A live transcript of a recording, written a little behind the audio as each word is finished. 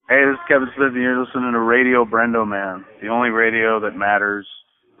Kevin Smith, and you're listening to Radio Brendo Man, the only radio that matters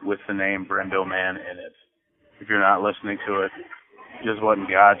with the name Brendo Man in it. If you're not listening to it, just what in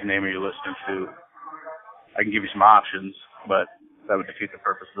God's name are you listening to? I can give you some options, but that would defeat the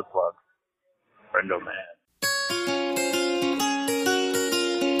purpose of the plug. Brendo Man.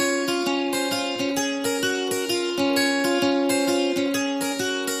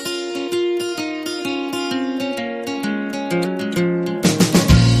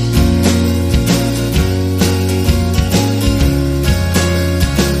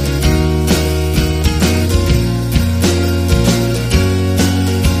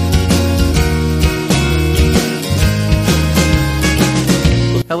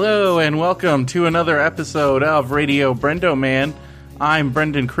 Hello and welcome to another episode of Radio Brendo Man. I'm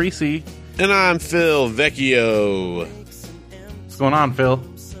Brendan Creasy. And I'm Phil Vecchio. What's going on, Phil?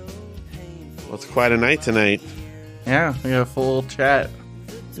 Well, it's quite a night tonight. Yeah, we have a full chat.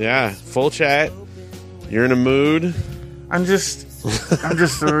 Yeah, full chat. You're in a mood. I'm just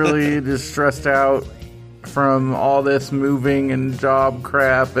really just stressed out from all this moving and job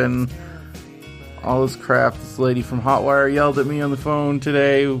crap and all this crap. This lady from Hotwire yelled at me on the phone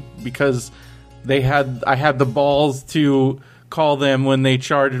today because I had the balls to call them when they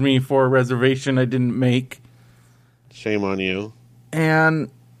charged me for a reservation I didn't make. Shame on you. And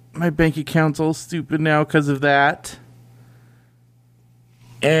my bank account's all stupid now because of that.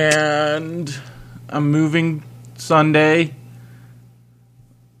 And I'm moving Sunday.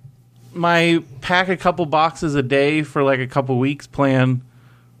 My pack a couple boxes a day for like a couple weeks plan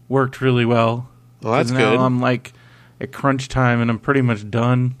worked really well. Well, that's now good. I'm like at crunch time and I'm pretty much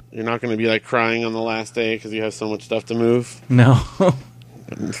done. You're not going to be like crying on the last day because you have so much stuff to move. No.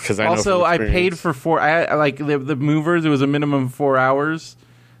 Because I know also, I paid for the movers. It was a minimum of 4 hours,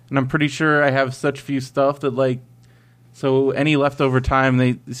 and I'm pretty sure I have such few stuff that so any leftover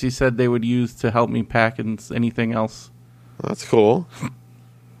time she said they would use to help me pack and anything else. That's cool.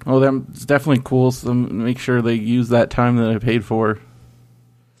 Oh, that's definitely cool. So make sure they use that time that I paid for.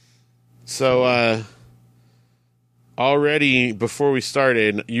 So, already before we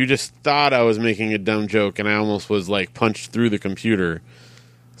started, you just thought I was making a dumb joke, and I almost was punched through the computer.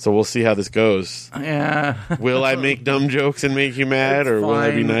 So we'll see how this goes. Yeah. Will I make dumb jokes and make you mad, or will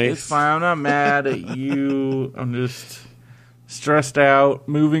I be nice? It's fine. I'm not mad at you. I'm just stressed out.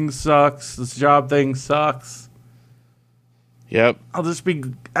 Moving sucks. This job thing sucks. Yep. I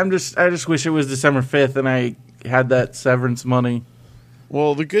just wish it was December 5th and I had that severance money.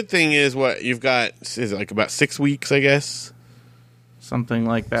 Well, the good thing is you've got is it about 6 weeks, I guess. Something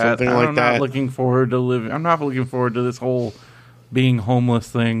like that. I'm not looking forward to living. I'm not looking forward to this whole being homeless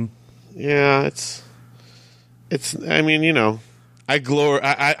thing. Yeah, it's. I mean,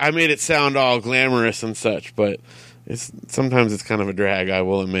 I made it sound all glamorous and such, but sometimes it's kind of a drag. I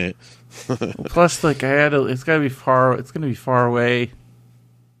will admit. Plus, it's gotta be far. It's gonna be far away.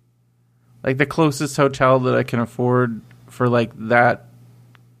 Like the closest hotel that I can afford for that.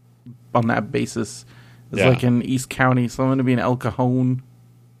 On that basis is in East County, so I'm going to be in El Cajon.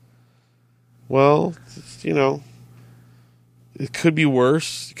 Well, it could be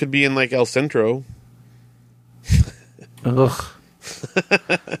worse. It could be in El Centro. Ugh.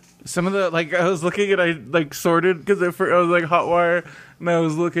 Some of the I was looking and I sorted because I was Hotwire, and I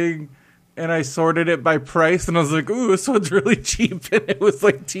was looking and I sorted it by price, and I was like, "Ooh, this one's really cheap," and it was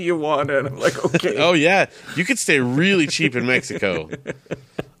Tijuana, and I'm like, "Okay." Oh yeah, you could stay really cheap in Mexico.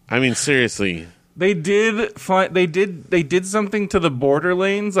 I mean, seriously. They did something to the border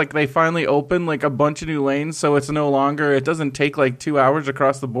lanes. They finally opened a bunch of new lanes, so it doesn't take 2 hours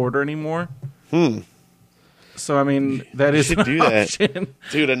across the border anymore. So I mean, that is should do that, option.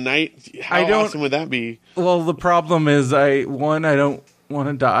 Dude. A night? How awesome would that be? Well, the problem is, I don't want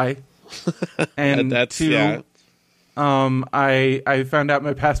to die, and that's two, yeah. I found out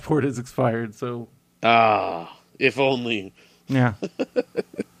my passport is expired. So if only. Yeah.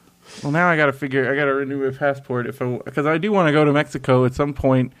 Well, now I got to renew my passport because I do want to go to Mexico at some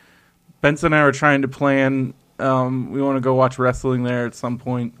point. Benson and I are trying to plan. We want to go watch wrestling there at some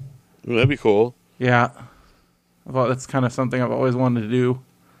point. Ooh, that'd be cool. Yeah. That's kind of something I've always wanted to do.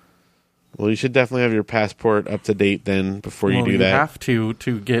 Well, you should definitely have your passport up to date then before you do that. You have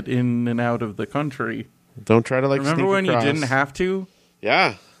to get in and out of the country. Don't try to Remember when across. You didn't have to?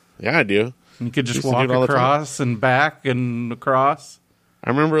 Yeah. Yeah, I do. You could just walk across and back and across. I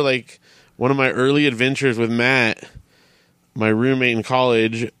remember one of my early adventures with Matt. my roommate in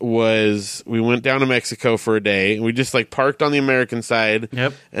college we went down to Mexico for a day, and we just like parked on the American side.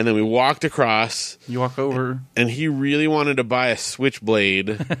 Yep. And then we walked across. You walk over. And he really wanted to buy a switchblade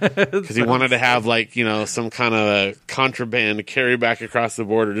because he wanted to have like, some kind of contraband to carry back across the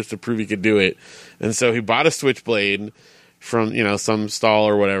border just to prove he could do it. And so he bought a switchblade from, some stall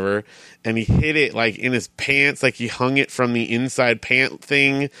or whatever, and he hid it like in his pants, like he hung it from the inside pant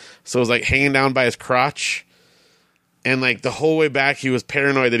thing. So it was like hanging down by his crotch. And, like, the whole way back, he was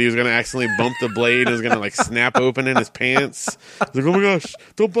paranoid that he was going to accidentally bump the blade. It was going to, like, snap open in his pants. He's like, oh, my gosh,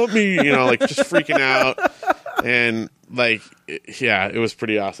 don't bump me. Like, just freaking out. And, like, it was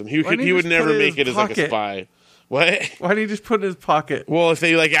pretty awesome. He would never make it as, like, a spy. What? Why didn't he just put it in his pocket? Well, if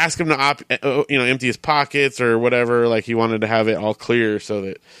they, like, ask him to, empty his pockets or whatever, like, he wanted to have it all clear so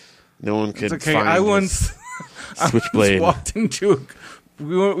that no one could find his switchblade. I once walked into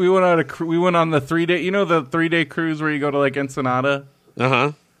We went on the 3-day, the 3-day cruise where you go to like Ensenada.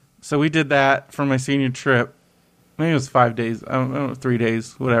 So we did that for my senior trip. Maybe it was 5 days. I don't know, 3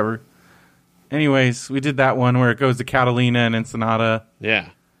 days, whatever. Anyways, we did that one where it goes to Catalina and Ensenada. Yeah,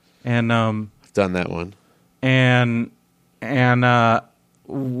 and I've done that one. And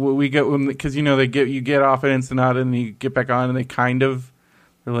we get because you get off at Ensenada and you get back on and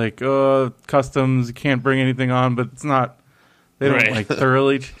they're like, oh, customs, you can't bring anything on, but it's not. They don't like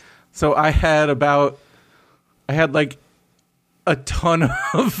thoroughly. So I had like a ton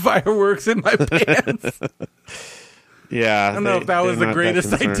of fireworks in my pants. Yeah. I don't know if that was the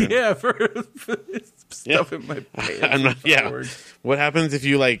greatest idea ever. Stuff in my pants. What happens if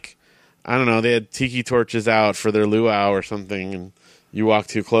you like, I don't know, they had tiki torches out for their luau or something and you walk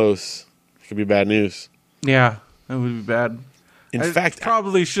too close? It could be bad news. Yeah, that would be bad. In fact,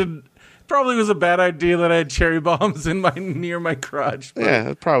 Probably was a bad idea that I had cherry bombs near my crotch.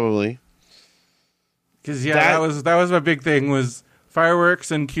 Yeah, probably. Because that was my big thing was fireworks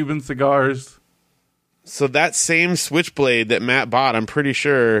and Cuban cigars. So that same switchblade that Matt bought, I'm pretty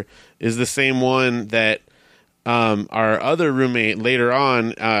sure, is the same one that our other roommate later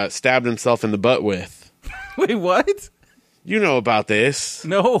on stabbed himself in the butt with. Wait, what? You know about this?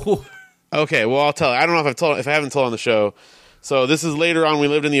 No. Okay, well I'll tell. I don't know if I haven't told on the show. So this is later on. We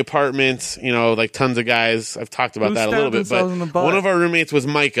lived in the apartment, like tons of guys. I've talked about that a little bit, but one of our roommates was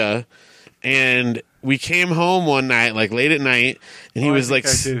Micah, and we came home one night, like late at night, and he was like,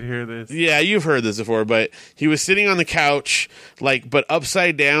 I did hear this. Yeah, you've heard this before, but he was sitting on the couch, like, but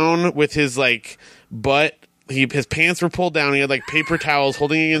upside down with his like butt. His pants were pulled down. He had like paper towels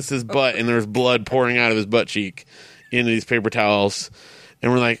holding against his butt, and there was blood pouring out of his butt cheek into these paper towels.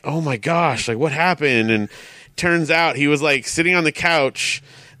 And we're like, oh my gosh, like what happened? And turns out he was like sitting on the couch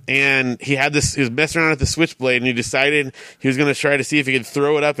and he was messing around with the switchblade and he decided he was going to try to see if he could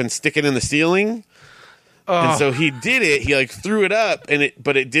throw it up and stick it in the ceiling. And so he did it. He like threw it up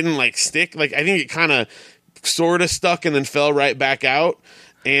but it didn't like stick. Like I think it kind of sort of stuck and then fell right back out.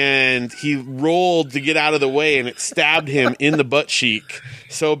 And he rolled to get out of the way and it stabbed him in the butt cheek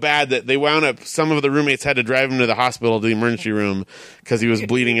so bad that they wound up, some of the roommates had to drive him to the hospital, to the emergency room, because he was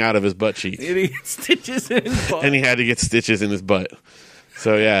bleeding out of his butt cheek. And he had stitches in his butt. And he had to get stitches in his butt.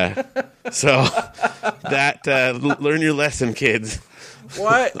 So, yeah. So, that, learn your lesson, kids.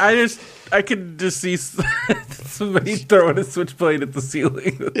 What? I could just see somebody throwing a switchblade at the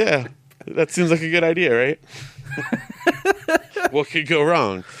ceiling. Yeah. That seems like a good idea, right? What could go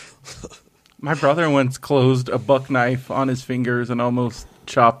wrong? My brother once closed a buck knife on his fingers and almost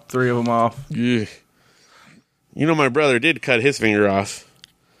chopped 3 of them off. Yeah. My brother did cut his finger off.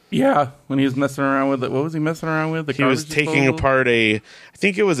 Yeah, when he was messing around with it. What was he messing around with? He was taking apart I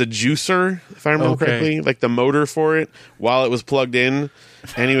think it was a juicer, if I remember correctly, like the motor for it, while it was plugged in.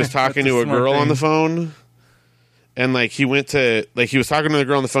 And he was talking to a girl on the phone. And, like, he was talking to the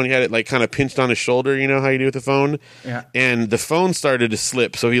girl on the phone. He had it, like, kind of pinched on his shoulder. You know how you do with the phone? Yeah. And the phone started to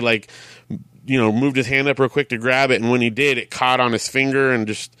slip. So he, like, moved his hand up real quick to grab it. And when he did, it caught on his finger and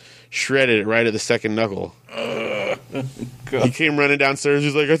just shredded it right at the second knuckle. He came running downstairs.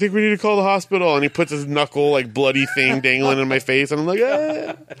 He's like, I think we need to call the hospital. And he puts his knuckle, like, bloody thing dangling in my face. And I'm like,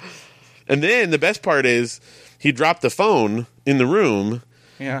 ah. And then the best part is he dropped the phone in the room.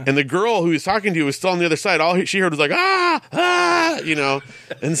 Yeah. And the girl who he was talking to was still on the other side. All she heard was like,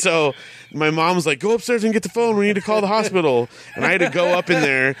 And so my mom was like, go upstairs and get the phone. We need to call the hospital. And I had to go up in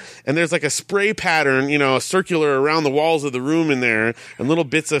there. And there's like a spray pattern, a circular around the walls of the room in there. And little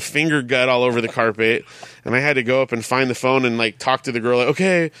bits of finger gut all over the carpet. And I had to go up and find the phone and like talk to the girl. Like,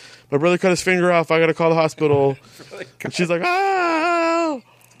 okay, my brother cut his finger off. I got to call the hospital. And she's like, Yeah.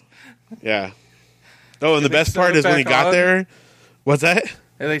 Oh, and the best part is when he got there. What's that?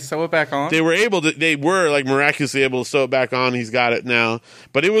 And they sew it back on? They were like miraculously able to sew it back on. He's got it now.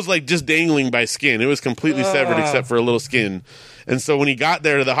 But it was like just dangling by skin. It was completely severed except for a little skin. And so when he got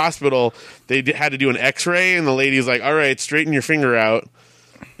there to the hospital, they had to do an x-ray, and the lady's like, all right, straighten your finger out.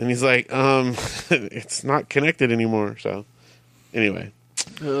 And he's like, it's not connected anymore. So anyway,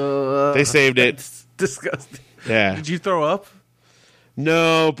 they saved it. It's disgusting. Yeah. Did you throw up?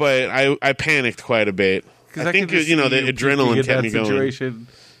 No, but I panicked quite a bit. I think, the adrenaline kept me situation.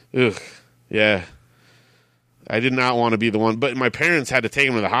 going. Ugh. Yeah. I did not want to be the one. But my parents had to take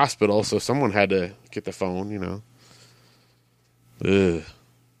him to the hospital, so someone had to get the phone, Ugh.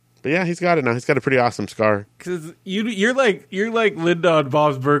 But yeah, he's got it now. He's got a pretty awesome scar. Because you're like Linda on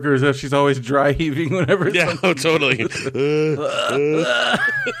Bob's Burgers, that she's always dry heaving whenever. Yeah, totally.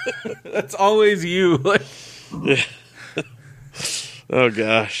 That's always you. Yeah. Oh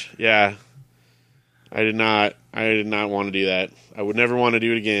gosh, yeah. I did not want to do that. I would never want to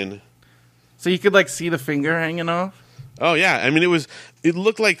do it again. So you could see the finger hanging off? Oh yeah, I mean it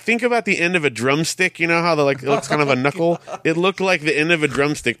looked like, think about the end of a drumstick, you know how it looks kind of a knuckle? It looked like the end of a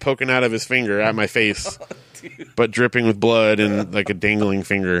drumstick poking out of his finger at my face. But dripping with blood and like a dangling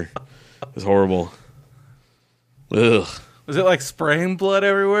finger. It was horrible. Ugh. Was it spraying blood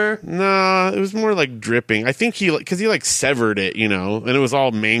everywhere? No, it was more like dripping. I think because he severed it, and it was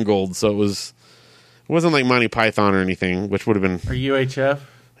all mangled, so it wasn't like Monty Python or anything, which would have been... Or UHF?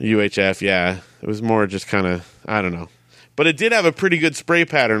 UHF, yeah. It was more just kind of, I don't know. But it did have a pretty good spray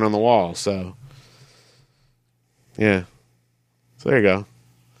pattern on the wall, so... Yeah. So there you go.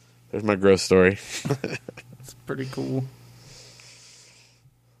 There's my gross story. It's pretty cool.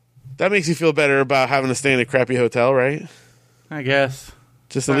 That makes you feel better about having to stay in a crappy hotel, right? I guess.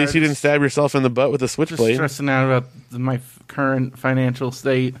 Just at least you didn't stab yourself in the butt with a switchblade. Just stressing out about my current financial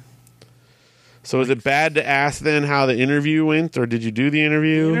state. So is it bad to ask then how the interview went, or did you do the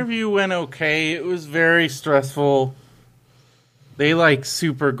interview? The interview went okay. It was very stressful. They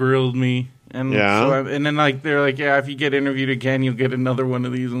super grilled me, and yeah. So and then they're like, yeah, if you get interviewed again, you'll get another one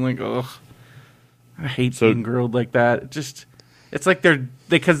of these. I'm like, ugh, I hate being grilled like that. It's like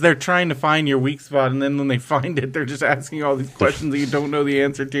because they're trying to find your weak spot, and then when they find it, they're just asking all these questions that you don't know the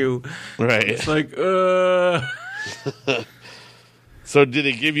answer to. Right. It's like, So did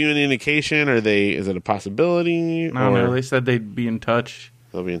they give you an indication? Is it a possibility? I don't know. They said they'd be in touch.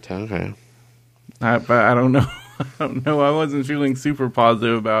 They'll be in touch, okay. But I don't know. I don't know. I wasn't feeling super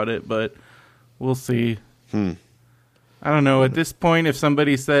positive about it, but we'll see. I don't know. At this point, if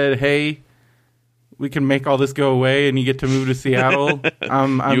somebody said, hey, we can make all this go away and you get to move to Seattle,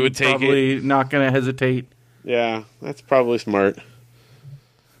 I'm would take probably not going to hesitate. Yeah, that's probably smart.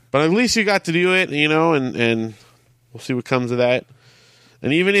 But at least you got to do it, and we'll see what comes of that.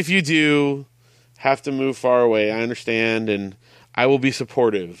 And even if you do have to move far away, I understand, and I will be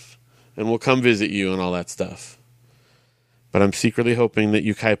supportive, and we'll come visit you and all that stuff. But I'm secretly hoping that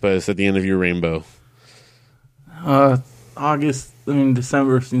Yucaipa is at the end of your rainbow.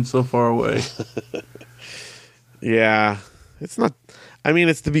 December seems so far away. Yeah. It's not... I mean,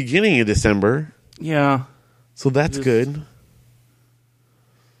 it's the beginning of December. Yeah. So that's good.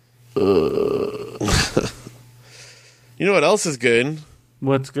 You know what else is good?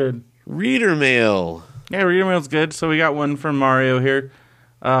 What's good? Reader mail. Yeah, reader mail's good. So we got one from Mario here.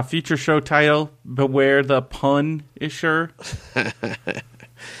 Future show title, Beware the Pun-isher.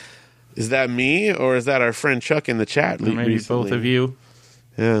 Is that me, or is that our friend Chuck in the chat Maybe recently? Both of you.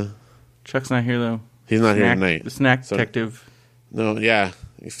 Yeah. Chuck's not here, though. He's not here tonight. The snack detective. No, yeah.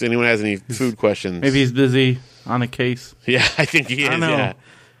 If anyone has any food questions. Maybe he's busy on a case. Yeah, I think he is, I know. yeah.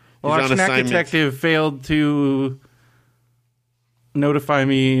 Well, our snack detective failed to notify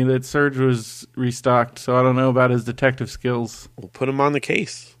me that Surge was restocked, so I don't know about his detective skills. We'll put him on the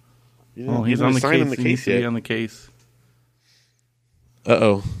case. Well, he's on the case. He needs to be on the case.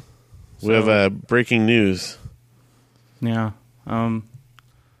 Uh-oh. We have breaking news. Yeah. Well,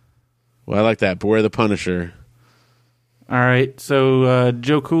 I like that. Beware the Punisher. All right. So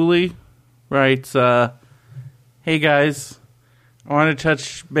Joe Cooley writes, hey, guys. I want to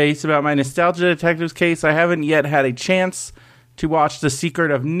touch base about my Nostalgia Detectives case. I haven't yet had a chance to watch The Secret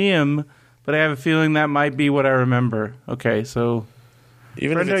of Nim, but I have a feeling that might be what I remember. Okay, so...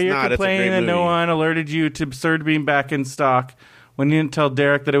 Even Brenda, if it's you're not, complaining it's a great that movie. no one alerted you to Absurd being back in stock when you didn't tell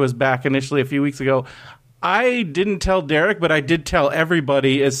Derek that it was back initially a few weeks ago. I didn't tell Derek, but I did tell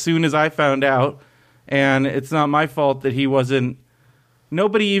everybody as soon as I found out, and it's not my fault that he wasn't...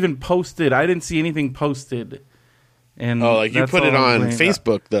 Nobody even posted. I didn't see anything posted. And you put it on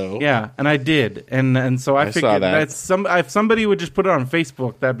Facebook, though. Yeah, and I did. And so I figured saw that. if somebody would just put it on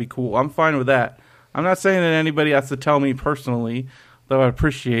Facebook, that'd be cool. I'm fine with that. I'm not saying that anybody has to tell me personally, though I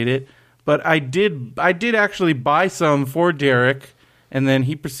appreciate it. But I did actually buy some for Derek, and then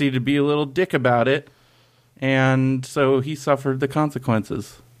he proceeded to be a little dick about it, and so he suffered the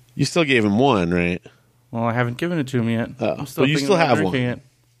consequences. You still gave him one, right? Well, I haven't given it to him yet. Oh, I'm still but you thinking still about have drinking one. it.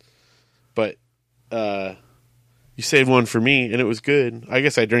 But you saved one for me, and it was good. I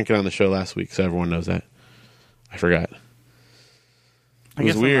guess I drank it on the show last week, so everyone knows that. I forgot. I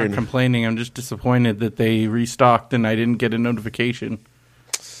guess weird. I'm not complaining. I'm just disappointed that they restocked and I didn't get a notification.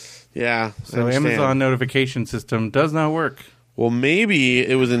 Yeah. So Amazon notification system does not work. Well, maybe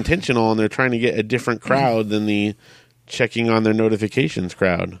it was intentional and they're trying to get a different crowd than the checking on their notifications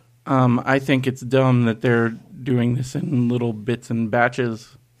crowd. I think it's dumb that they're doing this in little bits and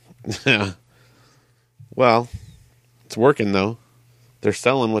batches. Yeah. Well, it's working, though. They're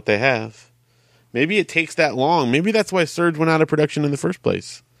selling what they have. Maybe it takes that long. Maybe that's why Surge went out of production in the first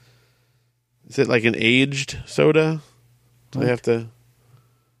place. Is it like an aged soda? Do they have to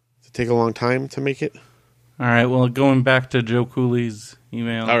take a long time to make it? All right, well, going back to Joe Cooley's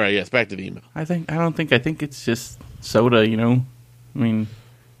email. All right, yes, back to the email. I think it's just soda, you know? I mean,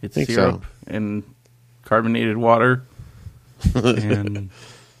 it's syrup and carbonated water and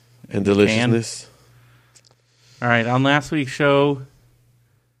deliciousness. All right, on last week's show,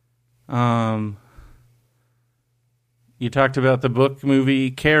 you talked about the book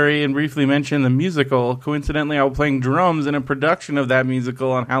movie Carrie and briefly mentioned the musical. Coincidentally, I was playing drums in a production of that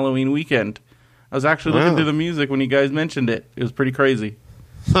musical on Halloween weekend. I was actually looking through the music when you guys mentioned it. It was pretty crazy.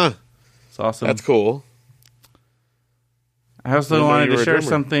 Huh. It's awesome. That's cool. I also wanted to share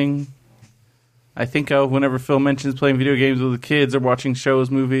something I think of whenever Phil mentions playing video games with the kids or watching shows,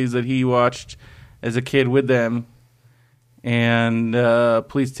 movies that he watched as a kid with them. And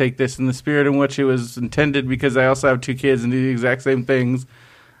please take this in the spirit in which it was intended, because I also have two kids and do the exact same things.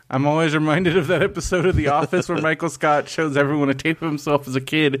 I'm always reminded of that episode of The Office where Michael Scott shows everyone a tape of himself as a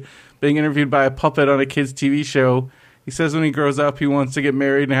kid being interviewed by a puppet on a kid's TV show. He says when he grows up, he wants to get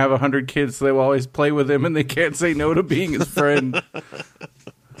married and have 100 kids so they will always play with him and they can't say no to being his friend.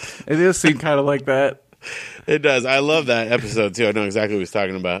 It does seem kind of like that. It does. I love that episode, too. I know exactly what he's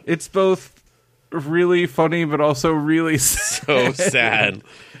talking about. It's both really funny, but also really sad. So sad.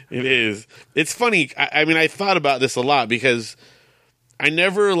 It is. It's funny. I mean, I thought about this a lot because I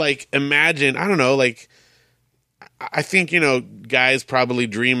never, imagined, I don't know, I think, guys probably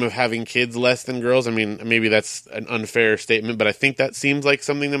dream of having kids less than girls. I mean, maybe that's an unfair statement, but I think that seems like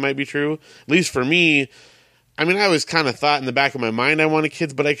something that might be true. At least for me, I mean, I always kind of thought in the back of my mind I wanted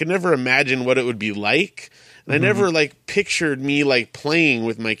kids, but I could never imagine what it would be like. And I never, pictured me, playing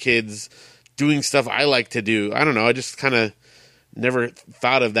with my kids, doing stuff I like to do. I don't know. I just kind of never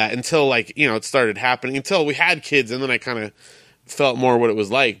thought of that until, it started happening, until we had kids, and then I kind of felt more what it was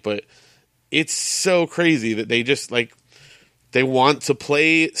like. But it's so crazy that they just, they want to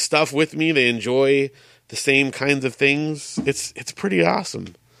play stuff with me. They enjoy the same kinds of things. It's pretty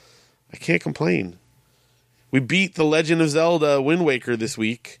awesome. I can't complain. We beat The Legend of Zelda Wind Waker this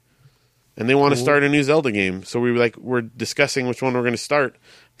week, and they want to start a new Zelda game. So we're discussing which one we're going to start.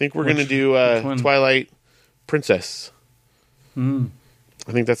 I think we're going to do Twilight Princess. I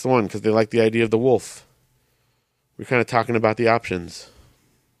think that's the one, because they like the idea of the wolf. We're kind of talking about the options.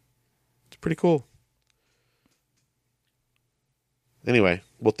 It's pretty cool. Anyway,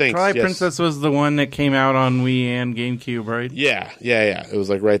 well, thanks. Twilight Princess was the one that came out on Wii and GameCube, right? Yeah. It was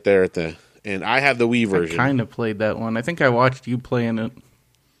right there at the... And I have the Wii version. I kind of played that one. I think I watched you playing it.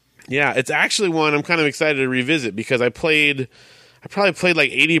 Yeah, it's actually one I'm kind of excited to revisit, because I probably played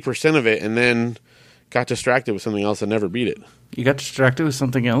 80% of it and then got distracted with something else and never beat it. You got distracted with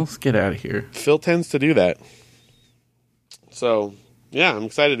something else? Get out of here. Phil tends to do that. So, yeah, I'm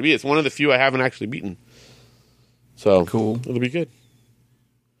excited to beat it. It's one of the few I haven't actually beaten. So, cool. It'll be good.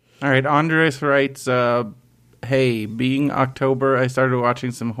 All right, Andres writes, hey, being October, I started watching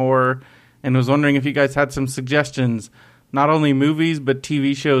some horror and was wondering if you guys had some suggestions. Not only movies, but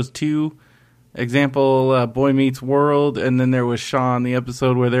TV shows too. Example, Boy Meets World, and then there was Shaun, the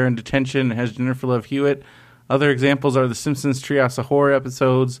episode where they're in detention and has Jennifer Love Hewitt. Other examples are The Simpsons Treehouse of Horror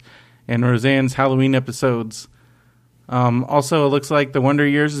episodes and Roseanne's Halloween episodes. Also, it looks like The Wonder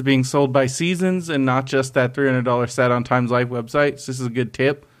Years is being sold by seasons and not just that $300 set on Times Life website, so this is a good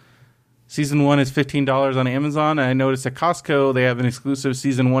tip. Season 1 is $15 on Amazon, and I noticed at Costco they have an exclusive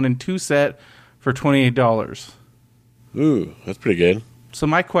Season 1 and 2 set for $28. Ooh, that's pretty good. So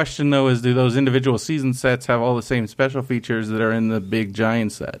my question, though, is do those individual season sets have all the same special features that are in the big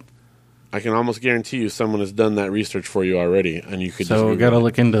giant set? I can almost guarantee you someone has done that research for you already, and you could just... So we got to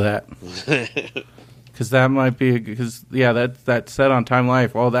look into that. Because that might be... Because, yeah, that set on Time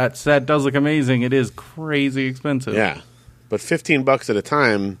Life, while that set does look amazing, it is crazy expensive. Yeah. But $15 at a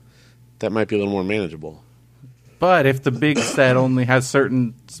time, that might be a little more manageable. But if the big set only has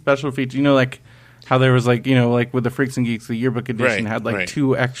certain special features, like how there was like with the Freaks and Geeks, the yearbook edition had like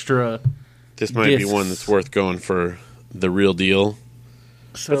 2 extra. This might be one that's worth going for the real deal.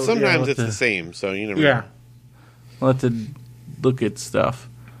 So, but sometimes it's the same, so you never know. Yeah. We'll have to look at stuff.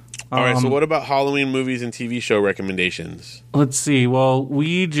 All right, so what about Halloween movies and TV show recommendations? Let's see. Well,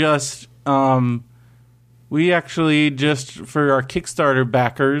 we actually just, for our Kickstarter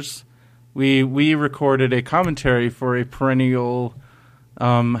backers, we recorded a commentary for a perennial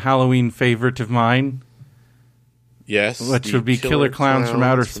Halloween favorite of mine. Yes. Which would be Killer Clowns from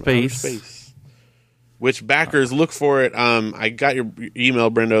Outer Space. Which backers, look for it. I got your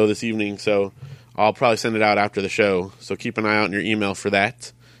email, Brendo, this evening, so I'll probably send it out after the show. So keep an eye out in your email for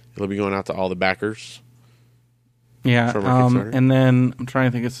that. It'll be going out to all the backers. Yeah, and then I'm trying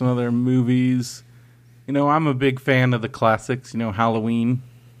to think of some other movies. I'm a big fan of the classics, Halloween.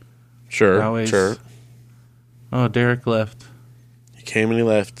 Sure, sure. Oh, Derek left. He came and he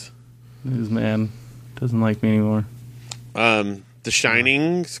left. His man doesn't like me anymore. The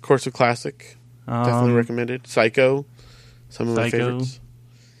Shining, of course, a classic. Definitely recommended. Psycho, some of my favorites.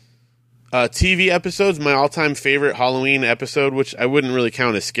 TV episodes, my all-time favorite Halloween episode, which I wouldn't really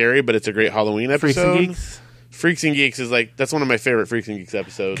count as scary, but it's a great Halloween episode. Freaks and Geeks is that's one of my favorite Freaks and Geeks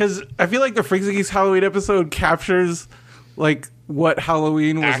episodes. Because I feel like the Freaks and Geeks Halloween episode captures what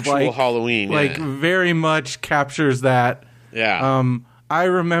Halloween was actual like. Halloween, very much captures that. Yeah. I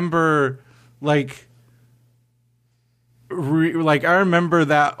remember I remember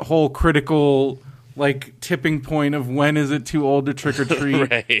that whole critical tipping point of when is it too old to trick or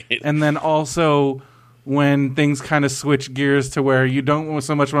treat, right. And then also when things kind of switch gears to where you don't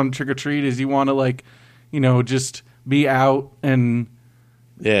so much want to trick or treat as you want to just be out and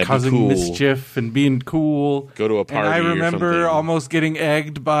causing mischief and being cool. Go to a party. And I remember almost getting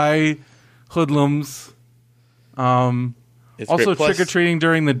egged by hoodlums. Also trick or treating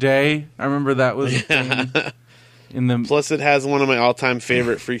during the day. I remember that was a thing. Plus, it has one of my all-time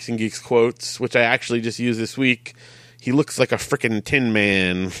favorite Freaks and Geeks quotes, which I actually just used this week. He looks like a frickin' Tin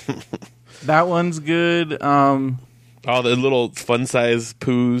Man. That one's good. All the little fun-size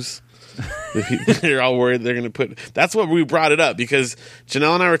poos. They're all worried they're going to put... That's what we brought it up, because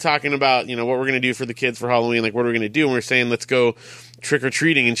Janelle and I were talking about, what we're going to do for the kids for Halloween. What are we going to do? And we're saying, let's go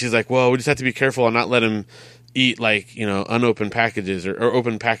trick-or-treating. And she's like, well, we just have to be careful and not let him eat, unopened packages or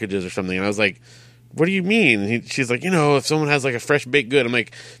open packages or something. And I was like... What do you mean? She's like, if someone has a fresh baked good. I'm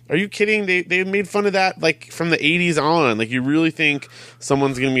like, are you kidding? They made fun of that from the 80s on. You really think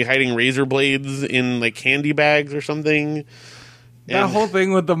someone's going to be hiding razor blades in candy bags or something? That whole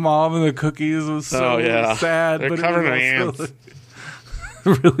thing with the mom and the cookies was so sad. They're but covered in it ants. was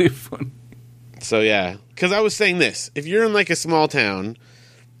also really funny. So yeah, because I was saying this: if you're in a small town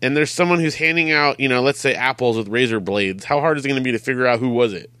and there's someone who's handing out, let's say apples with razor blades, how hard is it going to be to figure out who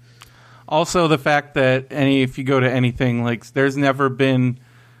was it? Also, the fact that if you go to anything, there's never been...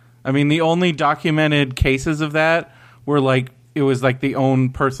 I mean, the only documented cases of that were, it was, the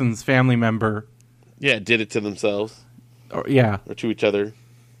own person's family member. Yeah, did it to themselves. Or to each other.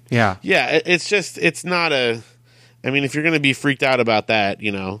 Yeah. Yeah, it's not a... I mean, if you're going to be freaked out about that,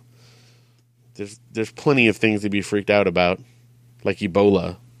 there's plenty of things to be freaked out about, like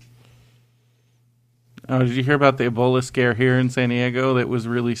Ebola. Oh, did you hear about the Ebola scare here in San Diego that was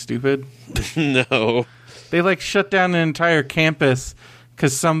really stupid? No. They, shut down an entire campus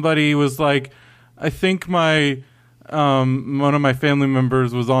because somebody was like, I think my one of my family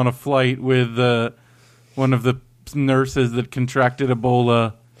members was on a flight with one of the nurses that contracted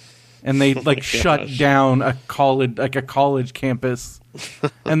Ebola, and they, shut down a college campus.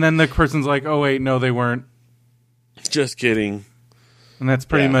 And then the person's like, oh, wait, no, they weren't. Just kidding. And that's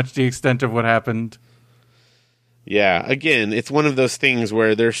pretty much the extent of what happened. Yeah, again, it's one of those things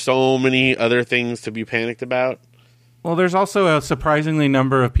where there's so many other things to be panicked about. Well, there's also a surprisingly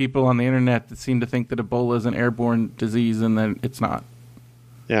number of people on the internet that seem to think that Ebola is an airborne disease and that it's not.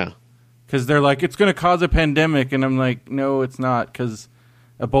 Yeah. Because they're like, it's going to cause a pandemic. And I'm like, no, it's not. Because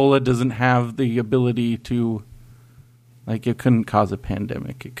Ebola doesn't have the ability to, it couldn't cause a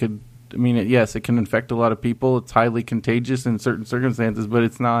pandemic. It could, yes, it can infect a lot of people. It's highly contagious in certain circumstances, but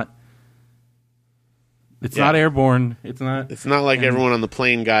it's not. It's not airborne. It's not like everyone on the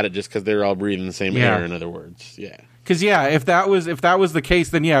plane got it just because they're all breathing the same air. In other words, Because if that was the case,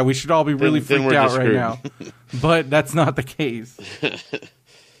 then we should all be really freaked out right now. But that's not the case.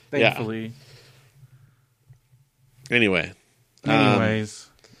 Thankfully. Anyway. Anyways,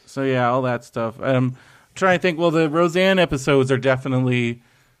 so all that stuff. I'm trying to think. Well, the Roseanne episodes are definitely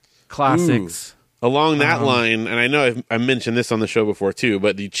classics. Along that line, and I know I mentioned this on the show before too,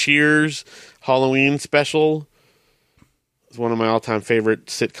 but the Cheers Halloween special is one of my all-time favorite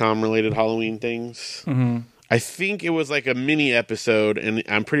sitcom-related Halloween things. Mm-hmm. I think it was like a mini episode, and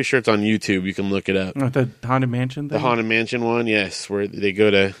I'm pretty sure it's on YouTube. You can look it up. The Haunted Mansion thing? The Haunted Mansion one, yes, where they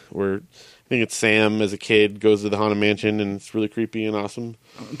go to where I think it's Sam as a kid goes to the Haunted Mansion, and it's really creepy and awesome.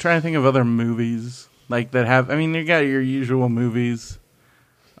 I'm trying to think of other movies like that have. I mean, you got your usual movies.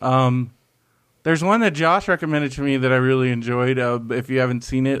 There's one that Josh recommended to me that I really enjoyed. If you haven't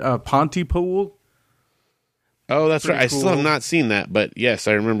seen it, Pontypool. Oh, that's right. Pretty I still have cool. not seen that, but yes,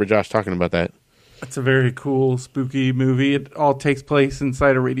 I remember Josh talking about that. It's a very cool, spooky movie. It all takes place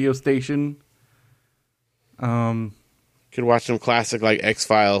inside a radio station. Could watch some classic like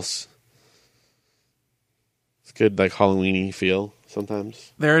X-Files. It's good, like Halloween-y feel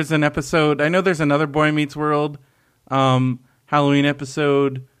sometimes. There's an episode. I know there's another Boy Meets World Halloween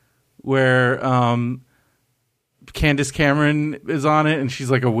episode where Candace Cameron is on it, and she's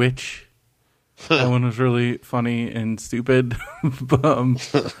like a witch. That one was really funny and stupid.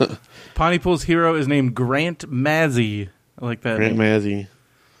 Pontypool's hero is named Grant Mazzy. I like that. Grant name. Mazzy.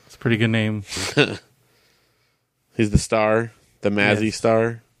 It's a pretty good name. He's the star, the Mazzy Yes.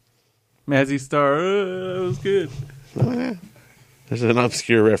 star. Mazzy Star. That was good. Oh, yeah. There's an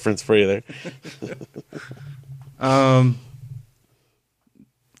obscure reference for you there.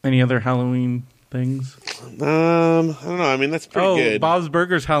 Any other Halloween things? I don't know. I mean, that's pretty good. Bob's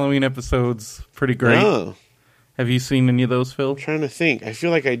Burgers Halloween episode's pretty great. Oh, Have you seen any of those, Phil? I'm trying to think. I feel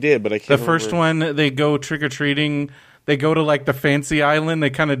like I did, but I can't The remember. first one, they go trick-or-treating. They go to, like, the fancy island. They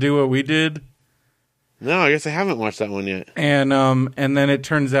kind of do what we did. No, I guess I haven't watched that one yet. And then it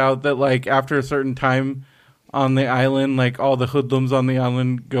turns out that, like, after a certain time on the island, like, all the hoodlums on the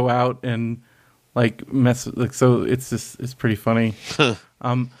island go out and, like, mess. Like, so it's pretty funny.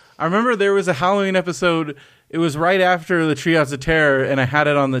 I remember there was a Halloween episode. It was right after the Treehouse of Terror, and I had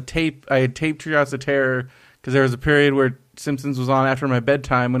it on the tape. I had taped Treehouse of Terror because there was a period where Simpsons was on after my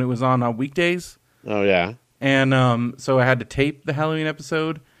bedtime when it was on weekdays. Oh, yeah. And so I had to tape the Halloween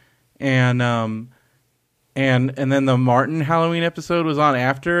episode, and then the Martin Halloween episode was on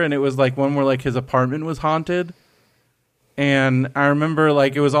after, and it was like one where like his apartment was haunted. And I remember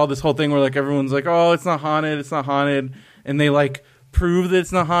like it was all this whole thing where like everyone's like, "Oh, it's not haunted," and they like prove that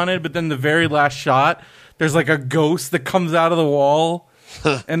it's not haunted. But then the very last shot, there's like a ghost that comes out of the wall,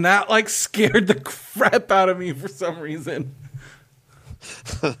 and that like scared the crap out of me for some reason.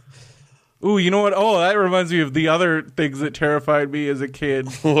 Ooh, you know what? Oh, that reminds me of the other things that terrified me as a kid.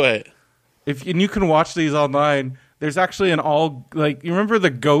 What? And you can watch these online. There's actually you remember the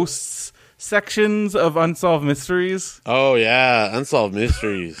ghosts sections of Unsolved Mysteries? Oh, yeah. Unsolved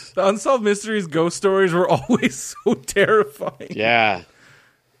Mysteries. The Unsolved Mysteries ghost stories were always so terrifying. Yeah.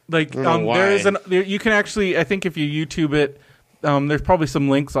 Like, I don't know why. you can actually, I think if you YouTube it, there's probably some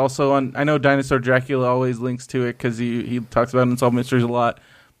links also on, I know Dinosaur Dracula always links to it because he talks about Unsolved Mysteries a lot,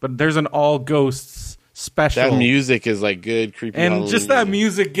 but there's an all ghosts special. That music is like good, creepy And Halloween just that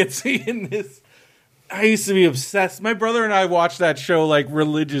music gets me in this. I used to be obsessed. My brother and I watched that show like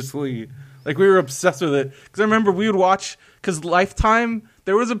religiously. Like we were obsessed with it. Because I remember we would watch, because Lifetime,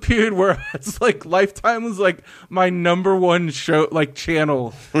 there was a period where it's like Lifetime was like my number one show, like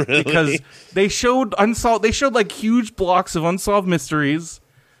channel. Really? Because they showed like huge blocks of Unsolved Mysteries.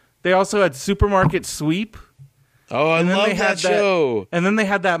 They also had Supermarket Sweep. Oh, I And then love they had that show. And then they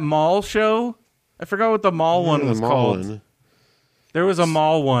had that mall show. I forgot what the mall one was called. There was a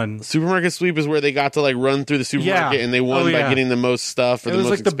mall one. Supermarket Sweep is where they got to like run through the supermarket and they won by getting the most stuff or the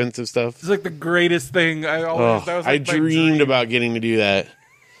most expensive stuff. It's like the greatest thing. I dreamed about getting to do that.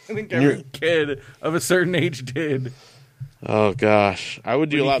 I think every kid of a certain age did. Oh gosh, I would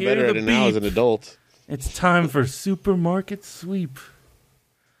do a lot better at it now as an adult. It's time for Supermarket Sweep.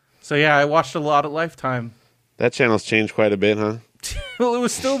 So yeah, I watched a lot of Lifetime. That channel's changed quite a bit, huh? Well, it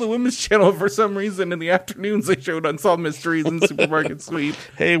was still the women's channel for some reason. In the afternoons, they showed Unsolved Mysteries and Supermarket Sweep.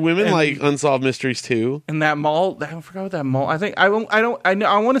 Hey, women like Unsolved Mysteries too. And that mall, I forgot what that mall. I think I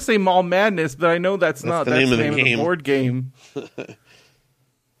want to say Mall Madness, but I know that's not the name of the of the board game. I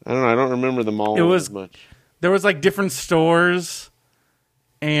don't know. I don't remember the mall as much. There was like different stores,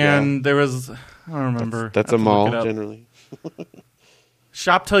 and there was I don't remember. That's a mall generally.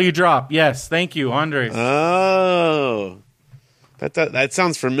 Shop till you drop. Yes, thank you, Andres. Oh. That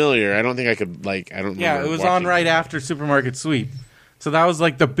sounds familiar. I don't think I could I don't. Yeah, it was on right after Supermarket Sweep, so that was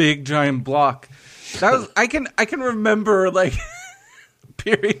like the big giant block. That was I can remember like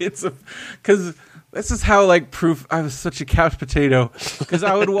periods of because this is how like proof I was such a couch potato because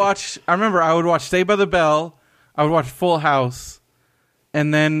I would watch. I remember I would watch Saved by the Bell. I would watch Full House,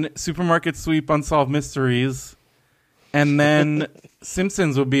 and then Supermarket Sweep Unsolved Mysteries, and then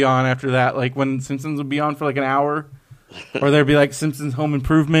Simpsons would be on after that. Like when Simpsons would be on for like an hour, or there'd be like Simpsons Home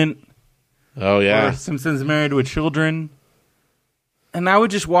Improvement. Oh yeah, or Simpsons Married with Children. And I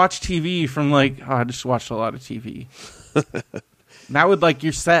would just watch TV from I just watched a lot of TV. And that would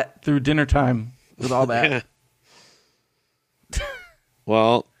you're set through dinner time with all that. Yeah.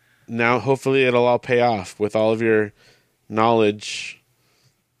 Well, now hopefully it'll all pay off with all of your knowledge,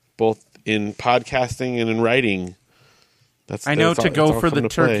 both in podcasting and in writing. I know to go for the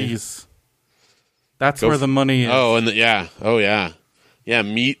turkeys. That's where the money is. Oh, and yeah,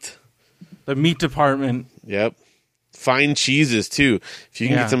 meat. The meat department. Yep. Fine cheeses too. If you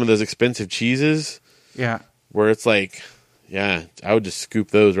can get some of those expensive cheeses, where it's I would just scoop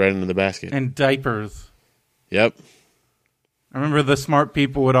those right into the basket. And diapers. Yep. I remember the smart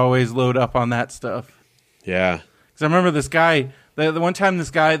people would always load up on that stuff. Yeah. Because I remember this guy, the one time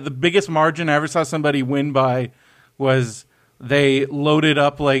the biggest margin I ever saw somebody win by was they loaded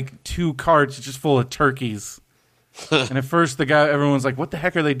up 2 carts just full of turkeys. And at first everyone was like, what the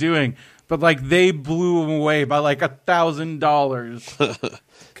heck are they doing? But they blew them away by $1,000.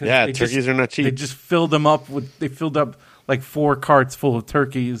 Yeah, turkeys are not cheap. They just filled them up they filled up 4 carts full of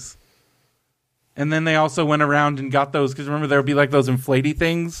turkeys. And then they also went around and got those, because remember there would be those inflatey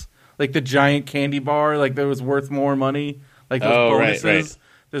things, the giant candy bar, that was worth more money, those bonuses. Right.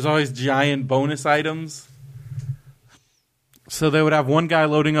 There's always giant bonus items. So they would have one guy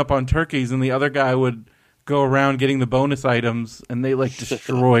loading up on turkeys, and the other guy would go around getting the bonus items, and they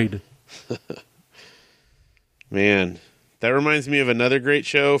destroyed. Man, that reminds me of another great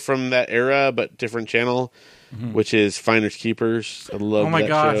show from that era, but different channel, which is Finders Keepers. I love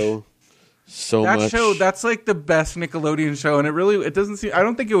that show so much. That show, that's the best Nickelodeon show, and it doesn't seem. I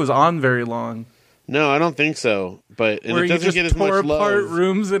don't think it was on very long. No, I don't think so. But where it doesn't get as much love. Tore apart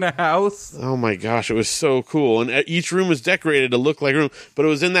rooms in a house. Oh my gosh, it was so cool, and each room was decorated to look like a room, but it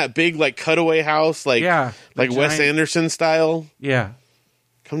was in that big cutaway house, giant Wes Anderson style. Yeah.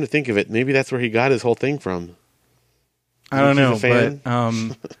 Come to think of it, maybe that's where he got his whole thing from. I don't know, but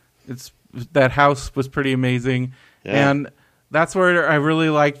it's that house was pretty amazing, and that's where I really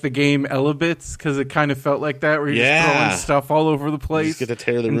liked the game Elebits, because it kind of felt like that, where you're just throwing stuff all over the place, you just get to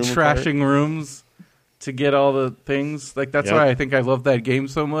tear the room trashing apart. Rooms to get all the things. That's why I think I love that game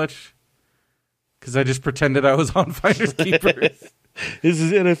so much, because I just pretended I was on Finders Keepers. This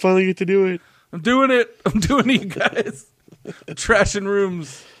is it. I finally get to do it. I'm doing it, you guys. Trashing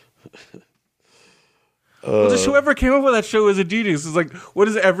rooms. Well, just whoever came up with that show is a genius. It's what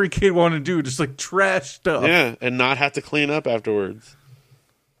does every kid want to do? Just trash stuff. Yeah, and not have to clean up afterwards.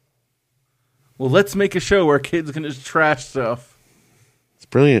 Well, let's make a show where kids can just trash stuff. It's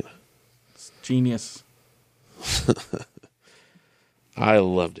brilliant. It's genius. I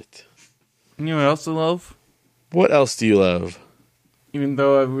loved it. You know what else I love? What else do you love? Even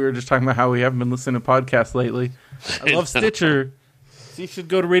though we were just talking about how we haven't been listening to podcasts lately. I love Stitcher. So you should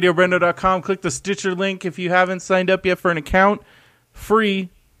go to radiobrendo.com, click the Stitcher link if you haven't signed up yet for an account. Free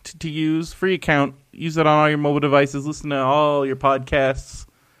to use, free account. Use it on all your mobile devices. Listen to all your podcasts.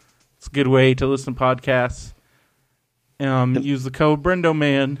 It's a good way to listen to podcasts. Use the code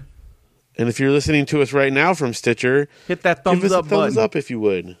BrendoMan. And if you're listening to us right now from Stitcher, hit that thumbs give us up a thumbs button. Up if you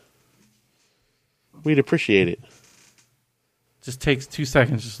would. We'd appreciate it. Just takes 2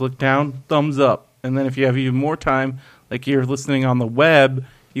 seconds. Just look down, thumbs up. And then if you have even more time, like you're listening on the web,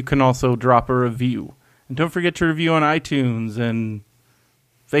 you can also drop a review. And don't forget to review on iTunes and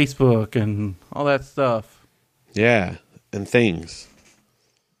Facebook and all that stuff. Yeah, and things.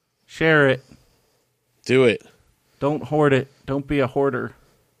 Share it. Do it. Don't hoard it. Don't be a hoarder.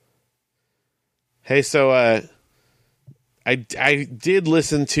 Hey, so I did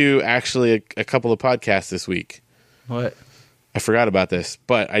listen to actually a couple of podcasts this week. What? I forgot about this,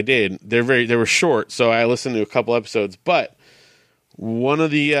 but I did. They were short, so I listened to a couple episodes. But one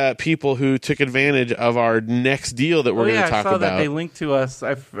of the people who took advantage of our next deal that we're going to talk I saw about. that they linked to us.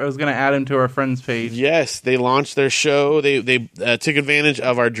 I was going to add him to our friends page. Yes, they launched their show. They took advantage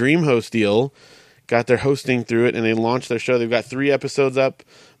of our DreamHost deal, got their hosting through it, and they launched their show. They've got 3 episodes up,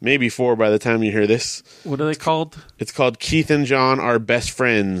 maybe 4 by the time you hear this. What are they called? It's called Keith and John Are Best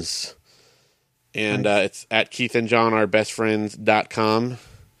Friends. And it's at keithandjohnarbestfriends.com.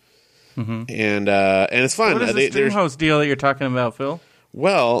 Mm-hmm. And it's fun. What is this DreamHost deal that you're talking about, Phil?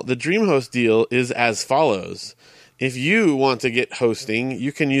 Well, the DreamHost deal is as follows. If you want to get hosting,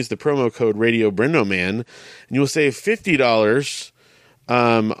 you can use the promo code RadioBrendoMan, and you'll save $50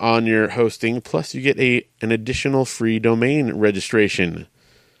 on your hosting, plus you get an additional free domain registration.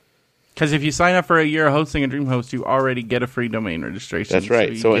 Because if you sign up for a year of hosting a DreamHost, you already get a free domain registration. That's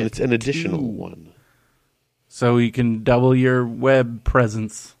right. So you it's an additional one. So you can double your web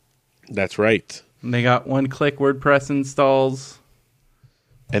presence. That's right. And they got one-click WordPress installs.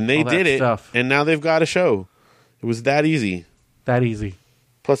 And they did it, stuff. and now they've got a show. It was that easy. That easy.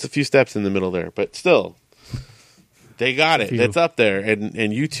 Plus a few steps in the middle there. But still, they got it. It's up there,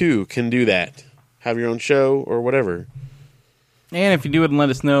 and you too can do that. Have your own show or whatever. And if you do it and let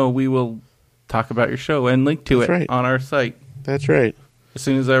us know, we will talk about your show and link to That's right. on our site. That's right. As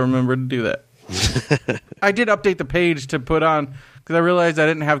soon as I remember to do that. I did update the page to put on, because I realized I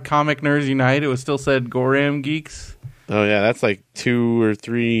didn't have Comic Nerds Unite. It still said Goram Geeks. Oh, yeah, that's like 2 or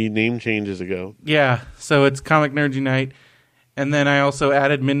 3 name changes ago. Yeah, so it's Comic Nerds Unite. And then I also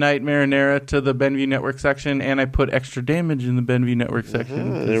added Midnight Marinara to the Benview Network section, and I put Extra Damage in the Benview Network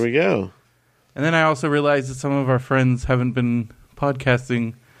section. There we go. And then I also realized that some of our friends haven't been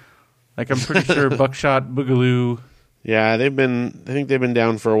podcasting. Like, I'm pretty sure Buckshot Boogaloo. Yeah, I think they've been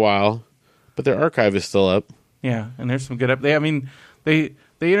down for a while, but their archive is still up. Yeah, and there's some good up. They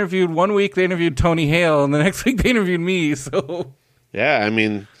interviewed one week. They interviewed Tony Hale, and the next week they interviewed me. So yeah, I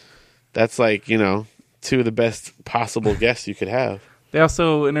mean, that's like 2 of the best possible guests you could have. They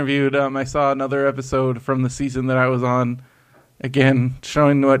also interviewed. I saw another episode from the season that I was on. Again,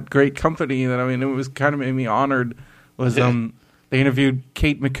 showing what great company that it was kind of made me honored. Was they interviewed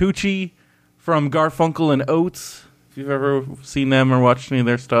Kate Micucci from Garfunkel and Oates. If you've ever seen them or watched any of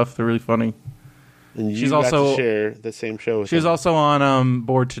their stuff, they're really funny. And she's also to share the same show with She was also on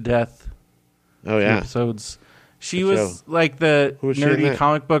Bored to Death. Oh, yeah. Episodes. She was like the nerdy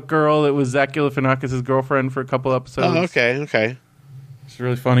comic book girl that was Zach Galifianakis' girlfriend for a couple episodes. Oh, okay. She's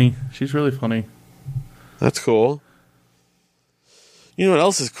really funny. That's cool. You know what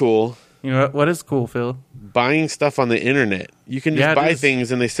else is cool? You know what is cool, Phil? Buying stuff on the internet. You can just buy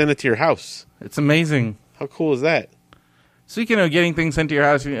things and they send it to your house. It's amazing. How cool is that? Speaking of getting things sent to your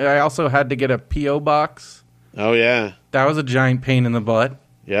house, I also had to get a P.O. box. Oh, yeah. That was a giant pain in the butt.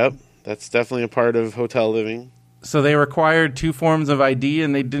 Yep. That's definitely a part of hotel living. So they required 2 forms of ID,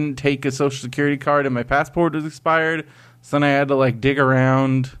 and they didn't take a Social Security card, and my passport was expired. So then I had to, dig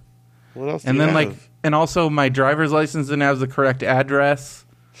around. What else and do you then, have? And also my driver's license didn't have the correct address.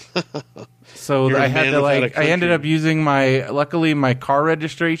 So I had to, I ended up using luckily my car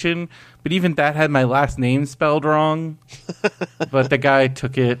registration, but even that had my last name spelled wrong. But the guy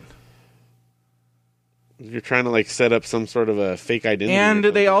took it. You're trying to set up some sort of a fake identity. And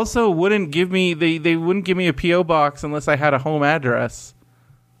they also wouldn't give me they wouldn't give me a P.O. box unless I had a home address.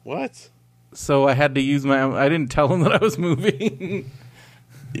 What? So I had to use I didn't tell them that I was moving.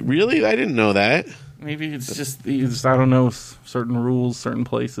 Really? I didn't know that. Maybe it's just these, I don't know, certain rules, certain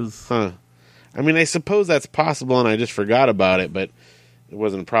places. Huh. I mean, I suppose that's possible, and I just forgot about it, but it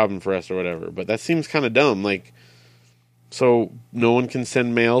wasn't a problem for us or whatever. But that seems kind of dumb. So no one can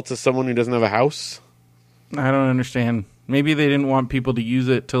send mail to someone who doesn't have a house? I don't understand. Maybe they didn't want people to use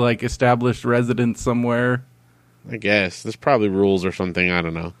it to, establish residence somewhere. I guess. There's probably rules or something. I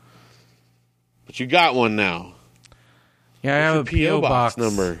don't know. But you got one now. Yeah, I have a P.O. box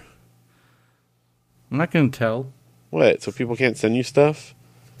number. I'm not going to tell. What? So people can't send you stuff?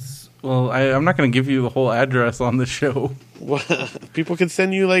 Well, I'm not going to give you the whole address on the show. What? People can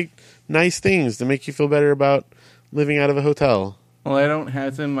send you, nice things to make you feel better about living out of a hotel. Well, I don't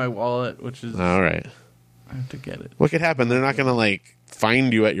have it in my wallet, which is... All right. I have to get it. What could happen? They're not going to,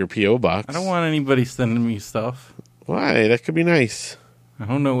 find you at your P.O. box. I don't want anybody sending me stuff. Why? That could be nice. I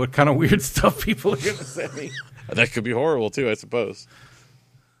don't know what kind of weird stuff people are going to send me. That could be horrible, too, I suppose.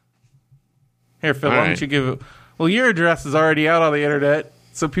 Here, Phil, why don't you give it... Well, your address is already out on the internet,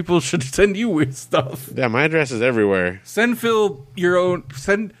 so people should send you weird stuff. Yeah, my address is everywhere. Send Phil your own...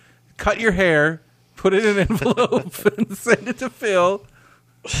 Cut your hair, put it in an envelope, and send it to Phil.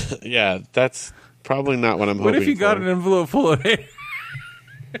 Yeah, that's probably not what I'm hoping for. What if you got an envelope full of hair?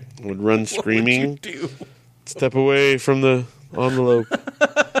 Would run screaming. What would you do? Step away from the envelope.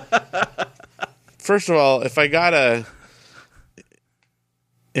 First of all, if I got a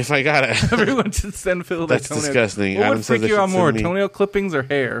everyone should send Phil their that's toenail. disgusting. What Adam would says freak they you out should more, send me- toenail clippings or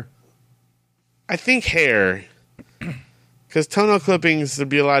hair? I think hair, because toenail clippings would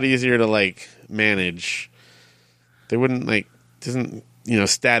be a lot easier to manage. They wouldn't doesn't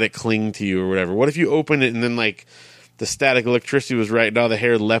static cling to you or whatever. What if you open it and then the static electricity was right, and all the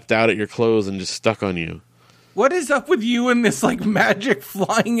hair leapt out at your clothes and just stuck on you? What is up with you and this magic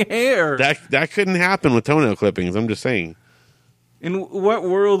flying hair? That couldn't happen with toenail clippings. I'm just saying. In what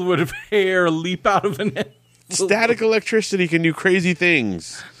world would hair leap out of an envelope? Static electricity can do crazy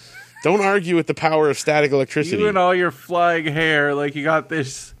things. Don't argue with the power of static electricity. You and all your flying hair, you got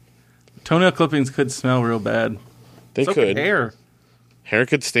this Toenail clippings could smell real bad. They So could. hair. Hair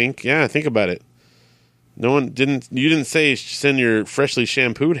could stink. Yeah, think about it. You didn't say send your freshly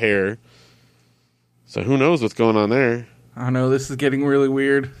shampooed hair. So who knows what's going on there? I know this is getting really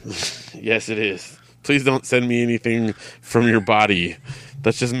weird. Yes, it is. Please don't send me anything from your body.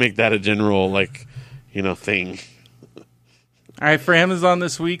 Let's just make that a general, thing. All right, for Amazon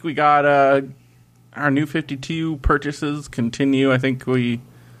this week, we got our new 52 purchases continue. I think we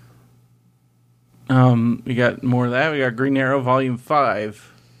got more of that. We got Green Arrow Volume 5.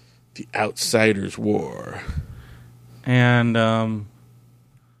 The Outsiders War. And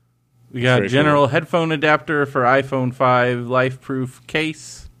we got Very general cool. headphone adapter for iPhone 5 life-proof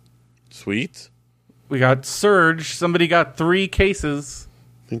case. Sweet. We got Surge. Somebody got 3 cases.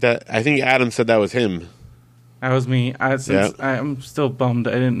 I think Adam said that was him. That was me. I'm still bummed.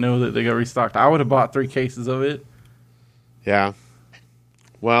 I didn't know that they got restocked. I would have bought 3 cases of it. Yeah.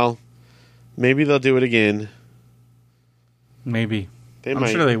 Well, maybe they'll do it again. Maybe. They I'm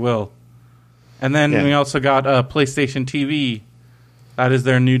might. sure they will. And then Yeah. we also got a PlayStation TV. That is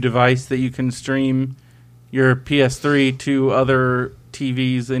their new device that you can stream your PS3 to other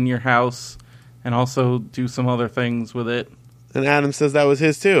TVs in your house and also do some other things with it. And Adam says that was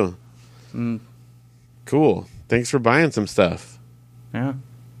his too. Mm. Cool. Thanks for buying some stuff. Yeah.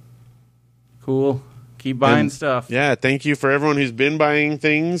 Cool. Keep buying And- stuff. Yeah, thank you for everyone who's been buying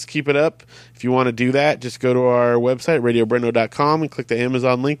things. Keep it up. If you want to do that, just go to our website, radiobrendo.com, and click the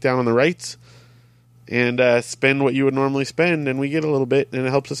Amazon link down on the right. And spend what you would normally spend, and we get a little bit, and it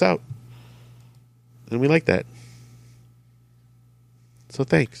helps us out. And we like that. So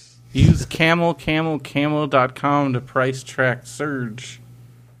thanks. Use camel.com to price track Surge.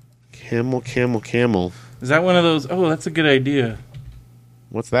 Camel. Is that one of those? Oh, that's a good idea.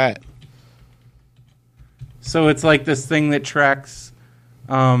 What's that? So it's like this thing that tracks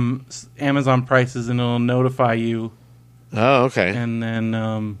Amazon prices and it'll notify you. Oh, okay. And then,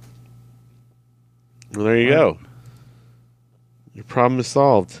 Well, there you go. Your problem is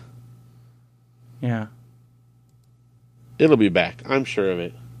solved. yeah. It'll be back. I'm sure of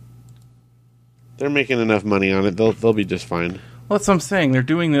it. They're making enough money on it. They'll be just fine. Well, that's what I'm saying. They're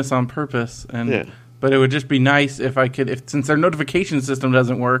doing this on purpose. Yeah. But it would just be nice if I could, since their notification system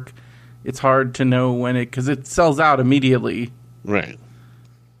doesn't work, it's hard to know when because it sells out immediately. Right.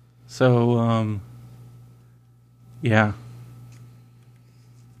 So, yeah.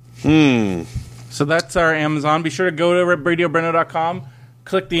 So that's our Amazon. Be sure to go to radiobrendo.com,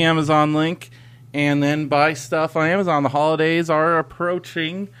 click the Amazon link, and then buy stuff on Amazon. The holidays are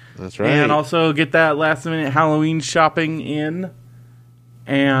approaching. That's right. And also get that last minute Halloween shopping in.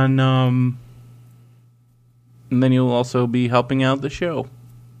 And then you'll also be helping out the show.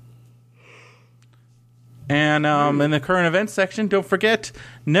 And in the current events section, don't forget,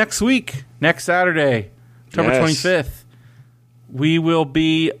 next Saturday, October 25th, we will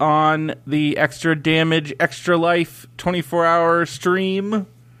be on the Extra Damage, Extra Life 24-hour stream.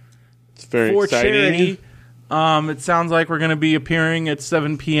 It's very for exciting. charity. It sounds like we're going to be appearing at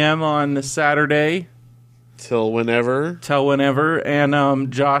 7 p.m. on the Saturday. Till whenever.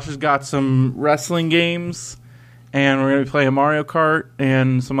 And Josh has got some wrestling games. And we're going to be playing Mario Kart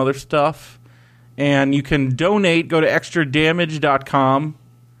and some other stuff. And you can donate. Go to extradamage.com.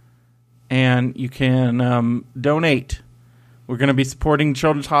 And you can donate. We're going to be supporting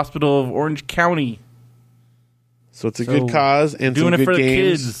Children's Hospital of Orange County. So it's a good cause and doing some it good for the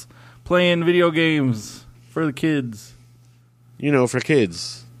games. kids. Playing video games for the kids. For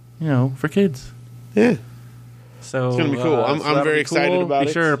kids. For kids. Yeah. So It's gonna be cool. I'm that'll very be excited cool. about Be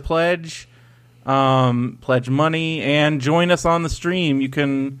it. sure to pledge money, and join us on the stream. You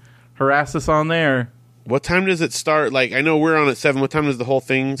can harass us on there. What time does it start? I know we're on at 7. What time does the whole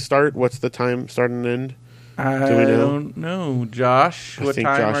thing start? What's the time, start and end? I we know? don't know, Josh. I What think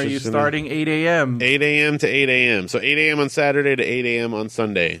time Josh are is you gonna- starting? 8 a.m. 8 a.m. to 8 a.m. So 8 a.m. on Saturday to 8 a.m. on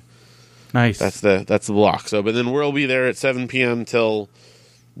Sunday. Nice. That's the block. So, but then we'll be there at 7 p.m. till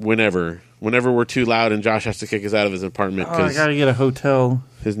whenever we're too loud and Josh has to kick us out of his apartment I because gotta get a hotel.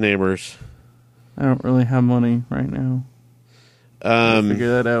 his neighbors. I don't really have money right now.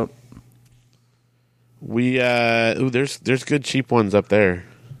 Figure that out. We there's good cheap ones up there.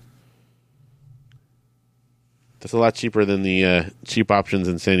 That's a lot cheaper than the cheap options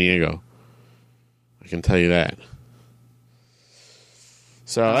in San Diego. I can tell you that.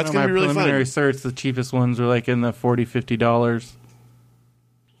 So that's On gonna my be really preliminary fun. search, the cheapest ones are in the $40, $50.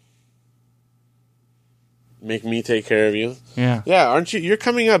 Make me take care of you. Yeah. Yeah, aren't you? You're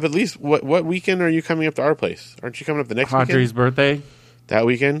coming up at least. What weekend are you coming up to our place? Aren't you coming up the next Audrey's weekend? birthday. That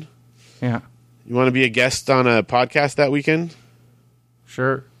weekend? Yeah. You want to be a guest on a podcast that weekend?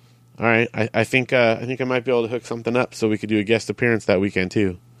 Sure. All right, I think I might be able to hook something up so we could do a guest appearance that weekend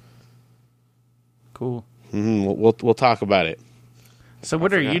too. Cool. We'll talk about it. So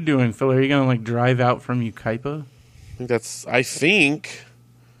what are you doing, Phil? Are you going to like drive out from Yucaipa? I think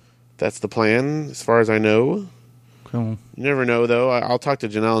that's the plan as far as I know. Cool. You never know though. I'll talk to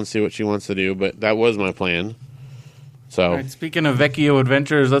Janelle and see what she wants to do, but that was my plan. So, all right, speaking of Vecchio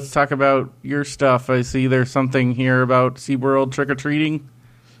Adventures, let's talk about your stuff. I see there's something here about SeaWorld trick-or-treating.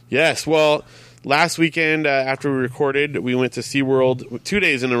 Yes, well, last weekend after we recorded, we went to SeaWorld 2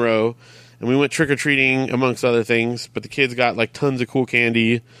 days in a row, and we went trick-or-treating amongst other things, but the kids got like tons of cool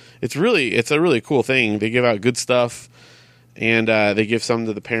candy. It's a really cool thing. They give out good stuff, and they give some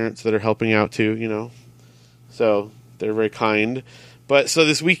to the parents that are helping out too, you know. So they're very kind. But so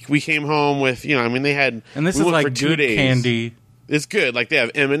this week we came home with, you know, I mean they had, and this we is went like for 2 good days. candy. It's good. Like they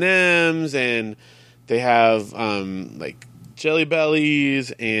have M&Ms and they have like Jelly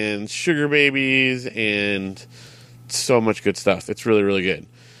Bellies and Sugar Babies and so much good stuff. It's really, really good.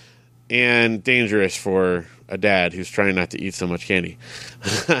 And dangerous for a dad who's trying not to eat so much candy.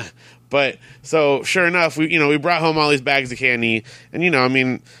 But so sure enough, we brought home all these bags of candy, and I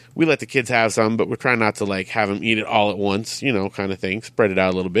mean, we let the kids have some, but we're trying not to like have them eat it all at once, kind of thing. Spread it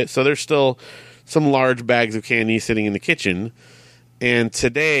out a little bit. So there's still some large bags of candy sitting in the kitchen. And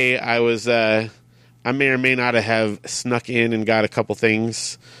today I was, I may or may not have snuck in and got a couple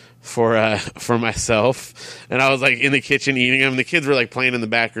things for myself, and I was like in the kitchen eating them. The kids were like playing in the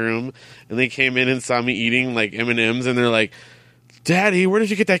back room, and they came in and saw me eating like M&Ms, and they're like, "Daddy, where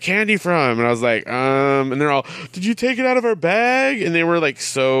did you get that candy from?" And I was like, and they're all, "Did you take it out of our bag?" And they were like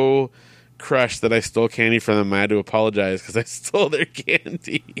so crushed that I stole candy from them. I had to apologize because I stole their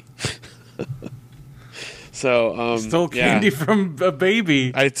candy. So stole candy from a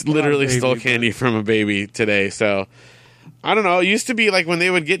baby. I literally stole candy from a baby today. So I don't know. It used to be like when they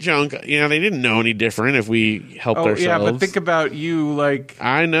would get junk, they didn't know any different if we helped ourselves. Yeah, but think about you, like...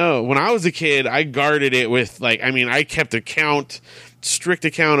 I know. When I was a kid, I guarded it with, I kept strict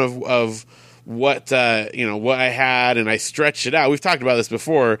account of what, what I had, and I stretched it out. We've talked about this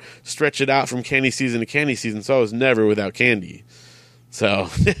before, stretch it out from candy season to candy season, so I was never without candy. So,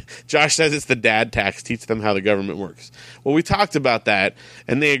 Josh says it's the dad tax. Teach them how the government works. Well, we talked about that,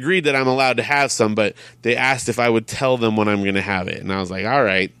 and they agreed that I'm allowed to have some, but they asked if I would tell them when I'm going to have it. And I was like, all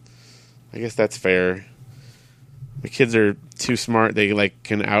right, I guess that's fair. The kids are too smart. They,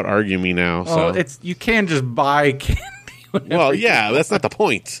 can out-argue me now. Oh, so. You can just buy candy. Well, yeah, that's not the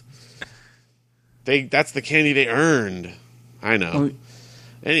point. That's the candy they earned. I know. Well,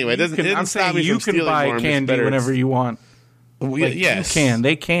 anyway, it didn't stop me from stealing more. You can buy candy whenever you want. Yes, you can.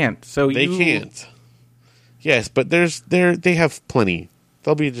 They can't. They can't. Yes, but they have plenty.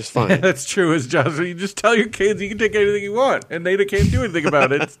 They'll be just fine. That's true, as Josh. You just tell your kids you can take anything you want, and they can't do anything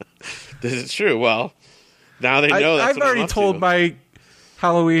about it. This is true. Well, now they know. I've already told my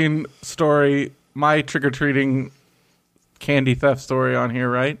Halloween story, my trick or treating candy theft story on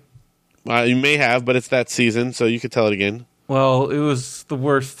here, right? You may have, but it's that season, so you could tell it again. Well, it was the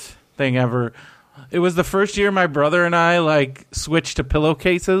worst thing ever. It was the first year my brother and I switched to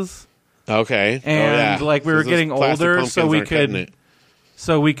pillowcases. Okay. And we were getting older, so we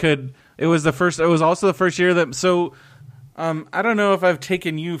could. It was the first. It was also the first year that. So, I don't know if I've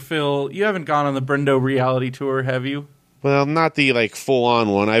taken you, Phil. You haven't gone on the Brendo reality tour, have you? Well, not the full on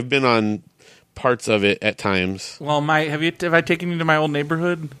one. I've been on parts of it at times. Well, have I taken you to my old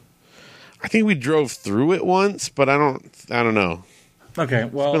neighborhood? I think we drove through it once, but I don't know. Okay,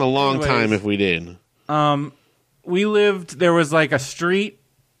 well, it's been a long time if we did. We lived. There was a street,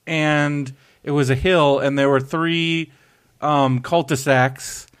 and it was a hill, and there were 3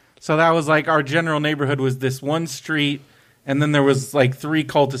 cul-de-sacs. So that was our general neighborhood was this one street, and then there was 3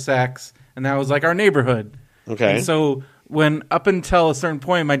 cul-de-sacs, and that was our neighborhood. Okay. And so up until a certain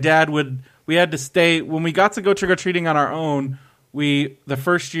point, my dad we had to stay when we got to go trick or treating on our own. The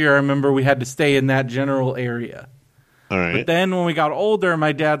first year I remember we had to stay in that general area. All right. But then when we got older,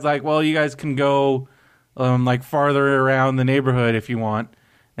 my dad's like, "Well, you guys can go farther around the neighborhood if you want."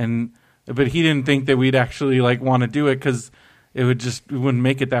 But he didn't think that we'd actually want to do it because we wouldn't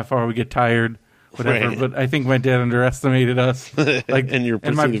make it that far. We'd get tired, whatever. Right. But I think my dad underestimated us. And your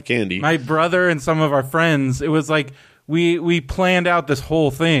pursuit of candy. My brother and some of our friends, it was we planned out this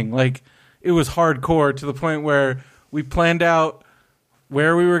whole thing. It was hardcore to the point where we planned out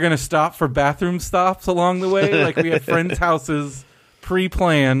where we were going to stop for bathroom stops along the way. We had friends' houses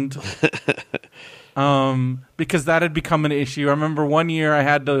pre-planned because that had become an issue. I remember one year I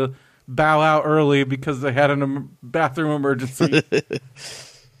had to bow out early because I had a bathroom emergency.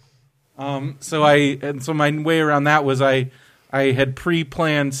 So my way around that was I I had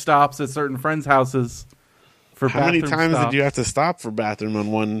pre-planned stops at certain friends' houses for How many bathroom times stops. did you have to stop for bathroom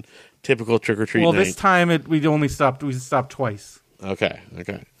on one typical trick or treat Well, night? this time we stopped twice. Okay.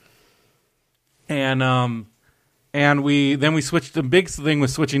 And we switched. The big thing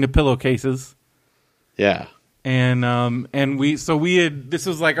was switching to pillowcases. Yeah. And we this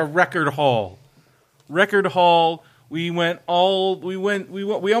was like a record haul. We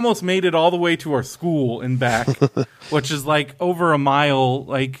almost made it all the way to our school and back, which is like over a mile,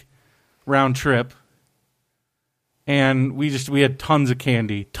 like round trip. And we had tons and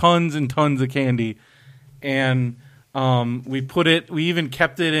tons of candy. And we even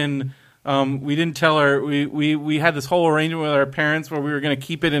kept it in. We didn't tell her. We had this whole arrangement with our parents where we were going to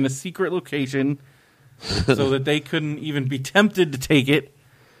keep it in a secret location so that they couldn't even be tempted to take it.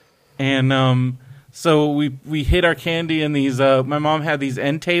 And so we hid our candy in these. My mom had these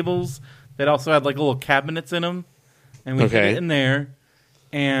end tables that also had like little cabinets in them, and we hid it in there.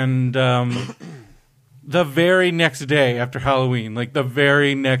 And the very next day after Halloween, this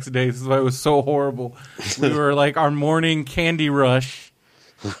is why it was so horrible. We were like our morning candy rush,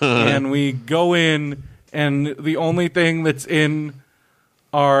 and we go in, and the only thing that's in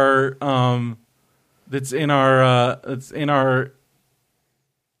our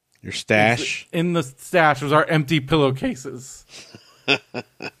Your stash? in the stash was our empty pillowcases.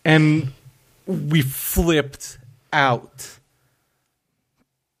 And we flipped out.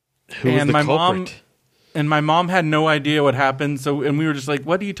 Who was And the my culprit? my mom had no idea what happened. And we were just like,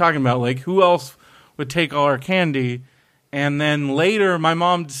 what are you talking about? Like, who else would take all our candy? And then later, my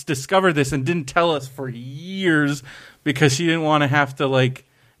mom just discovered this and didn't tell us for years because she didn't want to have to, like,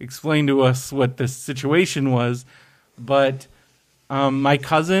 explain to us what this situation was. But my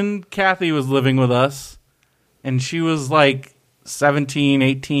cousin, Kathy, was living with us. And she was, like, 17,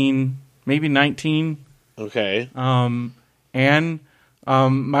 18, maybe 19. Okay. And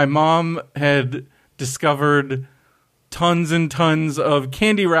my mom had discovered tons and tons of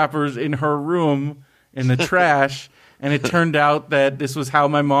candy wrappers in her room in the trash, and it turned out that this was how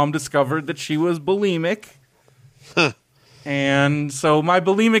my mom discovered that she was bulimic. And so my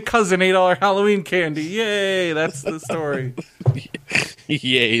bulimic cousin ate all our Halloween candy. Yay, that's the story.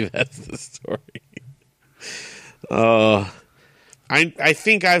 Yay, that's the story. I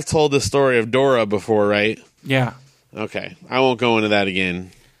think I've told the story of Dora before, right? Yeah. Okay. I won't go into that again.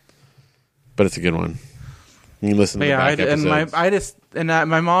 But it's a good one. You can listen to the back episodes.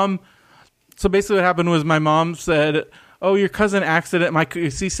 My mom. So basically, what happened was my mom said, "Oh, your cousin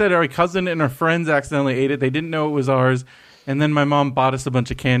She said our cousin and her friends accidentally ate it. They didn't know it was ours, and then my mom bought us a bunch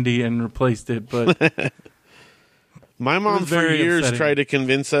of candy and replaced it." But my mom for years tried to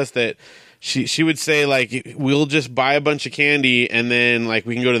convince us that she would say like, "We'll just buy a bunch of candy and then like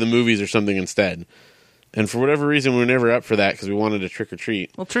we can go to the movies or something instead." And for whatever reason, we were never up for that because we wanted to trick or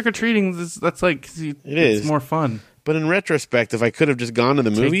treat. Well, trick or treating it's more fun. But in retrospect, if I could have just gone to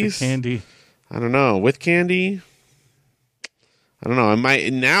the movies, the candy. I don't know. With candy, I don't know.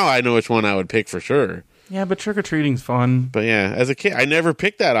 I know which one I would pick for sure. Yeah, but trick or treating's fun. But yeah, as a kid, I never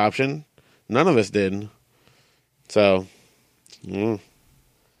picked that option. None of us did. So,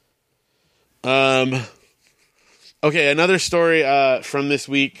 okay, another story from this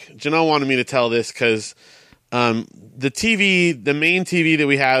week. Janelle wanted me to tell this because the main TV that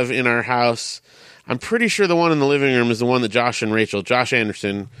we have in our house, I'm pretty sure the one in the living room is the one that Josh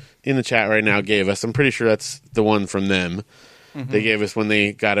Anderson, in the chat right now, gave us. I'm pretty sure that's the one from them. Mm-hmm. They gave us when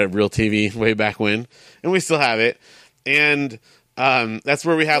they got a real TV way back when. And we still have it. And that's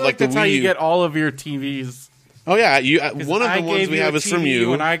where we have like the Wii U. That's how you get all of your TVs. Oh, yeah. One of the ones we have is from you.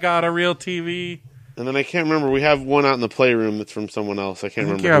 When I got a real TV. And then I can't remember. We have one out in the playroom that's from someone else. I can't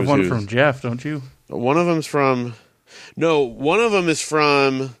remember. You have one from Jeff, don't you? One of them's from... No, one of them is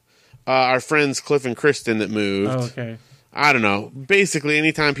from our friends Cliff and Kristen that moved. Oh, okay. I don't know. Basically,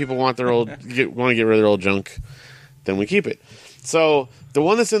 anytime people want to get rid of their old junk, then we keep it. So the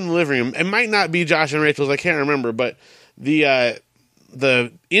one that's in the living room, it might not be Josh and Rachel's. I can't remember, but the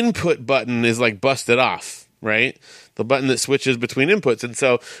input button is like busted off, right? The button that switches between inputs, and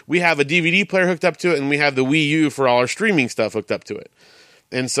so we have a DVD player hooked up to it, and we have the Wii U for all our streaming stuff hooked up to it.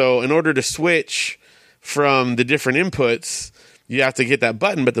 And so, in order to switch from the different inputs, you have to get that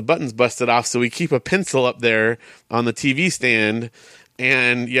button, but the button's busted off, so we keep a pencil up there on the TV stand,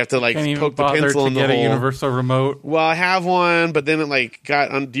 and you have to like Can't even poke the bother pencil to in the get hole. a universal remote. Well, I have one, but then it like got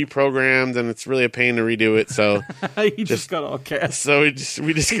deprogrammed, and it's really a pain to redo it. So, You just got all cast. so we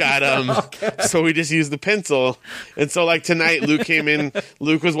just got so we just used the pencil. And so like tonight, Luke came in.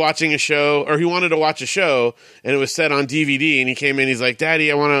 Luke was watching a show, or he wanted to watch a show, and it was set on DVD. And he came in. He's like,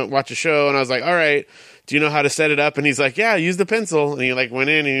 "Daddy, I want to watch a show." And I was like, "All right. Do you know how to set it up?" And he's like, "Yeah, use the pencil." And he like went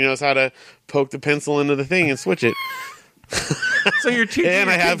in, and he knows how to poke the pencil into the thing and switch it. So you're teaching And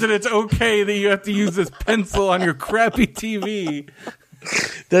your I kids have- that it's okay that you have to use this pencil on your crappy TV.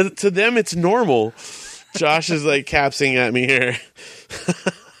 To them, it's normal. Josh is like capsing at me here.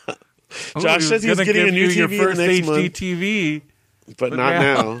 Josh says he's gonna getting a give new you your TV first next HD month, TV. but not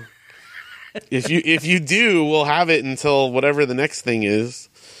now. If you do, we'll have it until whatever the next thing is.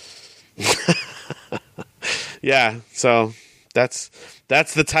 Yeah, so that's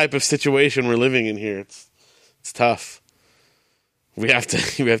the type of situation we're living in here. It's tough. We have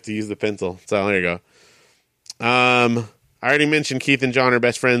to use the pencil. So there you go. I already mentioned Keith and John are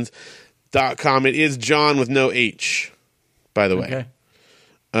best friends.com. It is John with no H, by the way.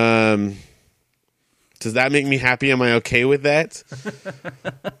 Okay. Does that make me happy? Am I okay with that?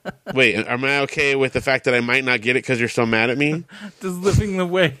 Wait, am I okay with the fact that I might not get it because you're so mad at me? Does living the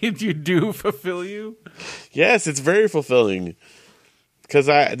way you do fulfill you? Yes, it's very fulfilling. Because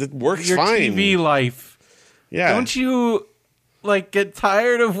it works Your fine. TV life. Yeah. Don't you like get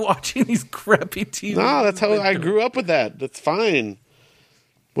tired of watching these crappy TV? No, that's how I grew up with that. That's fine.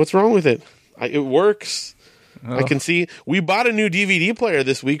 What's wrong with it? It works. I can see. We bought a new DVD player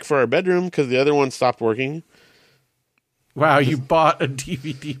this week for our bedroom because the other one stopped working. Wow, you bought a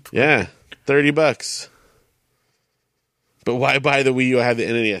DVD player. Yeah, $30. But why buy the Wii U? I have the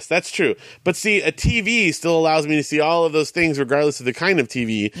NES. That's true. But see, a TV still allows me to see all of those things regardless of the kind of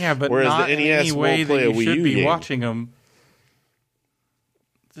TV. Yeah, but whereas not the in NES any way won't play that a you Wii should U be game. watching them.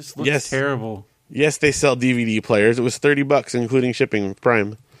 This looks Yes. terrible. Yes, they sell DVD players. It was $30, including shipping with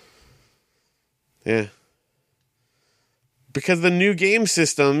Prime. Yeah. Because the new game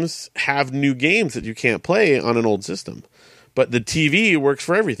systems have new games that you can't play on an old system. But the TV works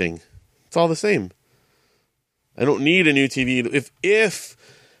for everything. It's all the same. I don't need a new TV. If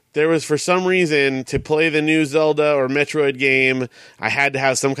there was for some reason to play the new Zelda or Metroid game, I had to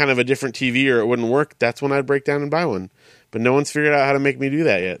have some kind of a different TV or it wouldn't work, that's when I'd break down and buy one. But no one's figured out how to make me do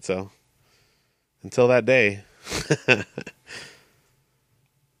that yet, so until that day.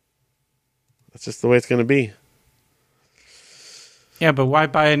 That's just the way it's going to be. Yeah, but why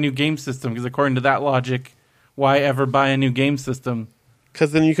buy a new game system? Because according to that logic, why ever buy a new game system?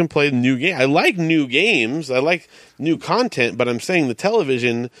 Because then you can play new games. I like new games. I like new content, but I'm saying the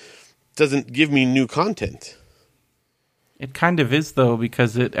television doesn't give me new content. It kind of is, though,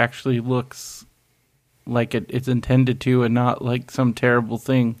 because it actually looks like it's intended to and not like some terrible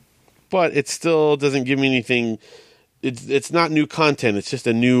thing. But it still doesn't give me anything. It's not new content. It's just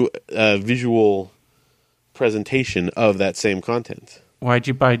a new visual presentation of that same content. Why'd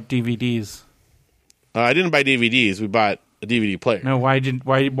you buy DVDs? I didn't buy DVDs. We bought a DVD player. No, why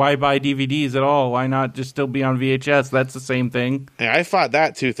buy DVDs at all? Why not just still be on VHS? That's the same thing. Hey, I fought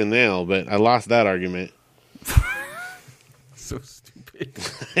that tooth and nail, but I lost that argument. So stupid.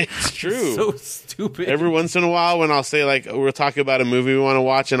 It's true. So stupid. Every once in a while when I'll say, like, we'll talk about a movie we want to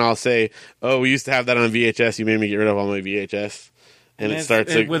watch, and I'll say, oh, we used to have that on VHS. You made me get rid of all my VHS. And it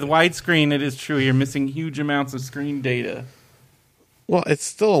starts like, with widescreen, it is true. You're missing huge amounts of screen data. well, it's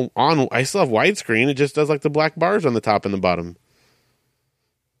still on. I still have widescreen. It just does like the black bars on the top and the bottom.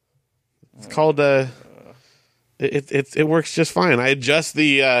 It's called it works just fine. I adjust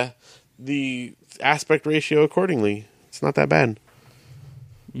the aspect ratio accordingly. It's not that bad.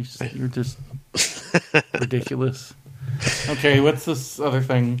 You're just ridiculous. Okay, what's this other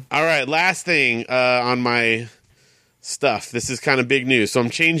thing? All right, last thing on my stuff. This is kind of big news. So I'm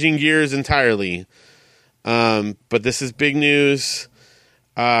changing gears entirely. But this is big news.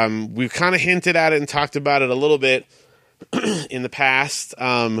 We've kind of hinted at it and talked about it a little bit in the past.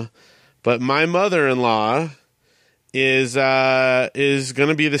 But my mother-in-law is going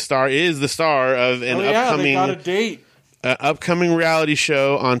to be the star of an they got a date. Upcoming reality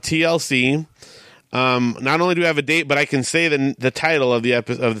show on TLC. Not only do we have a date, but I can say the title of the of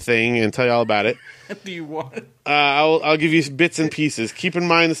the thing and tell you all about it. Do you want it? I'll give you bits and pieces. Keep in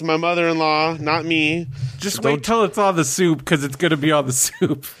mind, this is my mother-in-law, not me. Just wait till it's on the soup, because it's going to be on the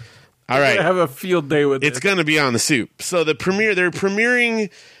soup. All right, Have a field day with it's it. going to be on the soup. So they're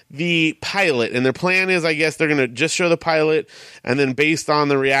premiering the pilot, and their plan is, I guess, they're going to just show the pilot, and then based on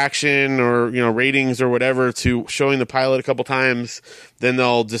the reaction or ratings or whatever to showing the pilot a couple times, then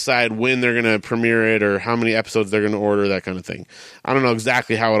they'll decide when they're going to premiere it or how many episodes they're going to order, that kind of thing. I don't know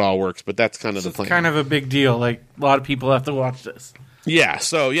exactly how it all works, but that's kind of the plan. It's kind of a big deal. Like, a lot of people have to watch this. Yeah,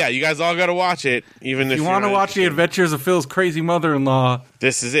 so yeah, you guys all got to watch it, even if you want to watch The Adventures of Phil's Crazy Mother-in-Law.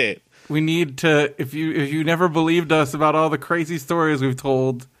 This is it. We need to. If you never believed us about all the crazy stories we've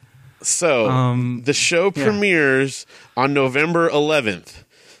told. So, the show premieres on November 11th.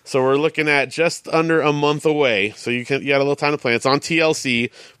 So we're looking at just under a month away. So you got a little time to plan. It's on TLC.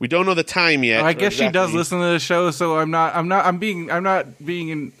 We don't know the time yet. I guess she does listen to the show, so I'm not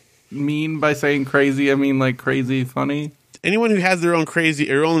being mean by saying crazy. I mean like crazy funny. Anyone who has their own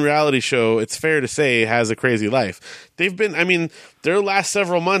reality show, it's fair to say, has a crazy life. Their last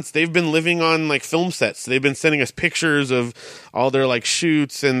several months, they've been living on like film sets. They've been sending us pictures of all their like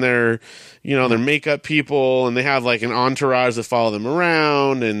shoots and their makeup people, and they have like an entourage that follow them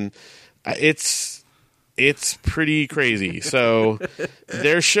around, and it's pretty crazy. So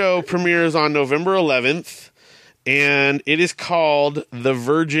their show premieres on November 11th, and it is called The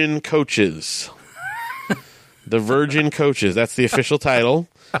Virgin Coaches. The Virgin Coaches. That's the official title.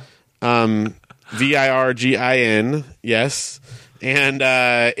 VIRGIN. Yes. And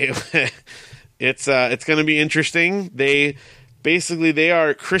it's going to be interesting. They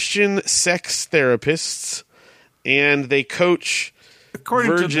are Christian sex therapists, and they coach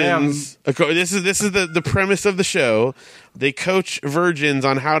According virgins. to them. This is the premise of the show. They coach virgins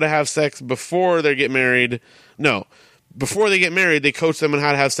on how to have sex before they get married. No. Before they get married, they coach them on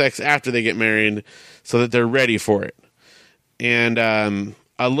how to have sex after they get married so that they're ready for it. And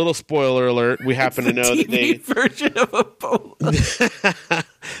a little spoiler alert, we happen to know that they version of a boat.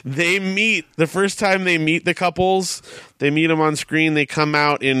 they meet the first time they meet the couples, they meet them on screen, they come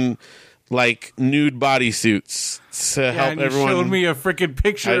out in like nude bodysuits to help everyone. You showed me a freaking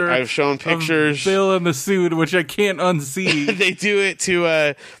picture. I've shown pictures of Bill in the suit, which I can't unsee. They do it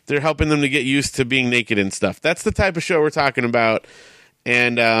to they're helping them to get used to being naked and stuff. That's the type of show we're talking about.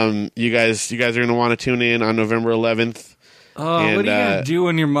 And you guys are going to want to tune in on November 11th. Oh, and, what are you going to do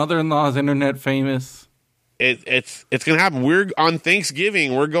when your mother-in-law is internet famous? It's going to happen. We're on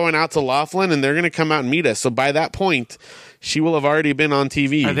Thanksgiving. We're going out to Laughlin, and they're going to come out and meet us. So by that point, she will have already been on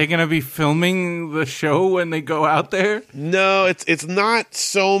TV. Are they going to be filming the show when they go out there? No, it's not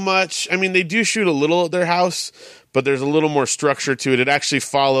so much. I mean, they do shoot a little at their house, but there's a little more structure to it. It actually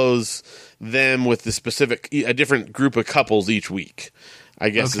follows them with a different group of couples each week, I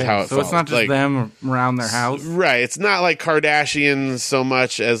guess is how it so falls. It's not just like, them around their house? Right. It's not like Kardashians so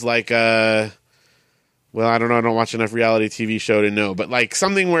much as like well, I don't know. I don't watch enough reality TV show to know. But like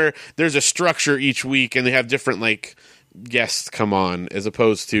something where there's a structure each week and they have different like guests come on as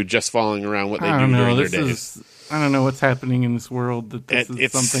opposed to just following around what they do during their days. I don't know what's happening in this world that this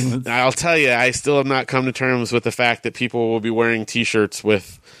is something that's... I'll tell you, I still have not come to terms with the fact that people will be wearing T-shirts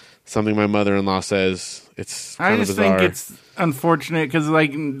with something my mother-in-law says. It's kind of bizarre. I just think it's unfortunate because,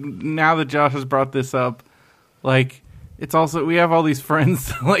 like, now that Josh has brought this up, like, it's also, we have all these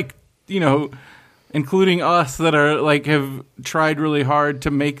friends, like, including us that are, like, have tried really hard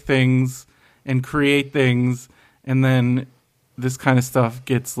to make things and create things, and then this kind of stuff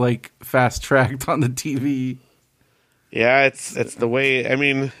gets, like, fast-tracked on the TV. Yeah, it's the way, I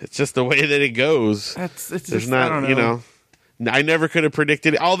mean, it's just the way that it goes. It's There's just, not, I don't know. I never could have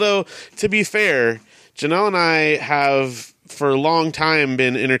predicted it. Although, to be fair, Janelle and I have for a long time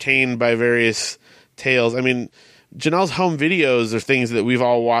been entertained by various tales. I mean, Janelle's home videos are things that we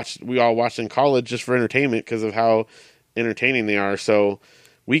all watched in college just for entertainment because of how entertaining they are. So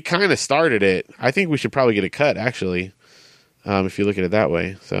we kind of started it. I think we should probably get a cut, actually, if you look at it that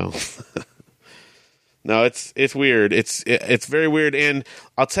way. So no, it's weird. It's very weird. And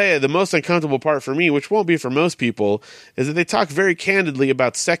I'll tell you, the most uncomfortable part for me, which won't be for most people, is that they talk very candidly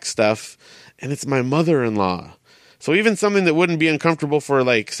about sex stuff, and it's my mother-in-law. So even something that wouldn't be uncomfortable for,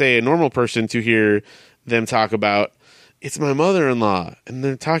 like, say, a normal person to hear them talk about, it's my mother-in-law. And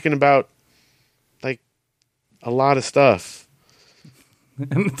they're talking about, like, a lot of stuff.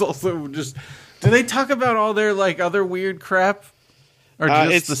 And it's also just... Do they talk about all their, like, other weird crap? Or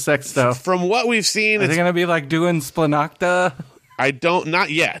just it's the sex stuff? From what we've seen... Are they going to be, like, doing Splanocta?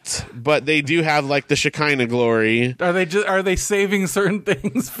 Not yet, but they do have like the Shekinah glory. Are they saving certain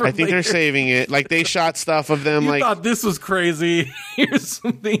things for I think later? They're saving it. Like they shot stuff of them. You thought this was crazy. Here's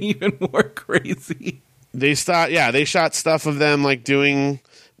something even more crazy. They shot stuff of them like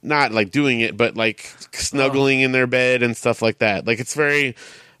not like doing it, but like snuggling in their bed and stuff like that. Like it's very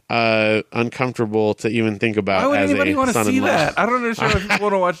uncomfortable to even think about. Why would as anybody a want to see son-in-law. that? I don't understand why people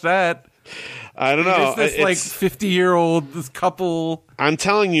want to watch that. I don't know. It's this like 50-year-old this couple. I'm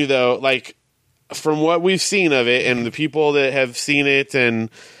telling you though, like from what we've seen of it, and the people that have seen it, and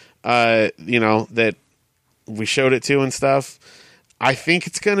that we showed it to and stuff, I think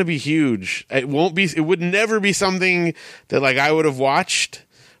it's going to be huge. It won't be. It would never be something that like I would have watched,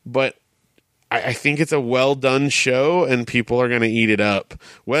 but I think it's a well done show, and people are going to eat it up.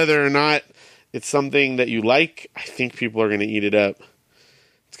 Whether or not it's something that you like, I think people are going to eat it up.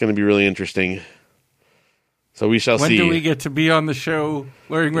 It's going to be really interesting. So we shall see. When do we get to be on the show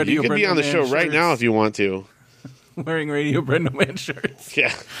wearing Radio You can be on the show right now if you want to. Wearing Radio Brendo Man shirts.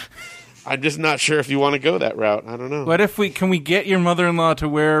 Yeah. I'm just not sure if you want to go that route. I don't know. What if can we get your mother-in-law to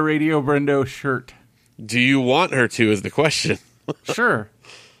wear a Radio Brendo shirt? Do you want her to is the question. Sure.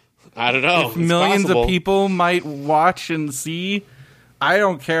 I don't know. If millions of people might watch and see, I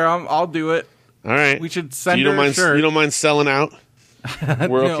don't care. I'll do it. All right. We should send her a shirt. You don't mind selling out?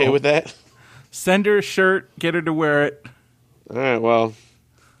 We're okay with that? Send her a shirt. Get her to wear it. All right. Well,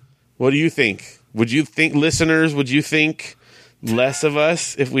 what do you think? Would you think less of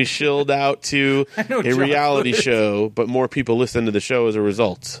us if we shilled out to a reality show, but more people listen to the show as a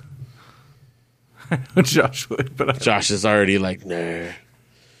result? I know Josh would, but Josh is already like, nah.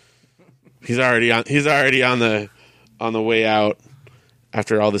 He's already on the way out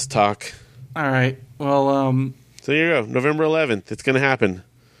after all this talk. All right. Well, so here you go. November 11th. It's going to happen.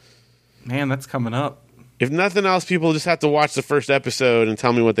 Man, that's coming up. If nothing else, people just have to watch the first episode and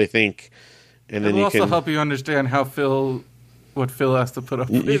tell me what they think. And then It'll also help you understand what Phil has to put up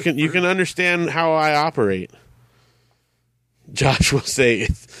with. You can understand how I operate. Josh will say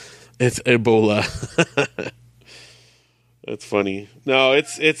it's Ebola. That's funny. No,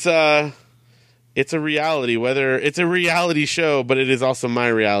 it's a reality. Whether it's a reality show, but it is also my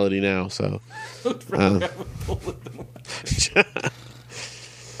reality now. So,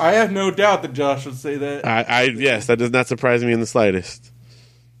 I have no doubt that Josh would say that. Yes, that does not surprise me in the slightest.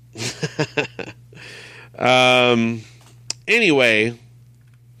 Anyway,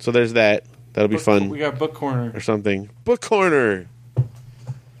 so there's that. That'll be fun. We got book corner or something. Book corner.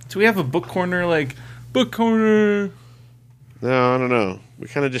 Do we have a book corner like book corner? No, I don't know. We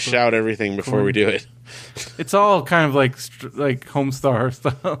kind of just shout everything before we do it. It's all kind of like Homestar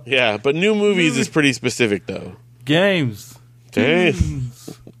stuff. Yeah, but new movies is pretty specific though. Games.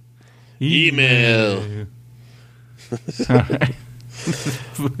 Email.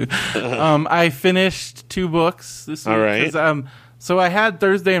 I finished 2 books this week. All right. So I had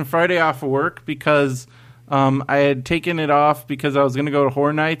Thursday and Friday off of work because I had taken it off because I was going to go to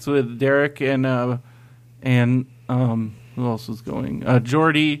Horror Nights with Derek and who else was going?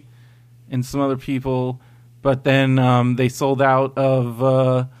 Jordy and some other people. But then they sold out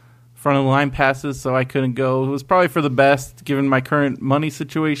of front of the line passes, so I couldn't go. It was probably for the best given my current money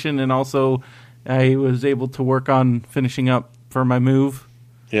situation, and also I was able to work on finishing up for my move.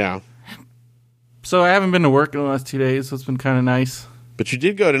 Yeah. So I haven't been to work in the last 2 days, so it's been kind of nice. But you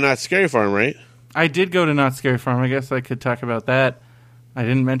did go to Not Scary Farm, right? I did go to Not Scary Farm. I guess I could talk about that. I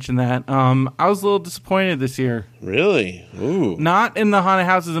didn't mention that. I was a little disappointed this year. Really? Ooh. Not in the haunted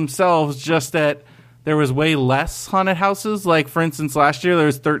houses themselves, just that there was way less haunted houses. Like, for instance, last year there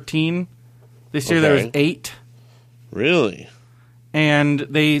was 13. This year there was 8. Really? And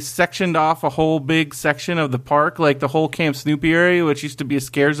they sectioned off a whole big section of the park, like the whole Camp Snoopy area, which used to be a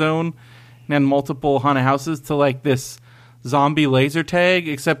scare zone, and had multiple haunted houses, to like this zombie laser tag,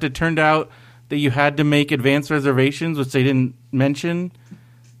 except it turned out that you had to make advanced reservations, which they didn't mention.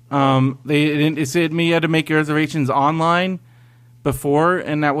 It said you had to make your reservations online before,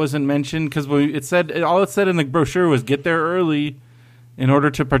 and that wasn't mentioned because all it said in the brochure was get there early in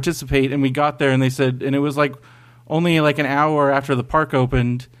order to participate, and we got there, and they said, and it was like only like an hour after the park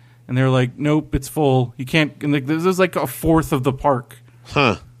opened, and they were like, nope, it's full. You can't. And this was like a fourth of the park.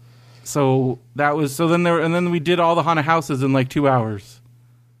 Huh. So then we did all the haunted houses in like 2 hours.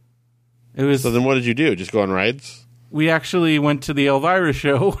 It was. So then what did you do? Just go on rides? We actually went to the Elvira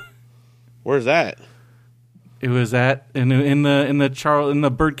show. Where's that? It was in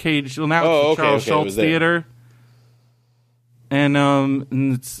the Birdcage. Well, now it's the Charles Schultz Theater. And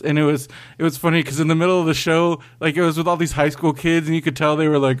it was funny because in the middle of the show, like it was with all these high school kids, and you could tell they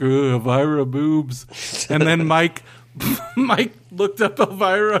were like, "Elvira boobs," and then Mike Mike looked up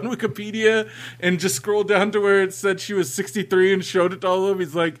Elvira on Wikipedia and just scrolled down to where it said she was 63 and showed it to all of them.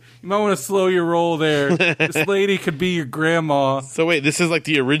 He's like, you might want to slow your roll there. This lady could be your grandma. So wait, this is like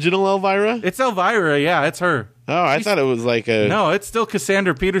the original Elvira? It's Elvira, yeah, it's her. Oh, I thought it was like a... No, it's still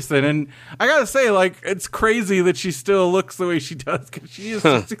Cassandra Peterson. And I gotta say, like, it's crazy that she still looks the way she does, because she is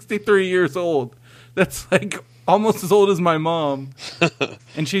 63 years old. That's like almost as old as my mom.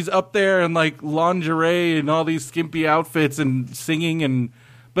 And she's up there in like lingerie and all these skimpy outfits and singing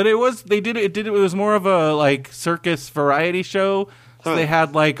but it was more of a like circus variety show. So they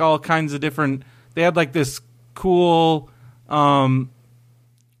had like all kinds of different, they had like this cool sword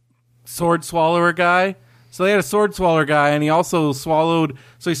swallower guy. So they had a sword swallower guy, and he also swallowed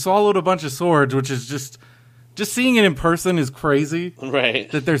a bunch of swords, which is just seeing it in person is crazy. Right.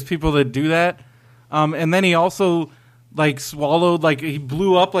 That there's people that do that. And then he also like swallowed, like he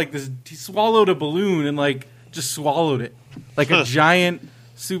blew up like this. He swallowed a balloon and like just swallowed it like a giant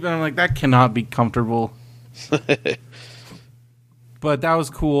soup. And I'm like, that cannot be comfortable. But that was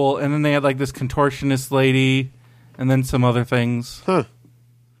cool. And then they had like this contortionist lady, and then some other things. Huh.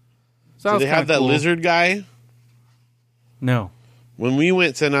 So they have that cool. lizard guy? No. When we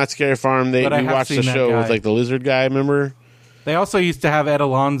went to Not Scary Farm, we watched the show with like the lizard guy, remember? They also used to have Ed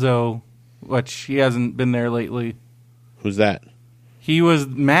Alonzo, which he hasn't been there lately. Who's that? He was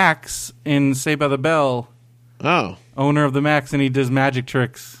Max in Saved by the Bell. Oh. Owner of the Max, and he does magic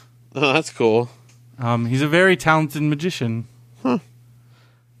tricks. Oh, that's cool. He's a very talented magician. Huh.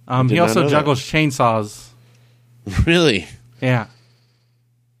 He also juggles chainsaws. Really? Yeah.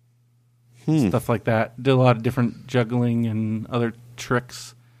 Stuff like that. Did a lot of different juggling and other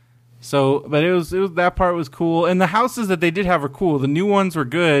tricks. So, but it was that part was cool, and the houses that they did have were cool. The new ones were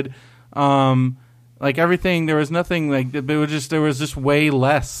good. Like everything, there was nothing like there was just way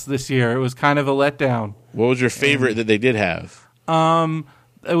less this year. It was kind of a letdown. What was your favorite that they did have?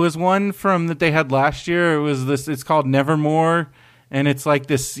 It was one from that they had last year. It was this. It's called Nevermore, and it's like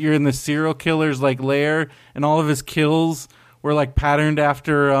this. You're in the serial killer's like lair, and all of his kills were like patterned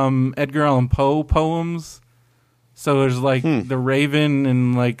after Edgar Allan Poe poems. So there's like the Raven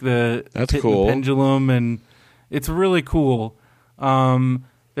and like the That's Pit and cool. the Pendulum, and it's really cool.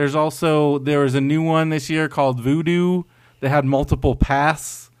 There was a new one this year called Voodoo that had multiple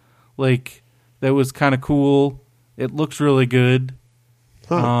paths. Like that was kind of cool. It looks really good.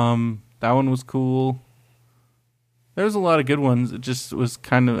 Huh. That one was cool. There's a lot of good ones. It just was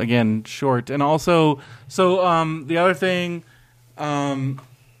kind of, again, short. And also, the other thing, so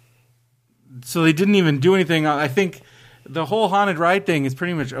they didn't even do anything. I think the whole haunted ride thing is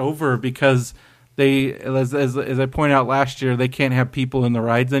pretty much over because they, as I pointed out last year, they can't have people in the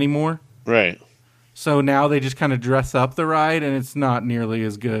rides anymore. Right. So now they just kind of dress up the ride, and it's not nearly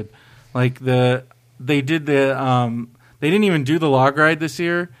as good. Like they didn't even do the log ride this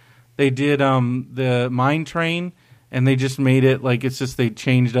year. They did the mine train, and they just made it like it's just they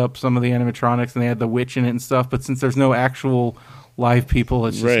changed up some of the animatronics, and they had the witch in it and stuff. But since there's no actual live people,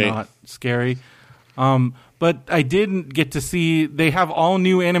 it's just not scary. But I didn't get to see. They have all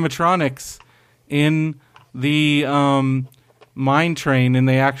new animatronics in the mine train, and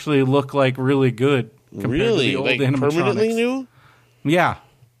they actually look like really good. Really, to the old like animatronics. permanently new? Yeah.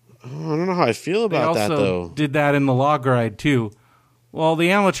 Oh, I don't know how I feel about that, though. They also did that in the log ride, too. Well, the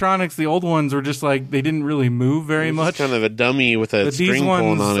animatronics, the old ones, were just like, they didn't really move very much. Kind of a dummy with a string pulling on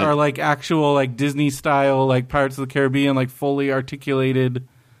it. These ones are like actual, like Disney-style, like Pirates of the Caribbean, like fully articulated.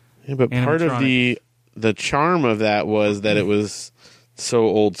 Yeah, but part of the charm of that was that it was so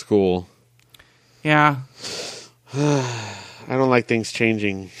old school. Yeah. I don't like things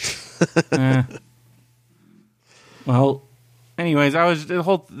changing. Well, anyways, it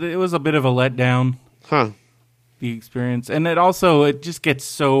was a bit of a letdown. Huh. The experience. And it just gets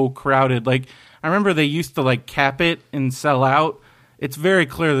so crowded. Like, I remember they used to, like, cap it and sell out. It's very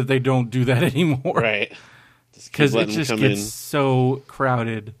clear that they don't do that anymore. Right. Because it just gets so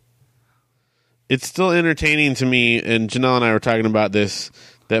crowded. It's still entertaining to me, and Janelle and I were talking about this,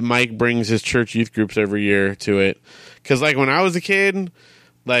 that Mike brings his church youth groups every year to it. Because, like, when I was a kid,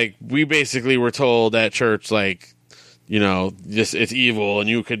 like, we basically were told at church, like, you know, just it's evil, and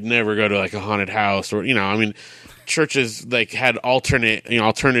you could never go to, like, a haunted house, or, you know, I mean, churches, like, had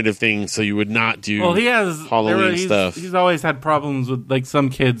alternative things, so you would not do Halloween stuff. He's always had problems with, like, some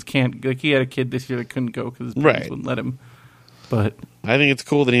kids can't, like, he had a kid this year that couldn't go because his parents wouldn't let him. But I think it's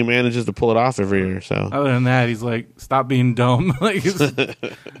cool that he manages to pull it off every year. So other than that, he's like, stop being dumb. Like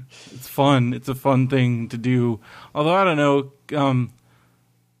it's fun. It's a fun thing to do. Although I don't know,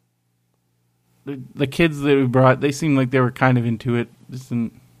 the kids that we brought, they seemed like they were kind of into it. That's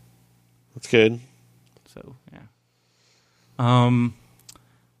good. So yeah. All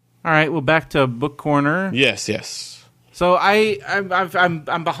right, well, back to Book Corner. Yes. So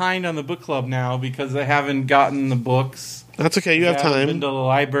I'm behind on the book club now because I haven't gotten the books. That's okay. You have I haven't time. been to the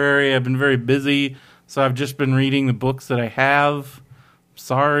library. I've been very busy, so I've just been reading the books that I have.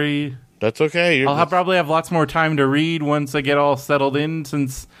 Sorry. That's okay. Probably have lots more time to read once I get all settled in,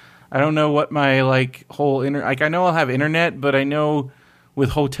 since I don't know what my whole I know I'll have internet, but I know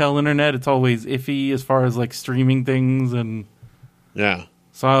with hotel internet it's always iffy as far as streaming things, and yeah.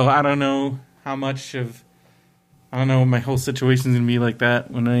 So I don't know how much of my whole situation's gonna be like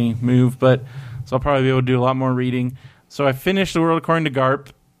that when I move, but so I'll probably be able to do a lot more reading. So I finished The World According to Garp.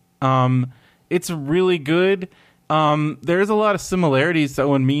 It's really good. There's a lot of similarities to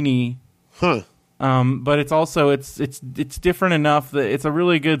Owen Meany. Huh. But it's also it's different enough that it's a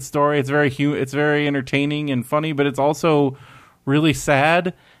really good story. It's very entertaining and funny, but it's also really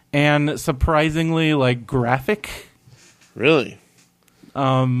sad and surprisingly graphic. Really?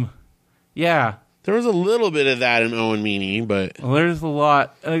 Yeah. There was a little bit of that in Owen Meany, but There's a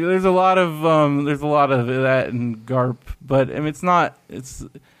lot of that in Garp, but I mean it's not. It's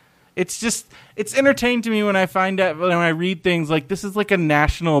entertaining to me when I find out when I read things like this is a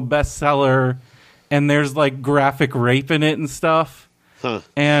national bestseller, and there's graphic rape in it and stuff. Huh.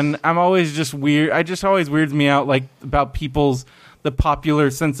 And I'm always just weird. I just always weirds me out about the popular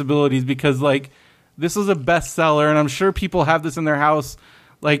sensibilities, because this is a bestseller, and I'm sure people have this in their house.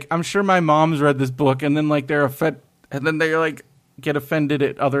 I'm sure my mom's read this book, and then they're and then they get offended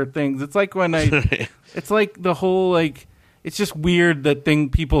at other things. It's when it's the whole it's just weird that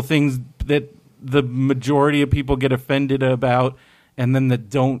things that the majority of people get offended about, and then that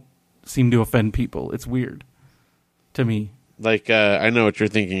don't seem to offend people. It's weird to me. I know what you're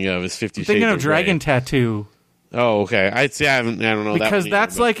thinking of is 50 Shades Thinking of Grey. Dragon Tattoo. Oh, okay. I don't know because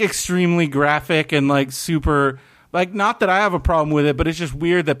that one that's extremely graphic and super. Not that I have a problem with it, but it's just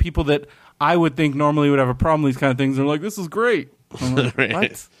weird that people that I would think normally would have a problem with these kind of things are this is great. I'm Right.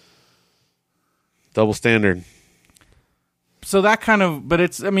 What? Double standard. So that kind of, but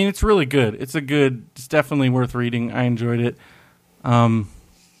it's really good. It's definitely worth reading. I enjoyed it. That's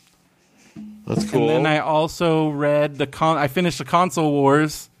cool. And then I also read I finished the Console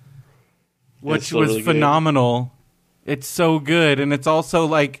Wars, which was really phenomenal. It's so good, and it's also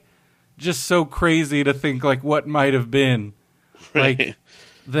just so crazy to think what might have been. Right.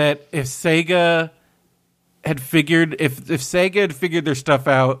 That if Sega had figured their stuff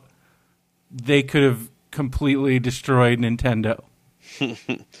out, they could have completely destroyed Nintendo.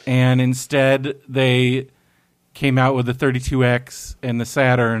 And instead they came out with the 32X and the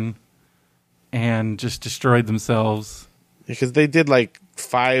Saturn and just destroyed themselves. Because they did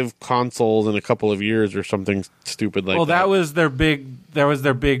 5 consoles in a couple of years or something stupid like that. Well, that was their big.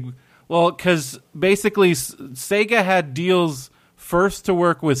 Well, because basically Sega had deals first to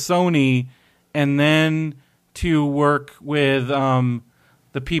work with Sony, and then to work with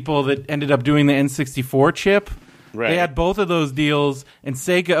the people that ended up doing the N64 chip. Right. They had both of those deals, and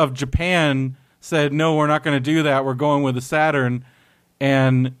Sega of Japan said, "No, we're not going to do that. We're going with the Saturn."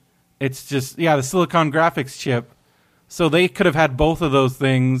 And it's just the Silicon Graphics chip. So they could have had both of those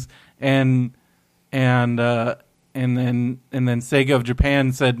things, and then Sega of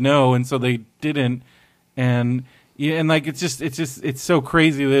Japan said no, and so they didn't. And it's so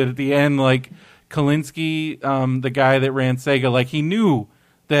crazy that at the end, Kalinsky, the guy that ran Sega, he knew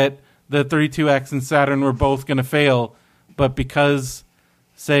that the 32X and Saturn were both going to fail, but because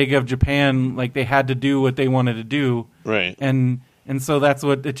Sega of Japan, they had to do what they wanted to do, right? And so that's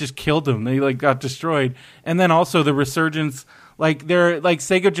what it just killed them. They got destroyed, and then also the resurgence, they're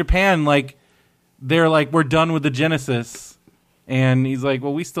Sega Japan, they're we're done with the Genesis, and he's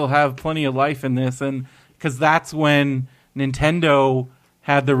well, we still have plenty of life in this, and because that's when Nintendo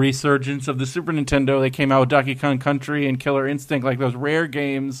had the resurgence of the Super Nintendo. They came out with Donkey Kong Country and Killer Instinct, those rare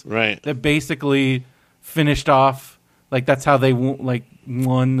games, right? That basically finished off. That's how they won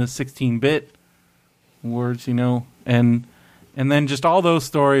the 16-bit awards, and then just all those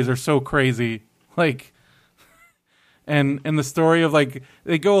stories are so crazy, and the story of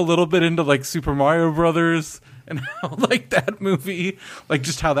they go a little bit into Super Mario Brothers and how that movie,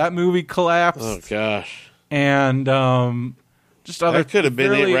 just how that movie collapsed. Oh gosh. And just other that could have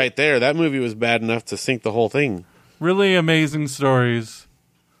been it right there. That movie was bad enough to sink the whole thing. Really amazing stories.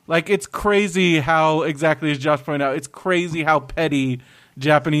 It's crazy how, exactly as Josh pointed out, it's crazy how petty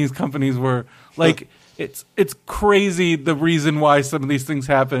Japanese companies were. It's crazy the reason why some of these things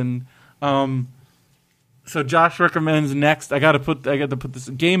happen. So Josh recommends next. I got to put this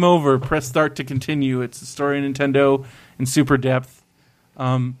Game Over. Press start to continue. It's the story of Nintendo in super depth.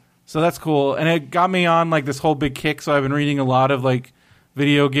 So that's cool. And it got me on like this whole big kick. So I've been reading a lot of like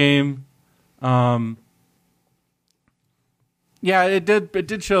video game. Yeah, it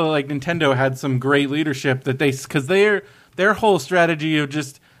did show like Nintendo had some great leadership because their whole strategy of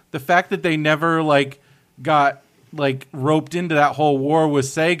just the fact that they never like got like roped into that whole war with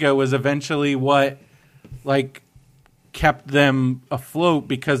Sega was eventually what like kept them afloat,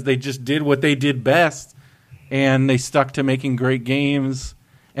 because they just did what they did best, and they stuck to making great games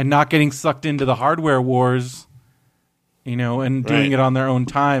and not getting sucked into the hardware wars, you know, and doing it on their own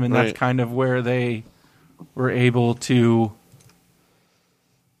time. And that's kind of where they were able to.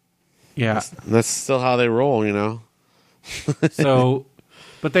 Yeah. That's still how they roll, you know? So,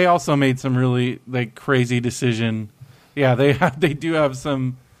 but they also made some really like crazy decision. Yeah, they do have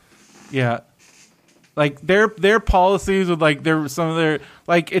some, yeah, like their policies with like some of their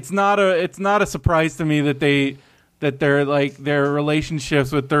like it's not a surprise to me that their like their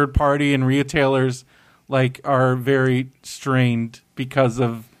relationships with third party and retailers like are very strained because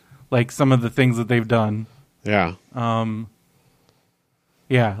of like some of the things that they've done. Yeah.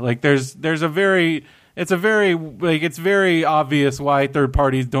 Yeah, like it's very obvious why third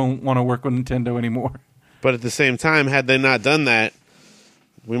parties don't want to work with Nintendo anymore. But at the same time, had they not done that,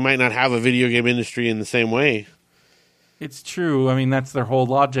 we might not have a video game industry in the same way. It's true. I mean, that's their whole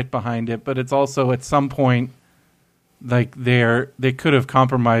logic behind it, but it's also at some point like they could have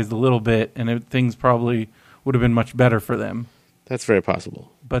compromised a little bit, and things probably would have been much better for them. That's very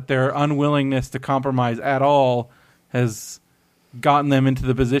possible. But their unwillingness to compromise at all has gotten them into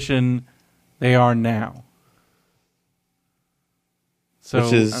the position they are now. So,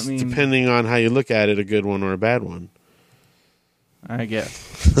 which is, depending on how you look at it, a good one or a bad one. I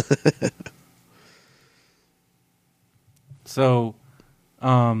guess. So,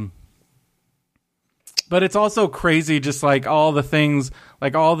 but it's also crazy, just like all the things,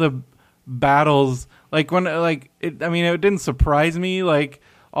 like all the battles, like when, like, it didn't surprise me, like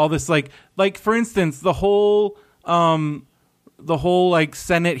all this, like for instance, the whole like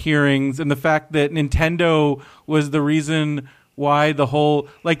Senate hearings and the fact that Nintendo was the reason why the whole,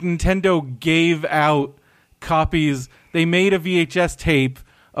 like, Nintendo gave out copies. They made a VHS tape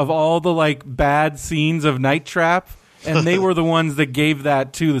of all the like bad scenes of Night Trap, and they were the ones that gave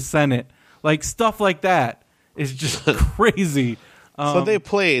that to the Senate. Like stuff like that is just crazy. So they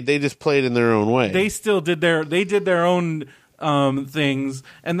just played in their own way. They still did their own things,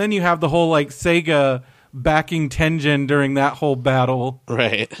 and then you have the whole like Sega backing Tengen during that whole battle,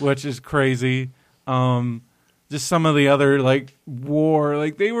 right? Which is crazy. Just some of the other like war,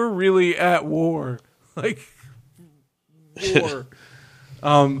 like they were really at war, like war.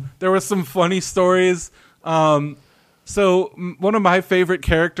 There was some funny stories. So one of my favorite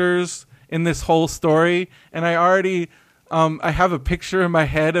characters in this whole story, and I already I have a picture in my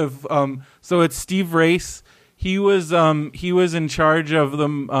head of so it's Steve Race. He was in charge of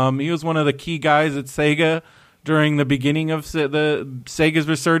them. He was one of the key guys at Sega during the beginning of the Sega's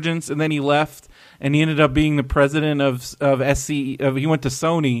resurgence, and then he left, and he ended up being the president of SC. He went to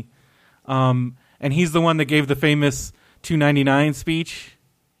Sony, and he's the one that gave the famous $2.99 speech.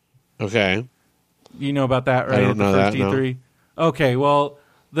 Okay, you know about that, right? I don't know that. E3. No. Okay, well,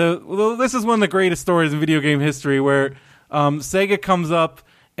 this is one of the greatest stories in video game history, where Sega comes up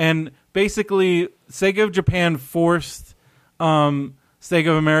and basically Sega of Japan forced Sega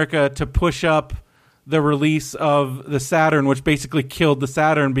of America to push up the release of the Saturn, which basically killed the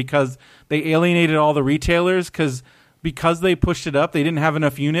Saturn because they alienated all the retailers because they pushed it up, they didn't have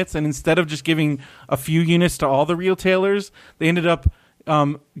enough units, and instead of just giving a few units to all the retailers, they ended up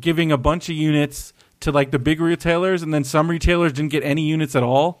giving a bunch of units to like the big retailers, and then some retailers didn't get any units at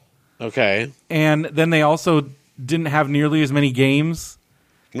all. Okay. And then they also didn't have nearly as many games.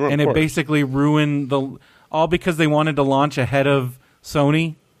 Well, and it basically ruined all because they wanted to launch ahead of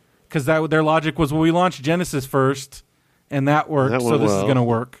Sony, because their logic was, well, we launched Genesis first, and that worked, so this is going to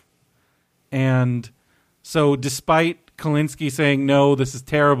work. And so despite Kalinske saying, no, this is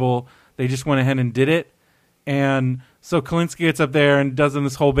terrible, they just went ahead and did it. And so Kalinske gets up there and does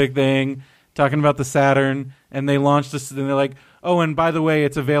this whole big thing, talking about the Saturn, and they launched this, and they're like, oh, and by the way,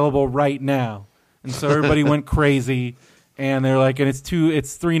 it's available right now. And so everybody went crazy. And they're like, and it's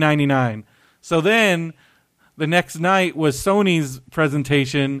 $3.99. So then the next night was Sony's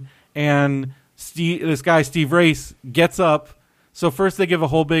presentation, and this guy Steve Race gets up. So first they give a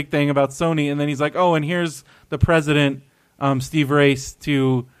whole big thing about Sony, and then he's like, oh, and here's the president, Steve Race,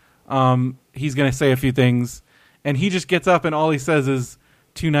 he's going to say a few things, and he just gets up and all he says is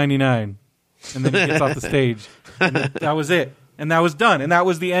 $2.99, and then he gets off the stage. And that was it, and that was done, and that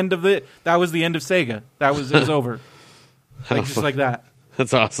was the end of Sega. It was over. Like, just like that.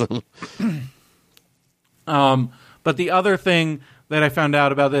 That's awesome. But the other thing that I found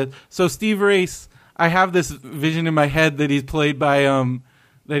out about this, so Steve Race, I have this vision in my head that he's played by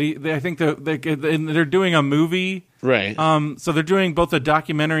I think they're doing a movie, Right. So they're doing both a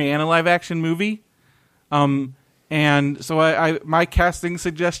documentary and a live action movie, and so I my casting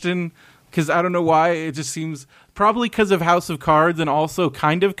suggestion, because I don't know why, it just seems probably because of House of Cards and also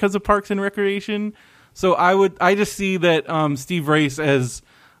kind of because of Parks and Recreation. So I just see that Steve Race as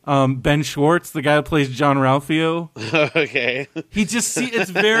Ben Schwartz, the guy who plays John Ralphio. Okay. He just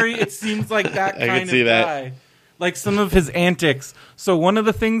it seems like that I kind can of see that. guy. Like some of his antics. So one of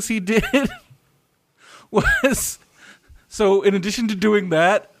the things he did was, so in addition to doing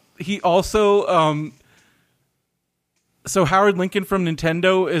that, he also, so Howard Lincoln from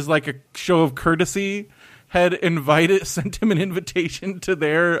Nintendo is like a show of courtesy, had sent him an invitation to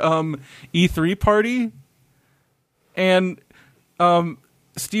their E3 party. And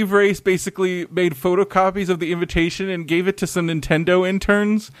Steve Race basically made photocopies of the invitation and gave it to some Nintendo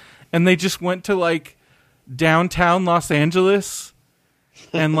interns, and they just went to like downtown Los Angeles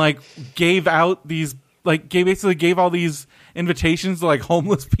and like gave out these basically gave all these invitations to like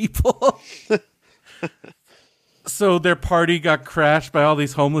homeless people. So their party got crashed by all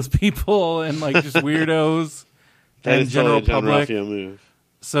these homeless people and like just weirdos and general public. Move.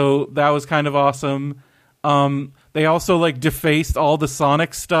 So that was kind of awesome. They also like defaced all the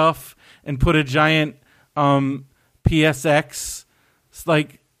Sonic stuff and put a giant PSX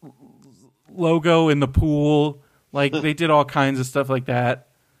like logo in the pool. Like they did all kinds of stuff like that.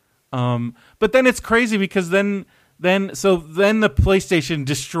 But then it's crazy because then the PlayStation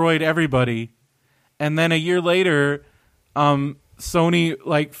destroyed everybody, and then a year later, Sony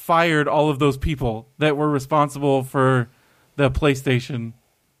like fired all of those people that were responsible for the PlayStation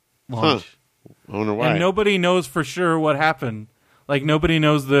launch. I wonder why. And nobody knows for sure what happened. Like nobody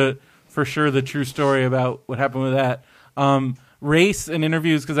knows the true story about what happened with that. Race in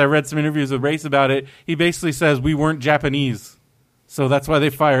interviews, because I read some interviews with Race about it, he basically says we weren't Japanese, so that's why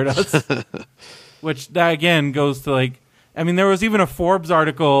they fired us. Which that again goes to like, I mean, there was even a Forbes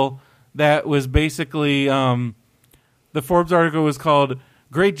article that was basically the Forbes article was called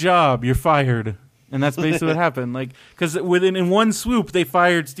 "Great Job, You're Fired," and that's basically what happened. Like, because in one swoop they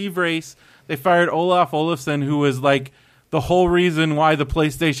fired Steve Race, they fired Olaf Olafsson, who was like the whole reason why the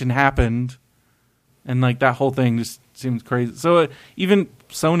PlayStation happened, and like that whole thing just seems crazy. So even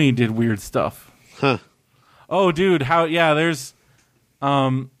Sony did weird stuff. Huh. Oh, dude, there's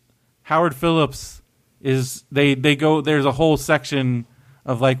Howard Phillips is they go. There's a whole section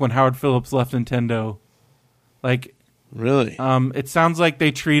of like when Howard Phillips left Nintendo. Like, really? It sounds like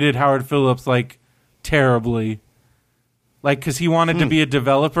they treated Howard Phillips like terribly. Like, because he wanted to be a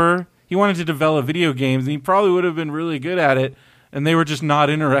developer. He wanted to develop video games, and he probably would have been really good at it. And they were just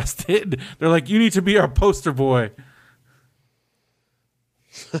not interested. They're like, "You need to be our poster boy."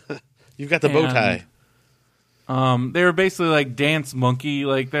 You've got the bow tie. They were basically like Dance Monkey.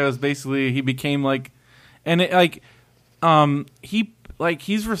 Like that was basically he became like, and it, like, Howard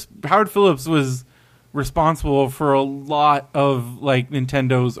Phillips was responsible for a lot of like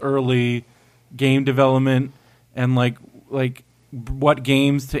Nintendo's early game development and like what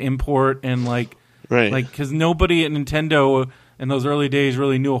games to import and like because nobody at Nintendo in those early days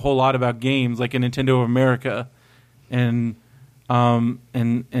really knew a whole lot about games like in Nintendo of America, and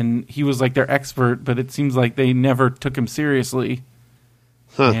he was like their expert, but it seems like they never took him seriously.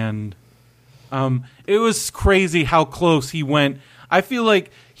 And it was crazy how close he went. I feel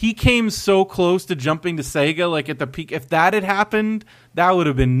like he came so close to jumping to Sega, like at the peak. If that had happened, that would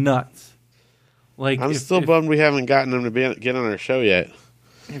have been nuts. Like I'm still bummed we haven't gotten him to get on our show yet.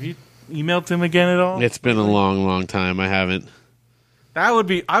 Have you emailed him again at all? It's been a long, long time. I haven't. That would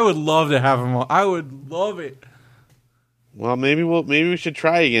be. I would love to have him on. I would love it. Well, maybe we should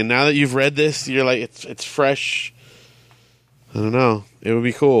try again. Now that you've read this, you're like it's fresh. I don't know. It would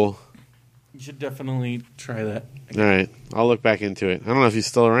be cool. You should definitely try that. All right, I'll look back into it. I don't know if he's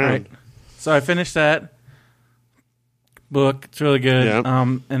still around. Right. So I finished that book. It's really good. Yep.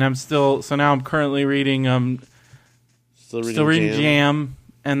 And I'm still. So now I'm currently reading. Still reading Jam.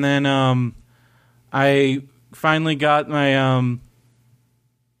 And then I finally got my.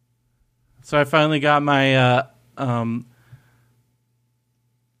 So I finally got my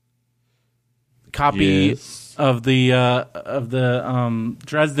copy of the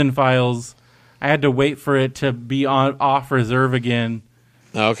Dresden Files. I had to wait for it to be off reserve again.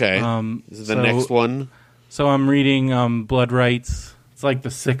 Okay. This is the next one. So I'm reading Blood Rights. It's like the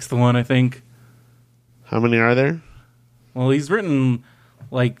 6th one, I think. How many are there? Well, he's written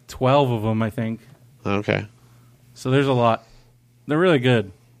like 12 of them, I think. Okay. So there's a lot. They're really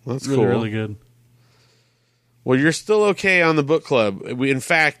good. That's really, cool. really good. Well, you're still okay on the book club. In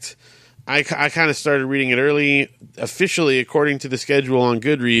fact, I kind of started reading it early. Officially, according to the schedule on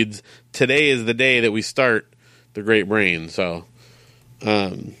Goodreads, today is the day that we start The Great Brain. So,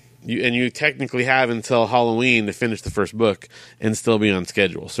 you technically have until Halloween to finish the first book and still be on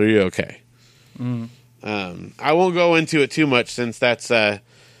schedule. So you're okay. I won't go into it too much since that's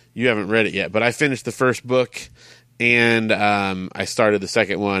you haven't read it yet. But I finished the first book and I started the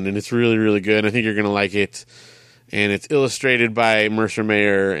second one, and it's really, really good. I think you're going to like it. And it's illustrated by Mercer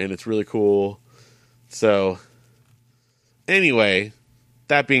Mayer, and it's really cool. So, anyway,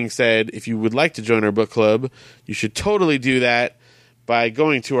 that being said, if you would like to join our book club, you should totally do that by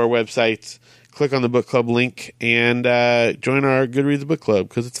going to our website, click on the book club link, and join our Goodreads book club,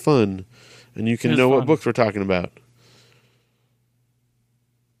 because it's fun. And you can know what books we're talking about.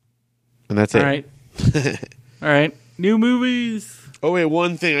 And that's it. All right. All right. New movies. Oh, wait,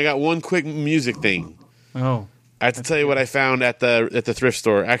 one thing. I got one quick music thing. Oh. I have to tell you what I found at the thrift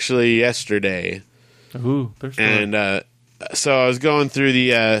store, actually yesterday. Ooh, thrift store. And so I was going through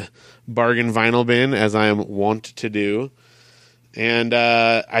the bargain vinyl bin, as I am wont to do, and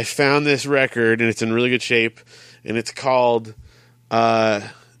I found this record, and it's in really good shape, and it's called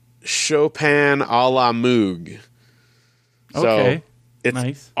Chopin a la Moog. Okay. So it's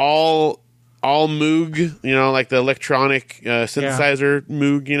nice. all Moog, like the electronic synthesizer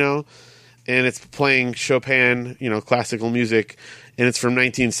Moog, and it's playing Chopin, classical music, and it's from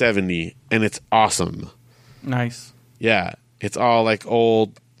 1970, and it's awesome. Nice. Yeah, it's all like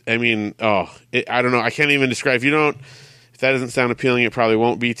old. I mean, I don't know. I can't even describe. If that doesn't sound appealing, it probably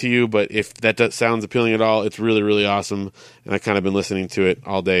won't be to you. But if that sounds appealing at all, it's really, really awesome. And I've kind of been listening to it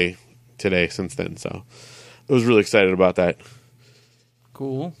all day today since then. So I was really excited about that.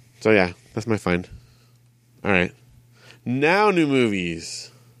 Cool. So yeah, that's my find. All right, now new movies.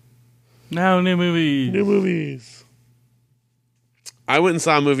 Now new movies. New movies. I went and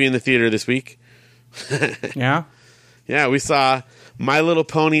saw a movie in the theater this week. Yeah? Yeah, we saw My Little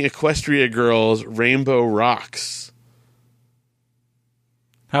Pony Equestria Girls Rainbow Rocks.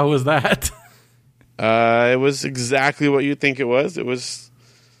 How was that? It was exactly what you'd think it was. It was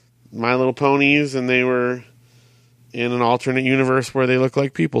My Little Ponies, and they were in an alternate universe where they look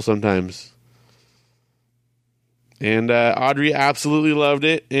like people sometimes. And Audrey absolutely loved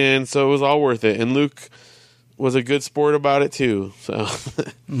it, and so it was all worth it. And Luke was a good sport about it, too. So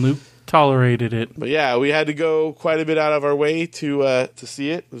Luke tolerated it. But yeah, we had to go quite a bit out of our way to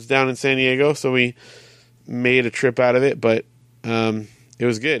see it. It was down in San Diego, so we made a trip out of it. But it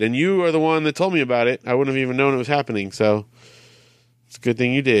was good. And you are the one that told me about it. I wouldn't have even known it was happening. So it's a good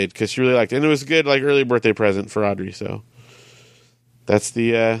thing you did, because she really liked it. And it was a good, early birthday present for Audrey. So that's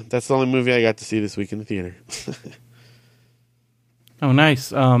the only movie I got to see this week in the theater. Oh,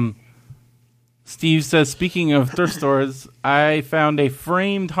 nice. Steve says, speaking of thrift stores, I found a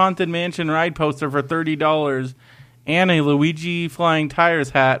framed Haunted Mansion ride poster for $30 and a Luigi Flying Tires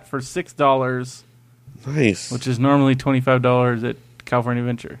hat for $6. Nice. Which is normally $25 at California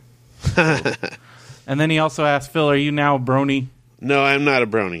Adventure. And then he also asked, Phil, are you now a brony? No, I'm not a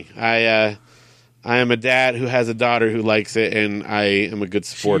brony. I am a dad who has a daughter who likes it, and I am a good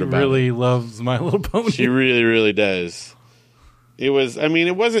sport about it. She really loves My Little Pony. She really, really does.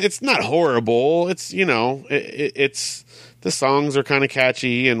 It's not horrible. It's, it's, the songs are kind of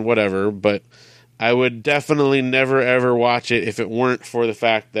catchy and whatever, but I would definitely never, ever watch it if it weren't for the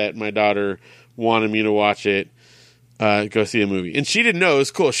fact that my daughter wanted me to watch it, go see a movie. And she didn't know. It was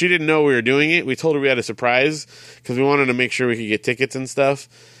cool. She didn't know we were doing it. We told her we had a surprise because we wanted to make sure we could get tickets and stuff.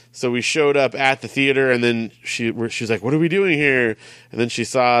 So we showed up at the theater, and then she was like, "What are we doing here?" And then she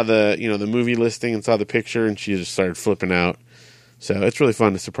saw the movie listing and saw the picture, and she just started flipping out. So it's really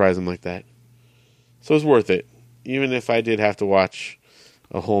fun to surprise them like that. So it's worth it, even if I did have to watch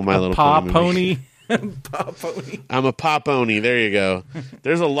a whole My Little Pony movie. Paw Pony. I'm a Paw Pony. There you go.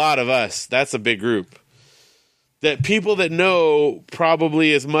 There's a lot of us. That's a big group. That people that know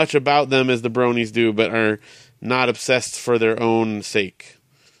probably as much about them as the bronies do, but are not obsessed for their own sake.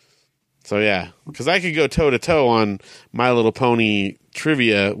 So yeah, because I could go toe to toe on My Little Pony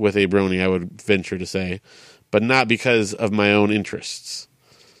trivia with a brony, I would venture to say, but not because of my own interests.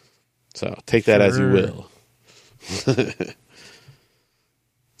 So take that as you will.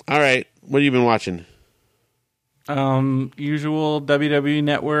 All right, what have you been watching? Usual WWE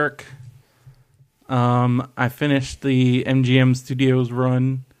Network. I finished the MGM Studios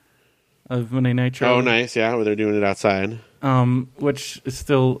run of Monday Nitro. Oh, nice, yeah, where they're doing it outside. Which is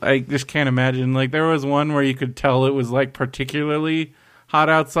still, I just can't imagine. Like, there was one where you could tell it was, like, particularly hot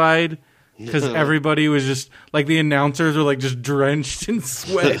outside, because everybody was just like the announcers were like just drenched in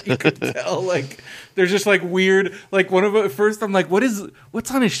sweat. You could tell like there's just like weird like one of at first I'm like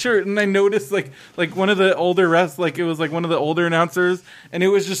what's on his shirt, and I noticed like one of the older like it was like one of the older announcers, and it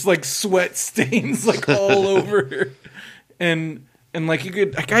was just like sweat stains like all over, and like you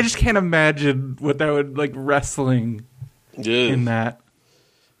could like I just can't imagine what that would like wrestling in that.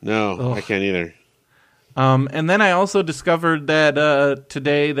 No, Ugh. I can't either. And then I also discovered that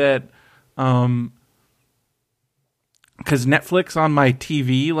today that because Netflix on my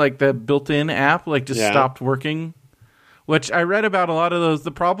TV, like the built-in app, like just stopped working. Which I read about a lot of those.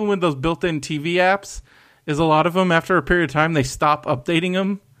 The problem with those built-in TV apps is a lot of them, after a period of time, they stop updating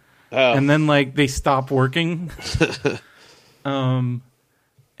them, and then like they stop working. And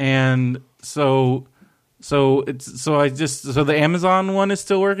so the Amazon one is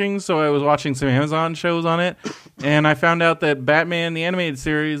still working. So I was watching some Amazon shows on it, and I found out that Batman the Animated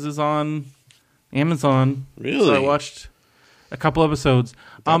Series is on Amazon. Really? So I watched a couple episodes.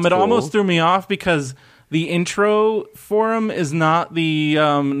 That's It cool. almost threw me off because the intro for him is not the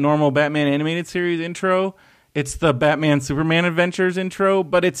normal Batman Animated Series intro. It's the Batman Superman Adventures intro,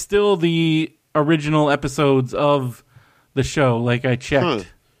 but it's still the original episodes of the show. Like I checked. Huh.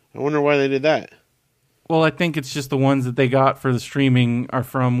 I wonder why they did that. Well, I think it's just the ones that they got for the streaming are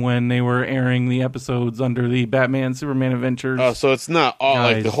from when they were airing the episodes under the Batman Superman Adventures. Oh, so it's not all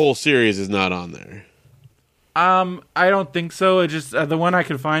like Guys. the whole series is not on there. I don't think so. It just the one I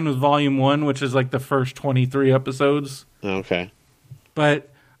could find was Volume 1, which is like the first 23 episodes. Okay. But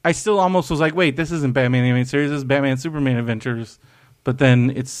I still almost was like, wait, this isn't Batman Animated Series, this is Batman Superman Adventures. But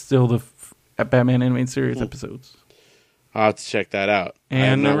then it's still the Batman Animated Series episodes. I'll have to check that out. I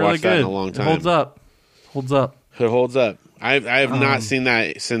have And not they're really watched that good. in a long time. It holds up. It holds up. I have not seen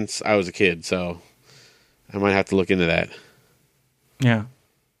that since I was a kid, so I might have to look into that. Yeah.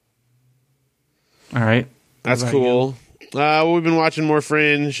 All right. That's What about cool. We've been watching more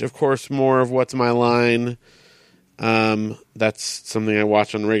Fringe, of course, more of What's My Line. That's something I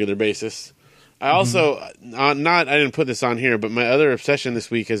watch on a regular basis. I also I didn't put this on here, but my other obsession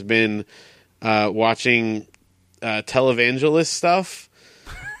this week has been watching televangelist stuff.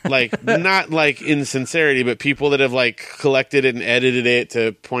 Like not like in sincerity, but people that have like collected it and edited it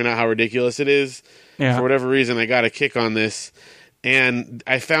to point out how ridiculous it is. Yeah. For whatever reason, I got a kick on this, and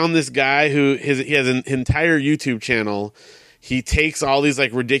I found this guy who he has an entire YouTube channel. He takes all these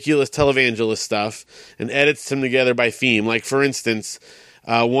like ridiculous televangelist stuff and edits them together by theme. Like for instance,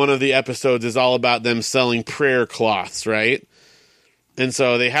 one of the episodes is all about them selling prayer cloths, right? And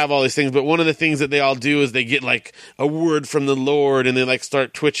so they have all these things, but one of the things that they all do is they get like a word from the Lord, and they like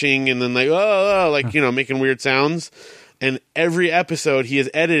start twitching, and then like like making weird sounds. And every episode he has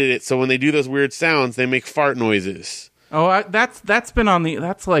edited it so when they do those weird sounds, they make fart noises. Oh, that's been on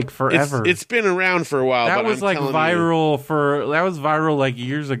that's like forever. It's been around for a while. That but was I'm like telling viral like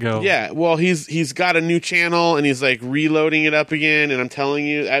years ago. Yeah, well, he's got a new channel and he's like reloading it up again. And I'm telling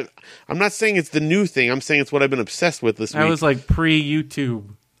you, I'm not saying it's the new thing. I'm saying it's what I've been obsessed with this week. That was like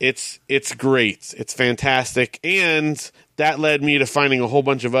pre-YouTube. It's great. It's fantastic, and that led me to finding a whole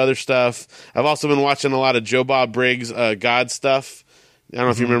bunch of other stuff. I've also been watching a lot of Joe Bob Briggs God stuff. I don't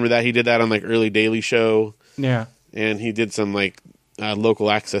know if you remember that. He did that on like early Daily Show. Yeah. And he did some like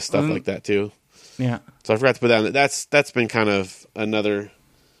local access stuff like that too. Yeah. So I forgot to put that in. That's been kind of another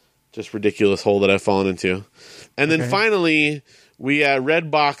just ridiculous hole that I've fallen into. And then finally, we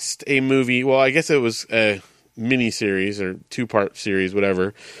Redboxed a movie. Well, I guess it was a mini-series or 2-part series,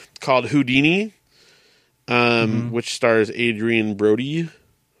 whatever, called Houdini, which stars Adrian Brody.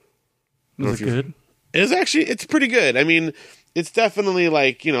 Was it good? It's pretty good. I mean, it's definitely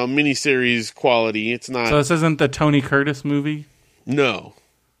like, miniseries quality. It's not. So this isn't the Tony Curtis movie? No.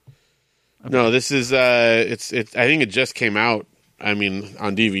 Okay. No, this is I think it just came out, I mean,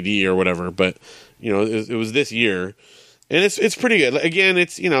 on DVD or whatever, but it was this year. And it's pretty good. Again,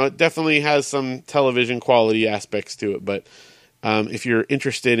 it's it definitely has some television quality aspects to it, but if you're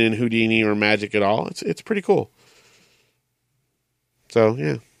interested in Houdini or magic at all, it's pretty cool. So,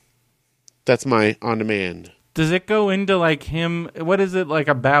 yeah. That's my on demand. Does it go into like him? What is it like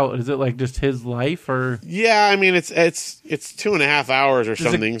about? Is it like just his life, or? Yeah, I mean it's 2.5 hours or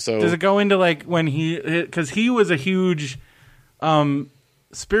something. So does it go into like when because he was a huge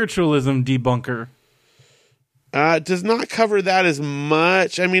spiritualism debunker? It does not cover that as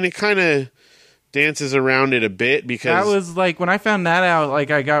much. I mean, it kind of dances around it a bit because that was like when I found that out.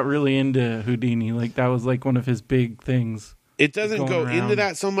 Like I got really into Houdini. Like that was like one of his big things. It doesn't go into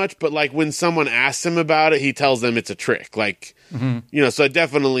that so much, but like when someone asks him about it, he tells them it's a trick. Like, so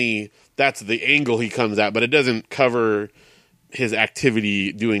definitely that's the angle he comes at, but it doesn't cover his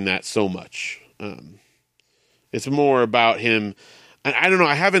activity doing that so much. It's more about him. I don't know.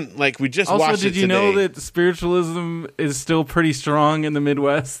 I haven't we just also, watched it did you today. know that spiritualism is still pretty strong in the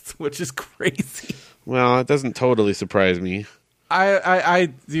Midwest, which is crazy. Well, it doesn't totally surprise me.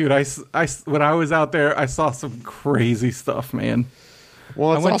 Dude, when I was out there, I saw some crazy stuff, man.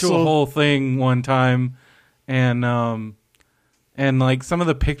 Well, I went to a whole thing one time, and like some of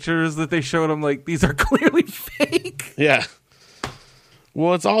the pictures that they showed, I'm like, these are clearly fake. Yeah.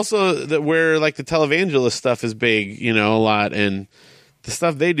 Well, it's also that where the televangelist stuff is big, a lot, and the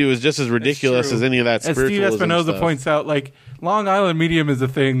stuff they do is just as ridiculous as any of that spiritualism As Steve Espinoza stuff. points out, Long Island medium is a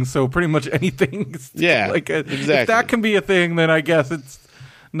thing, so pretty much anything. Yeah, exactly. If that can be a thing, then I guess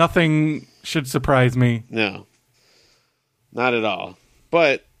nothing should surprise me. No, not at all.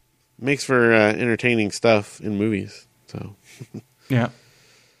 But makes for entertaining stuff in movies. So yeah.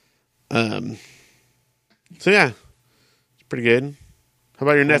 So yeah, it's pretty good. How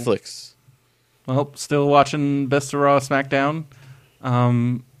about your Netflix? Well, still watching Best of Raw SmackDown.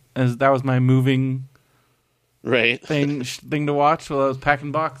 As that was my moving thing to watch while I was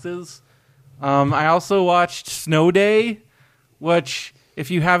packing boxes. I also watched Snow Day, which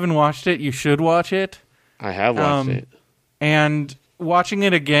if you haven't watched it, you should watch it. I have watched it. And watching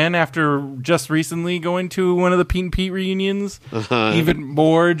it again after just recently going to one of the Pete and Pete reunions, even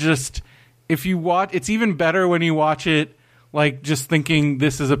more just if you watch, it's even better when you watch it just thinking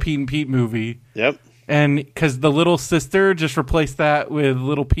this is a Pete and Pete movie. Yep. And because the little sister just replaced that with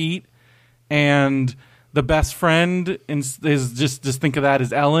little Pete, and the best friend is just think of that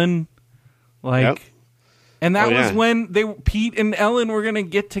as Ellen, Yep. and that was when Pete and Ellen were gonna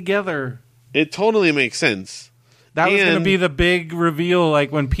get together. It totally makes sense. That was gonna be the big reveal,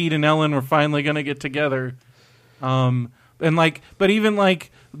 when Pete and Ellen were finally gonna get together. So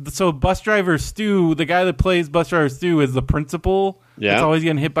Bus Driver Stu, the guy that plays Bus Driver Stu, is the principal. Yeah. It's always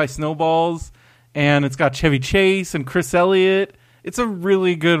getting hit by snowballs. And it's got Chevy Chase and Chris Elliott. It's a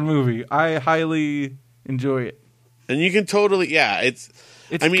really good movie. I highly enjoy it. And you can totally, it's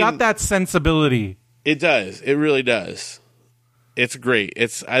got that sensibility. It does. It really does. It's great.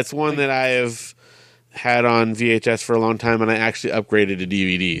 It's one that I have had on VHS for a long time, and I actually upgraded to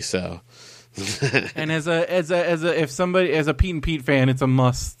DVD. So, and as a Pete and Pete fan, it's a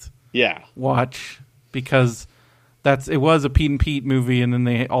must. Yeah. Watch because it was a Pete and Pete movie, and then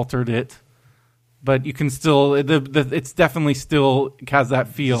they altered it. But you can still, it's definitely still has that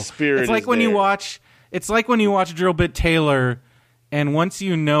feel. The spirit it's like is when there. It's like when you watch Drill Bit Taylor, and once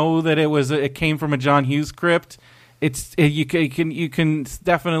you know that it came from a John Hughes script, you can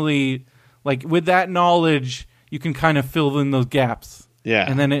definitely with that knowledge you can kind of fill in those gaps. Yeah,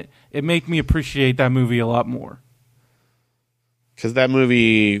 and then it made me appreciate that movie a lot more. Because that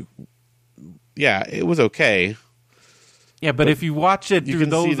movie, it was okay. Yeah, but if you watch it through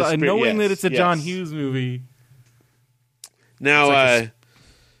those, knowing that it's a John yes. Hughes movie. Now,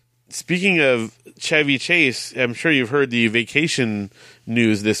 speaking of Chevy Chase, I'm sure you've heard the vacation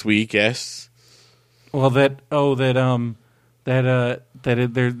news this week. Yes. Well, Sam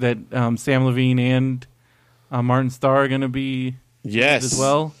Levine and Martin Starr are going to be as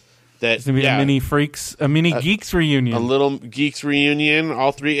well. It's going to be a mini Geeks reunion. A little Geeks reunion,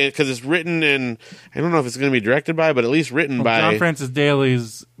 all three, because it's written and I don't know if it's going to be directed by, but at least written by... John Francis Daly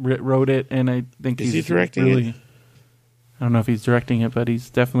wrote it, and I think he's directing it? I don't know if he's directing it, but he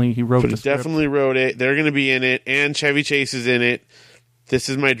wrote the script. Definitely wrote it. They're going to be in it, and Chevy Chase is in it. This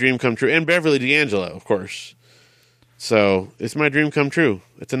is my dream come true. And Beverly D'Angelo, of course. So, it's my dream come true.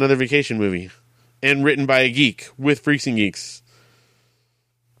 It's another vacation movie. And written by a geek, with Freaks and Geeks.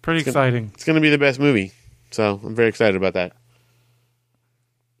 Pretty exciting. It's going to be the best movie. So, I'm very excited about that.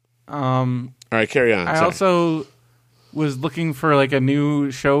 All right, carry on. I also was looking for a new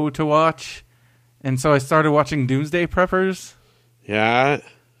show to watch, and so I started watching Doomsday Preppers. Yeah.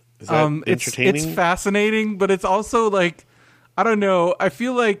 Is that entertaining? It's fascinating, but it's also I don't know. I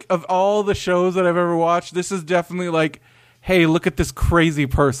feel like of all the shows that I've ever watched, this is definitely hey, look at this crazy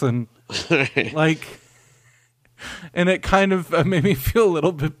person. And it kind of made me feel a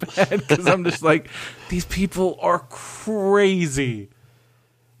little bit bad because I'm just these people are crazy.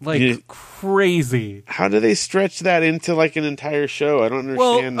 Crazy. How do they stretch that into an entire show? I don't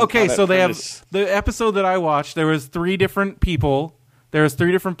understand. Well, okay, so they have the episode that I watched. There was 3 different people. There was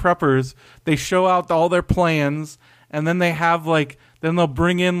 3 different preppers. They show out all their plans, and then they have then they'll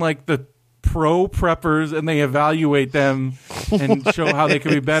bring in the pro preppers and they evaluate them and show how they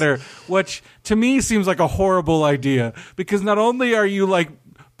can be better. Which to me seems like a horrible idea because not only are you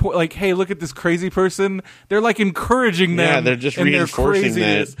hey, look at this crazy person. They're encouraging them. Yeah, they're just reinforcing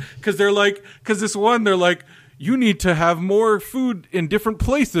that. Because they're because this one, they're you need to have more food in different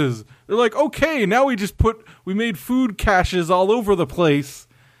places. They're like, okay, now we made food caches all over the place.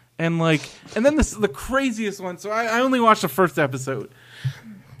 And then this is the craziest one. So I only watched the first episode.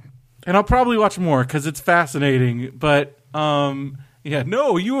 And I'll probably watch more because it's fascinating. But,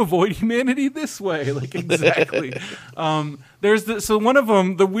 no, you avoid humanity this way. Like, exactly. So one of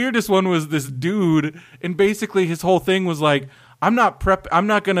them, the weirdest one was this dude. And basically his whole thing was like, I'm not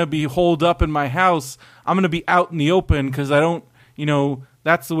going to be holed up in my house. I'm going to be out in the open because I don't,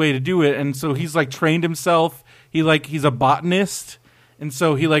 that's the way to do it. And so he's like trained himself. He's a botanist. And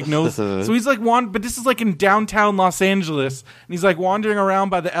so he knows. So he's but this is in downtown Los Angeles, and he's wandering around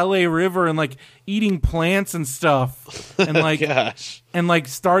by the LA River and eating plants and stuff, and gosh, and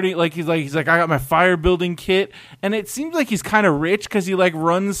starting he's I got my fire building kit, and it seems like he's kind of rich because he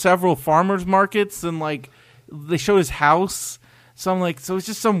runs several farmers markets, and they show his house. So I'm so he's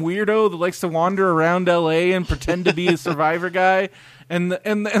just some weirdo that likes to wander around LA and pretend to be a survivor guy. And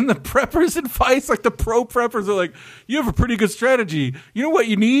the preppers in Vice, the pro preppers are you have a pretty good strategy. You know what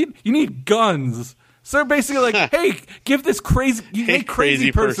you need? You need guns. So they're basically hey, give this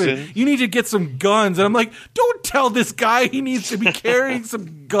crazy person, you need to get some guns. And I'm don't tell this guy he needs to be carrying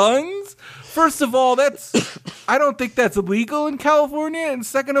some guns. First of all, I don't think that's illegal in California. And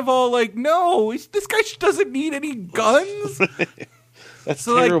second of all, no, this guy doesn't need any guns. That's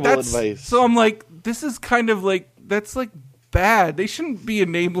terrible advice. So I'm this is kind of that's bad. They shouldn't be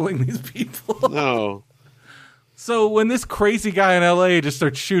enabling these people. No. So when this crazy guy in LA just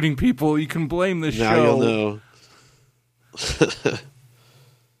starts shooting people, you can blame this show. Now you'll know.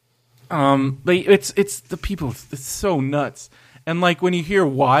 But it's the people. It's so nuts. And when you hear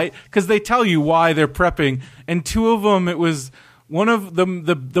why, because they tell you why they're prepping, and two of them, it was one of them,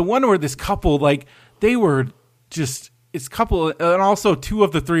 the one where this couple, they were just it's couple, and also two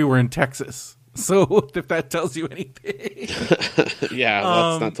of the three were in Texas. So if that tells you anything. Yeah,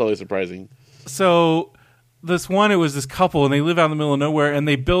 that's not totally surprising. So this one, it was this couple, and they live out in the middle of nowhere, and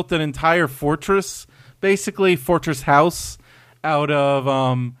they built an entire fortress, basically fortress house, out of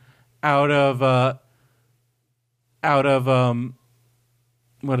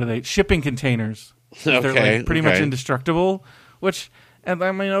what are they? Shipping containers. Okay, They're pretty much indestructible. And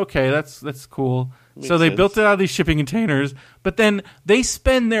I mean, okay, that's cool. So they built it out of these shipping containers, but then they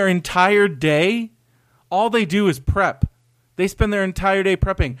spend their entire day, all they do is prep. They spend their entire day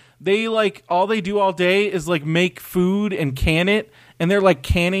prepping. They all they do all day is make food and can it, and they're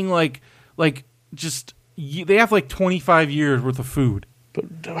canning they have 25 years worth of food. But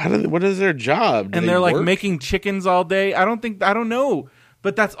what is their job? And they're making chickens all day. I don't know.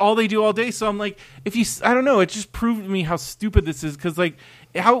 But that's all they do all day. So I'm I don't know. It just proved to me how stupid this is. Because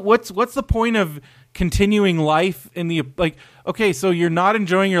what's the point of continuing life in the okay, so you're not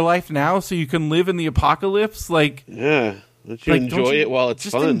enjoying your life now, so you can live in the apocalypse? Yeah. Don't you enjoy it while it's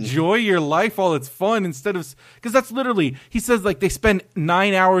fun? Just enjoy your life while it's fun instead of... Because that's literally... He says, they spend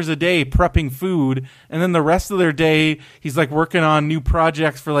 9 hours a day prepping food, and then the rest of their day, he's, working on new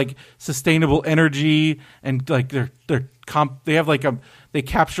projects for, sustainable energy, and, they have, they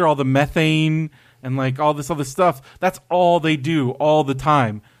capture all the methane and, all this other stuff. That's all they do all the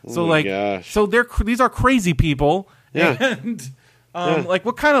time. So, gosh. So these are crazy people. Yeah. And,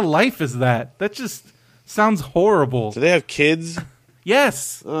 what kind of life is that? That just... sounds horrible. Do they have kids?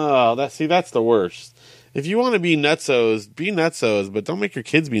 Yes. Oh, that's the worst. If you want to be nutsos, but don't make your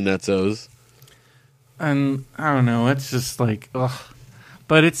kids be nutsos. And I don't know, it's just ugh.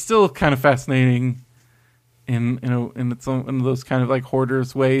 But it's still kind of fascinating in its own, in those kind of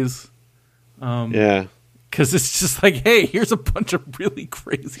hoarders ways. Yeah. Because it's just hey, here's a bunch of really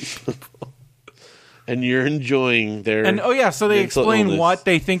crazy people. And you're enjoying their so they explain illness. what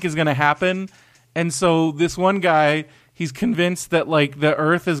they think is going to happen. And so this one guy, he's convinced that the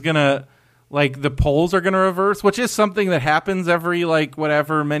Earth is gonna the poles are gonna reverse, which is something that happens every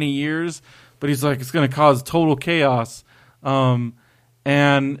whatever many years. But he's it's gonna cause total chaos. And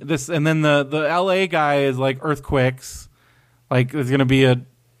then the LA guy is earthquakes, there's gonna be a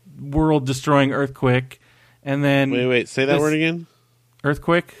world destroying earthquake. And then wait, say that word again.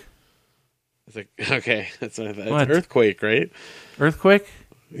 Earthquake. It's okay, that's what I thought. It's earthquake, right? Earthquake.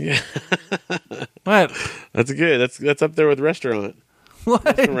 Yeah. What? That's good. That's up there with restaurant. What?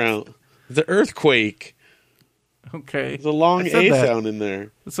 Restaurant. It's an earthquake. Okay. There's a long A sound in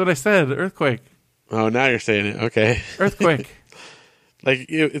there. That's what I said. Earthquake. Oh, now you're saying it. Okay. Earthquake.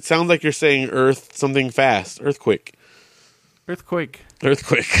 It sounds like you're saying earth something fast. Earthquake. Earthquake.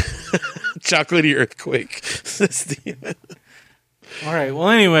 Chocolatey earthquake. Steven. All right. Well,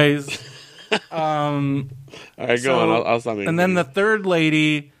 anyways. All right, go on. I'll stop. And then the third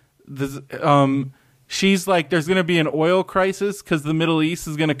lady, she's like, there's going to be an oil crisis because the Middle East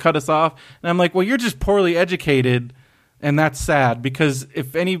is going to cut us off. And I'm like, well, you're just poorly educated, and that's sad because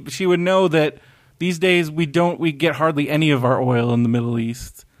she would know that these days we get hardly any of our oil in the Middle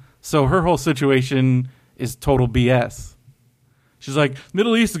East. So her whole situation is total BS. She's like,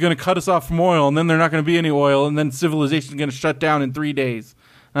 Middle East is going to cut us off from oil, and then there's not going to be any oil, and then civilization is going to shut down in 3 days.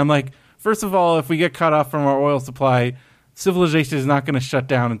 And I'm like, first of all, if we get cut off from our oil supply, civilization is not going to shut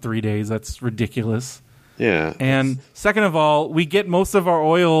down in 3 days. That's ridiculous. Yeah. And second of all, we get most of our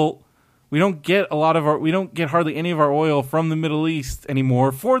oil. We don't get hardly any of our oil from the Middle East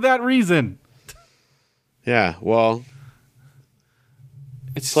anymore for that reason. Yeah. Well,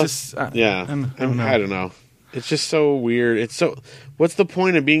 it's plus, just yeah. I don't know. It's just so weird. What's the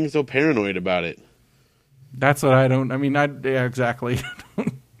point of being so paranoid about it? That's what I don't. I mean, yeah, exactly.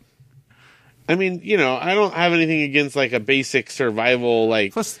 I mean, I don't have anything against like a basic survival,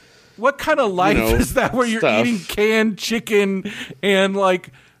 like. Plus, what kind of life is that where you're eating canned chicken and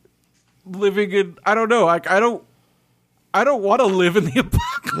like living in? I don't know. Like, I don't want to live in the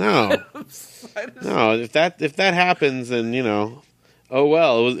apocalypse. No. If that happens, then oh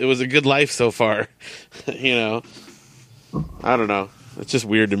well, it was a good life so far. I don't know. It's just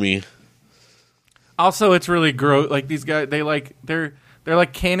weird to me. Also, it's really gross. Like these guys, they're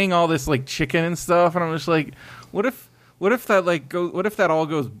like canning all this like chicken and stuff, and I'm just like, what if that all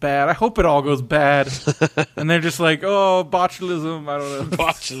goes bad? I hope it all goes bad. And they're just like, oh, botulism. I don't know.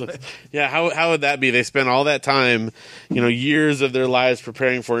 Botulism. Yeah, how would that be? They spent all that time, years of their lives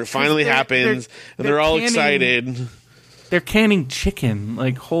preparing for it. Finally happens, and they're all excited. They're canning chicken,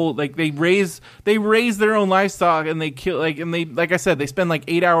 like whole, like they raise their own livestock, and they kill, like I said, they spend like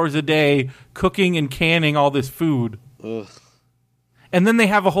 8 hours a day cooking and canning all this food. Ugh. And then they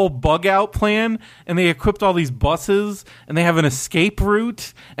have a whole bug out plan, and they equipped all these buses, and they have an escape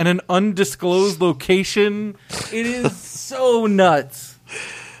route and an undisclosed location. It is so nuts.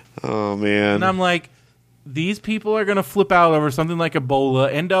 Oh man. And I'm like, these people are gonna flip out over something like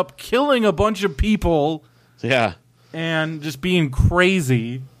Ebola, end up killing a bunch of people. Yeah. And just being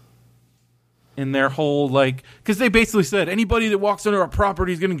crazy in their whole, like, because they basically said anybody that walks into our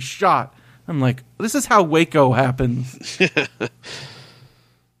property is getting shot. I'm like, this is how Waco happens.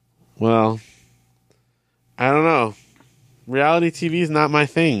 Well, I don't know. Reality TV is not my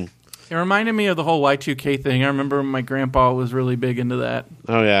thing. It reminded me of the whole Y2K thing. I remember my grandpa was really big into that.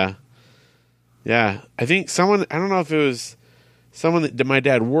 Oh, yeah. Yeah. I think I don't know if it was someone that my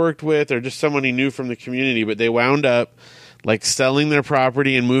dad worked with or just someone he knew from the community, but they wound up like selling their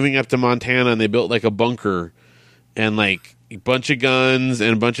property and moving up to Montana, and they built like a bunker and like a bunch of guns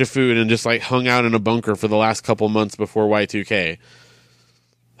and a bunch of food and just like hung out in a bunker for the last couple months before Y2K.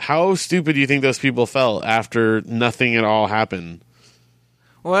 How stupid do you think those people felt after nothing at all happened?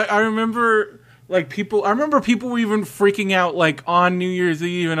 Well, I remember people were even freaking out like on New Year's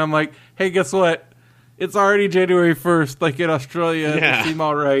Eve, and I'm like, hey, guess what? It's already January 1st, like in Australia. Yeah. It seemed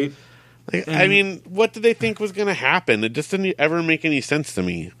all right. Like, I mean, what did they think was going to happen? It just didn't ever make any sense to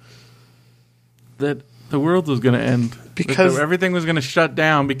me. That the world was going to end. Because everything was going to shut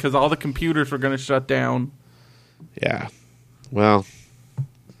down because all the computers were going to shut down. Yeah. Well,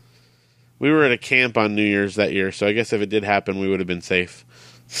 we were at a camp on New Year's that year, so I guess if it did happen, we would have been safe.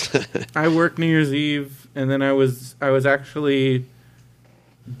 I worked New Year's Eve, and then I was actually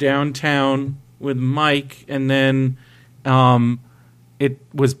downtown with Mike, and then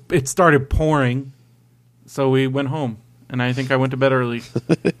it started pouring, so we went home, and I think I went to bed early.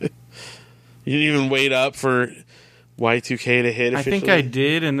 You didn't even wait up for Y2K to hit officially? I think I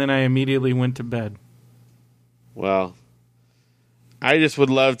did, and then I immediately went to bed. Well, I just would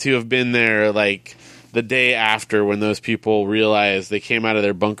love to have been there like the day after when those people realized they came out of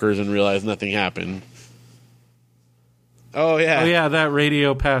their bunkers and realized nothing happened. Oh yeah, that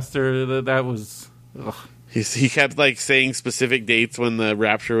radio pastor, that was. Ugh. He kept like saying specific dates when the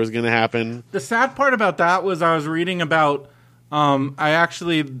rapture was going to happen. The sad part about that was I was reading about. I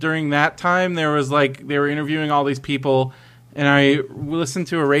actually during that time there was like they were interviewing all these people, and I listened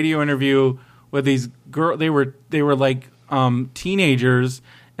to a radio interview with these girls. They were like teenagers,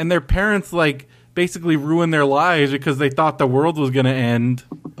 and their parents like basically ruined their lives because they thought the world was going to end.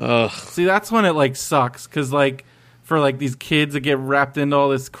 Ugh. See, that's when it like sucks because like. For like these kids that get wrapped into all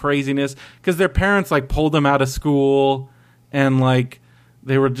this craziness because their parents like pulled them out of school and like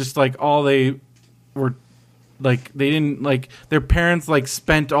they were just like all they were like they didn't like their parents like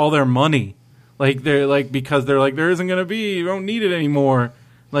spent all their money like they're like because they're like there isn't gonna be you don't need it anymore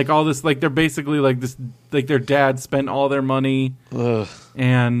like all this like they're basically like this like their dad spent all their money. Ugh.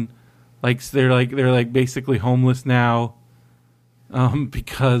 And like they're like basically homeless now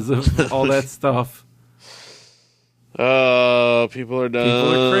because of all that stuff. Oh, people are dumb.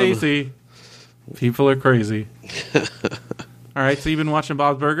 People are crazy. People are crazy. All right, so you've been watching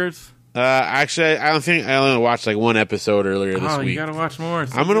Bob's Burgers? Actually, I only watched like one episode earlier this week. You gotta watch more.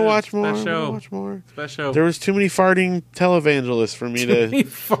 I'm gonna watch more. Best show. I'm gonna watch more. Best show. There was too many farting televangelists for me to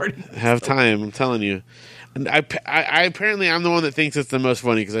have time. I'm telling you. And I apparently I'm the one that thinks it's the most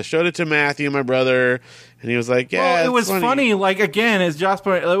funny because I showed it to Matthew, my brother, and he was like, "Yeah, well, it was funny. Like again, as Josh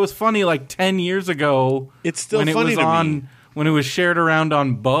pointed, it was funny like 10 years ago. It's still when funny it was to me when it was shared around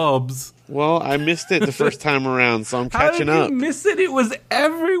on Bubs. Well, I missed it the first time around, so I'm catching up. How did you miss it? It was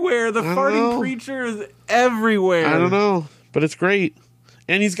everywhere. The farting preacher is everywhere. I don't know, but it's great.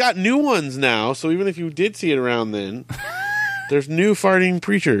 And he's got new ones now, so even if you did see it around then, there's new farting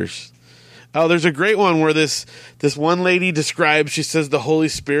preachers. Oh, there's a great one where this one lady describes, she says the Holy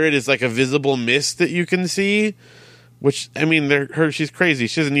Spirit is like a visible mist that you can see, which, I mean, she's crazy.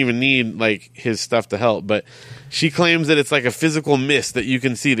 She doesn't even need, like, his stuff to help, but she claims that it's like a physical mist that you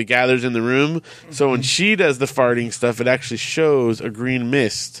can see that gathers in the room. So when she does the farting stuff, it actually shows a green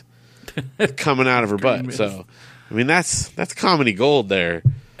mist coming out of her butt. Mist. So, I mean, that's comedy gold there.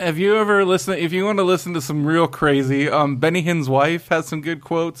 Have you ever listened? If you want to listen to some real crazy, Benny Hinn's wife has some good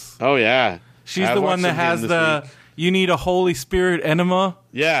quotes. Oh yeah, she's the one that has the week. You need a Holy Spirit enema.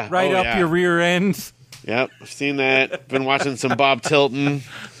 Yeah, right up your rear end. Yep, I've seen that. Been watching some Bob Tilton.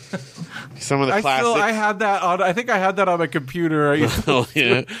 Some of the classics. I had that on. I think I had that on my computer. Oh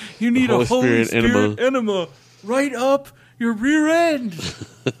yeah, you need a Holy Spirit enema right up your rear end.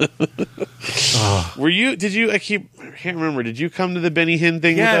 Were you? Did you? I can't remember. Did you come to the Benny Hinn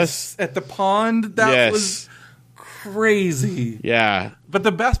thing with us? At the pond? That was crazy. Yeah. But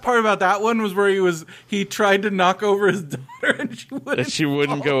the best part about that one was where he tried to knock over his daughter and she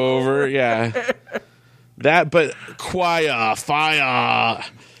wouldn't go over. Yeah. That, but fire.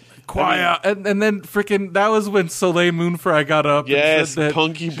 And then freaking, that was when Soleil Moonfry got up. Yes, and said that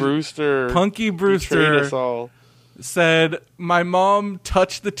Punky Brewster betrayed us all. Said, my mom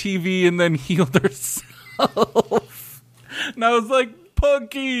touched the TV and then healed herself. And I was like,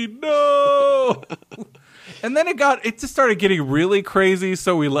 Punky, no! And then it just started getting really crazy,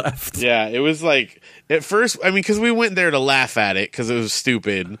 so we left. Yeah, it was like, at first, I mean, because we went there to laugh at it, because it was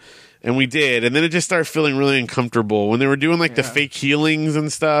stupid. And we did, and then it just started feeling really uncomfortable when they were doing like the fake healings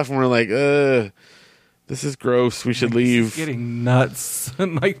and stuff, and we're like, this is gross. We should leave. It's getting nuts.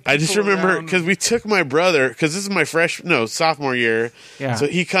 And like, I just remember because we took my brother, because this is my sophomore year. Yeah. So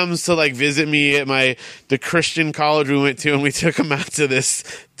he comes to like visit me at the Christian college we went to, and we took him out to this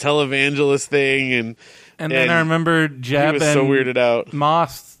televangelist thing, and then I remember Jeb was so weirded out.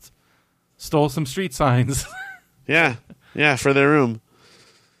 Moss stole some street signs. Yeah, for their room.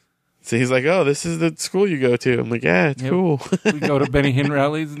 So he's like, "Oh, this is the school you go to." I'm like, "Yeah, it's cool." We go to Benny Hinn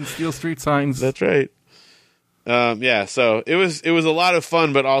rallies and steal street signs. That's right. Yeah, so it was a lot of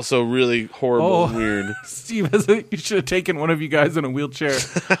fun, but also really horrible and weird. Steve, you should have taken one of you guys in a wheelchair.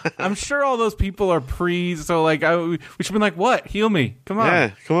 I'm sure all those people are so like we should have been like, "What? Heal me? Come on!" Yeah,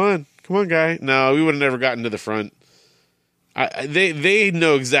 come on, guy. No, we would have never gotten to the front. They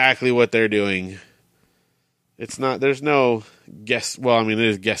know exactly what they're doing. It's not. There's no guess. Well, I mean, it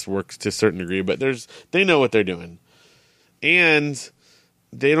is guesswork to a certain degree, but they know what they're doing, and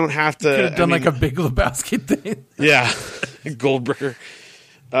they don't have to. Could have done like a Big Lebowski thing. Yeah, Goldberger.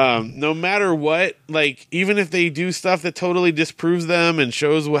 No matter what, like even if they do stuff that totally disproves them and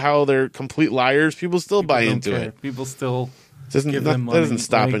shows how they're complete liars, people still buy into it. People still give them money. That doesn't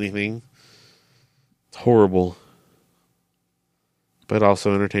stop anything. It's horrible, but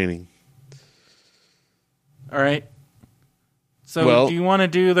also entertaining. All right. So do you want to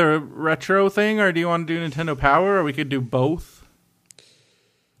do the retro thing, or do you want to do Nintendo Power, or we could do both?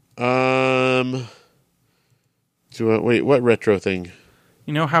 What retro thing?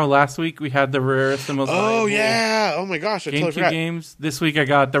 You know how last week we had the rarest and most valuable... Oh, yeah. Oh, my gosh. I totally forgot. Games. This week I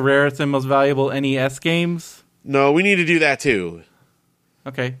got the rarest and most valuable NES games. No, we need to do that, too.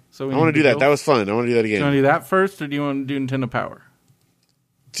 Okay. So I want to do that. That was fun. I want to do that again. Do you want to do that first, or do you want to do Nintendo Power?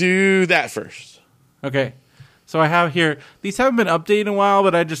 Do that first. Okay. So I have here, these haven't been updated in a while,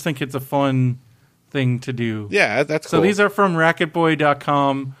 but I just think it's a fun thing to do. Yeah, that's cool. So these are from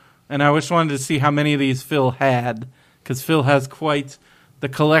RacketBoy.com, and I just wanted to see how many of these Phil had, because Phil has quite the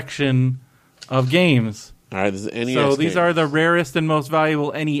collection of games. All right, this is NES So these are the rarest and most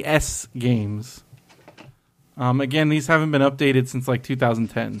valuable NES games. Again, these haven't been updated since like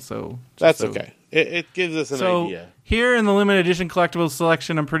 2010, so... That's okay. It gives us an idea. Here in the limited edition collectibles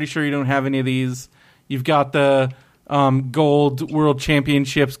selection, I'm pretty sure you don't have any of these. You've got the Gold World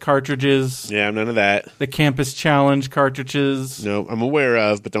Championships cartridges. Yeah, none of that. The Campus Challenge cartridges. No, I'm aware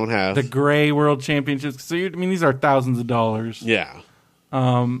of, but don't have. The Gray World Championships. So, these are thousands of dollars. Yeah.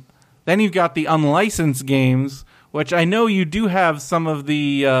 Then you've got the unlicensed games, which I know you do have some of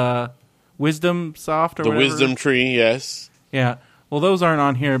the Wisdom Soft or The whatever. Wisdom Tree, yes. Yeah. Well, those aren't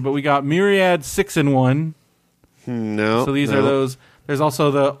on here, but we got Myriad 6-in-1. No. So these are those. There's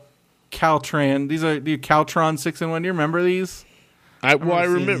also the Caltran. These are the Caltron 6-in-1. Do you remember these? I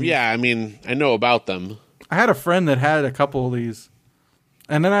remember. these. Yeah, I mean, I know about them. I had a friend that had a couple of these.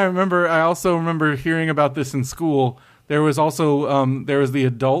 And then I also remember hearing about this in school. There was also there was the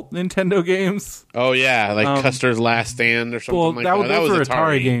adult Nintendo games. Oh yeah, like Custer's Last Stand or something like that. That was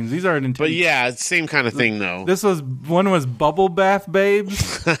Atari games. These are Nintendo. But yeah, it's the same kind of thing though. One was Bubble Bath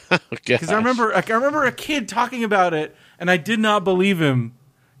Babes. Because I remember a kid talking about it, and I did not believe him.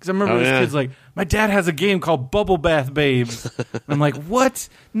 Because I remember this kid's like, my dad has a game called Bubble Bath Babes. And I'm like, what?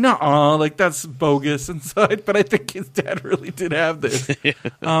 Nuh-uh, like that's bogus. And so, but I think his dad really did have this.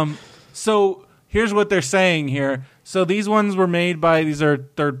 So here's what they're saying here. So these ones were made by, these are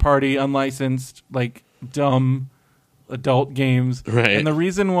third-party, unlicensed, like dumb adult games. Right. And the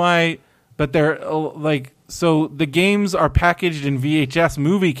reason why, but they're so the games are packaged in VHS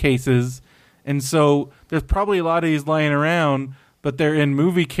movie cases, and so there's probably a lot of these lying around, but they're in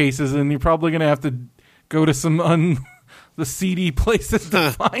movie cases, and you're probably going to have to go to some the CD places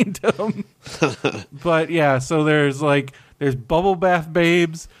to find them. But yeah, so there's Bubble Bath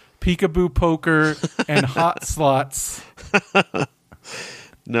Babes, Peekaboo Poker, and Hot Slots.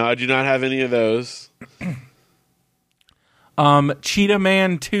 No, I do not have any of those. Cheetah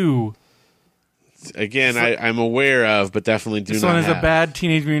Man 2. Again, I'm aware of, but definitely do This not one is have. a bad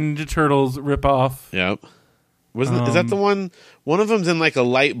Teenage Mutant Ninja Turtles ripoff. Yep. Is that the one? One of them's in like a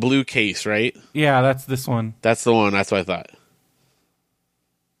light blue case, right? Yeah, that's this one. That's the one. That's what I thought.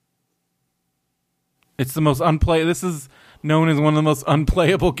 It's the most This is known as one of the most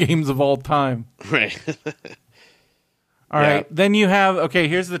unplayable games of all time. Right. All right. Then you have,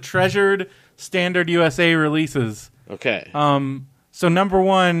 here's the treasured standard USA releases. Okay. So number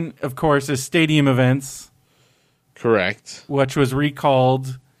one, of course, is Stadium Events. Correct. Which was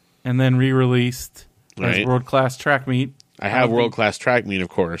recalled and then re-released as World Class Track Meet. I have World Class Track Meet, of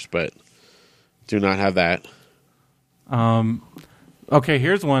course, but do not have that. Okay,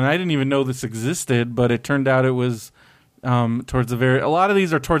 here's one. I didn't even know this existed, but it turned out it was towards the a lot of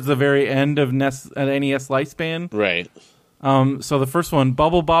these are towards the very end of NES lifespan. Right. So the first one,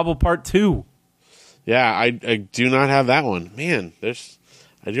 Bubble Bobble Part 2. Yeah, I do not have that one. Man,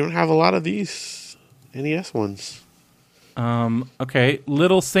 I don't have a lot of these NES ones. Okay,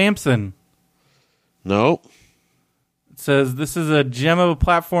 Little Samson. Nope. It says this is a gem of a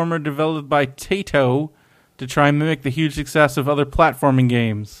platformer developed by Taito to try and mimic the huge success of other platforming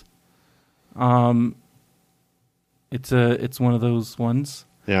games. It's one of those ones.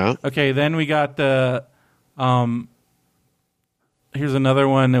 Yeah. Okay, then we got the here's another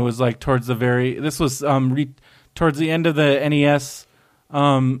one that was like towards the towards the end of the NES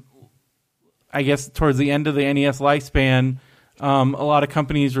I guess towards the end of the NES lifespan, a lot of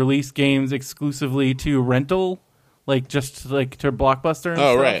companies released games exclusively to rental, just to Blockbuster and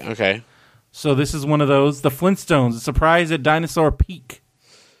stuff. Right, okay. So this is one of those. The Flintstones, Surprise at Dinosaur Peak.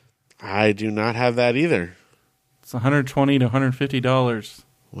 I do not have that either. It's $120 to $150.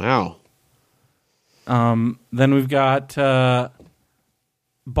 Wow. Then we've got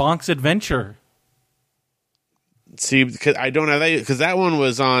Bonk's Adventure. See, because I don't have that, because that one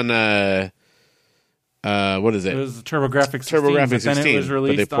was on, what is it? It was TurboGrafx 16, TurboGrafx 16, then it was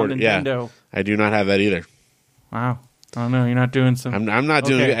released on Nintendo. Yeah, I do not have that either. Wow. I don't know, you're not doing some... I'm not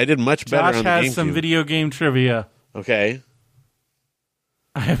doing it. I did much better on the GameCube. Josh has some video game trivia. Okay.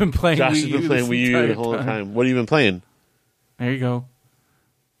 I have been playing Josh Wii has been playing Wii U the whole time. What have you been playing? There you go.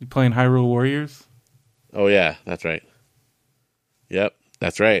 You playing Hyrule Warriors? Oh, yeah, that's right. Yep,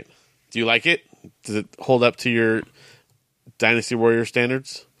 that's right. Do you like it? Does it hold up to your Dynasty Warrior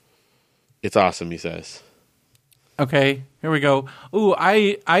standards? It's awesome, he says. Okay, here we go. Ooh,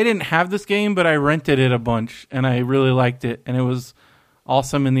 I didn't have this game, but I rented it a bunch, and I really liked it, and it was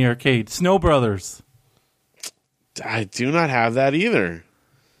awesome in the arcade. Snow Brothers. I do not have that either.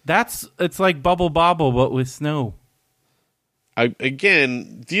 It's like Bubble Bobble, but with snow.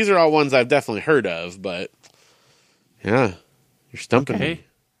 Again, these are all ones I've definitely heard of, but yeah, you're stumping me.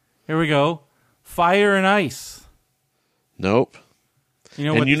 Here we go. Fire and Ice. Nope.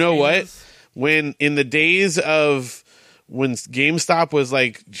 You know what? When in the days of when GameStop was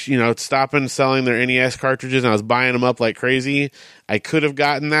like, stopping selling their NES cartridges and I was buying them up like crazy, I could have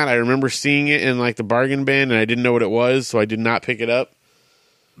gotten that. I remember seeing it in like the bargain bin and I didn't know what it was, so I did not pick it up.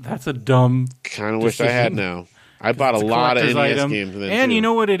 That's a dumb kind of wish I had now. I bought a lot of NES games then, and too. You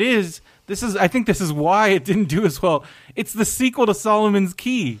know what it is? I think this is why it didn't do as well. It's the sequel to Solomon's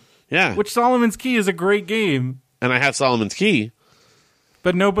Key. Yeah. Which Solomon's Key is a great game. And I have Solomon's Key.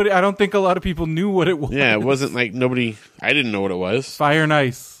 But I don't think a lot of people knew what it was. Yeah, it wasn't like I didn't know what it was. Fire and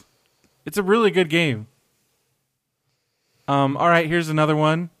Ice. It's a really good game. All right, here's another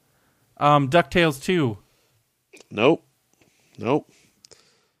one. DuckTales 2. Nope. All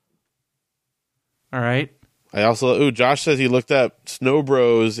right. I also, Josh says he looked up Snow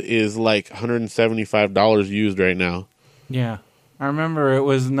Bros is like $175 used right now. Yeah. I remember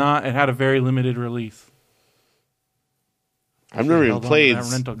it had a very limited release. I've never even played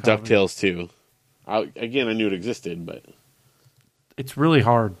DuckTales 2. Again, I knew it existed, but it's really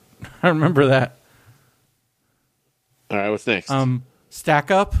hard. I remember that. All right, what's next?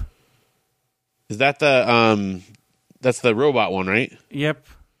 Stack Up. Is that that's the robot one, right? Yep.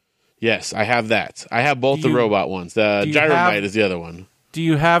 Yes, I have that. I have both the robot ones. The Gyromite is the other one. Do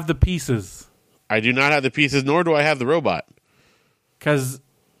you have the pieces? I do not have the pieces, nor do I have the robot.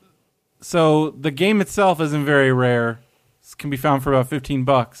 So the game itself isn't very rare. It can be found for about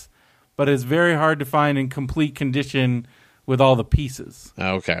 $15, but it's very hard to find in complete condition with all the pieces.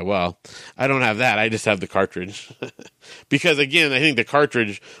 Okay, well, I don't have that. I just have the cartridge. Because again, I think the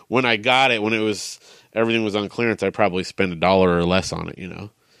cartridge, when I got it, when everything was on clearance, I probably spent $1 or less on it,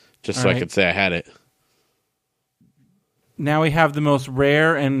 just so I could say I had it. Now we have the most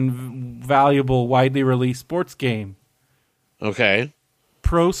rare and valuable, widely released sports game. Okay.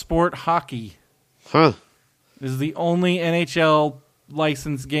 Pro Sport Hockey. Huh. This is the only NHL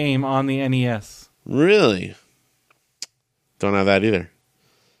licensed game on the NES. Really? Don't have that either.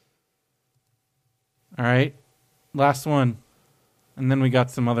 All right. Last one. And then we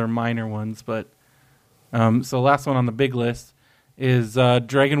got some other minor ones. But so last one on the big list is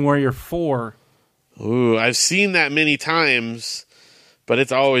Dragon Warrior 4. Ooh, I've seen that many times, but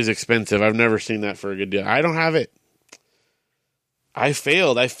it's always expensive. I've never seen that for a good deal. I don't have it. I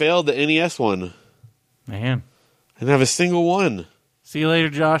failed the NES one. Man. I didn't have a single one. See you later,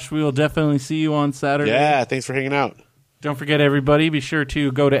 Josh. We will definitely see you on Saturday. Yeah, thanks for hanging out. Don't forget, everybody, be sure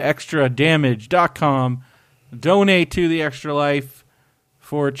to go to extradamage.com, donate to the Extra Life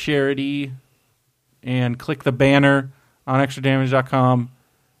for charity, and click the banner on extradamage.com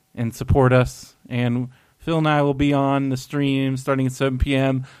and support us. And Phil and I will be on the stream starting at 7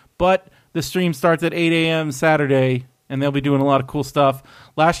 p.m., but the stream starts at 8 a.m. Saturday, and they'll be doing a lot of cool stuff.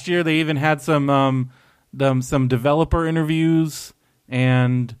 Last year, they even had some developer interviews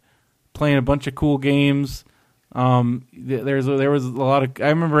and playing a bunch of cool games. There was a lot of. I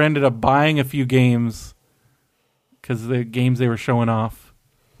remember ended up buying a few games because the games they were showing off.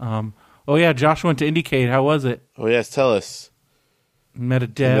 Oh yeah, Josh went to Indiecade. How was it? Oh yes, tell us. Met a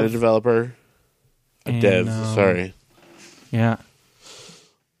dev, met a developer, dev. Sorry. Yeah.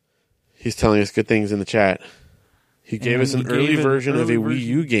 He's telling us good things in the chat. He gave us an early version of a Wii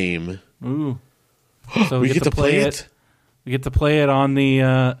U game. Ooh. So we get to play it. We get to play it on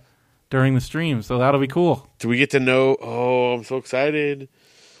the during the stream, so that'll be cool. Do we get to know? Oh, I'm so excited!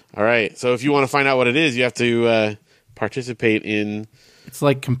 All right, so if you want to find out what it is, you have to participate in. It's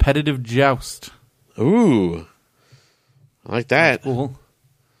like competitive joust. Ooh, I like that. That's cool.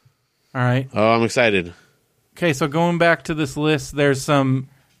 All right. Oh, I'm excited. Okay, so going back to this list, there's some.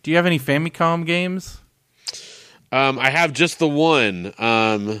 Do you have any Famicom games? I have just the one.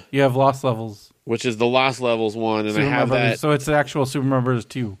 You have Lost Levels. Which is the Lost Levels one, and Super I have Mario that. So it's the actual Super Mario Bros.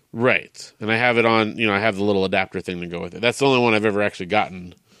 2. Right. And I have it on, I have the little adapter thing to go with it. That's the only one I've ever actually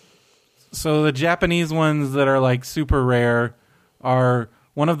gotten. So the Japanese ones that are like super rare are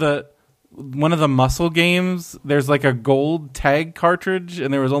one of the muscle games. There's like a gold tag cartridge,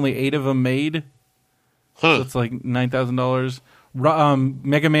 and there was only 8 of them made. Huh. So it's like $9,000.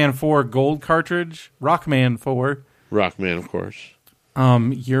 Mega Man 4 gold cartridge. Rockman 4. Rockman, of course.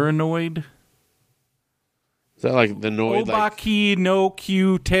 Uranoid. Is that like the Noid? Obaki no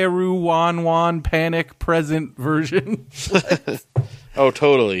Q Teru Wan Panic present version. Oh,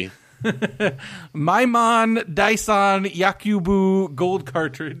 totally. Maimon Daison Yakubu gold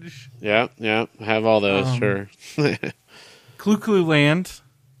cartridge. Yeah. I have all those, sure. Clue Land.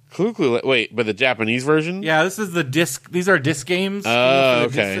 Wait, but the Japanese version? Yeah, this is the disc. These are disc games. Oh, for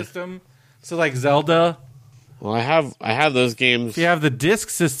the okay. Disc system. So like Zelda. Well, I have those games. If you have the disc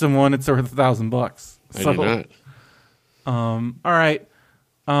system one, it's worth $1,000. I do not. All right.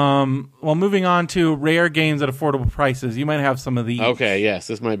 Well, moving on to rare games at affordable prices. You might have some of these. Okay, yes,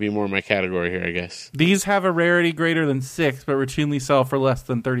 this might be more my category here, I guess. These have a rarity greater than 6, but routinely sell for less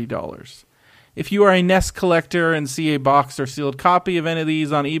than $30. If you are a NES collector and see a boxed or sealed copy of any of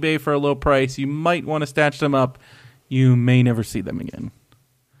these on eBay for a low price, you might want to snatch them up. You may never see them again.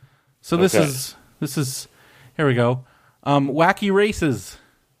 So this is here we go. Wacky Races.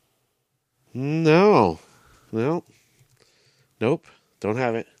 No. Nope. Don't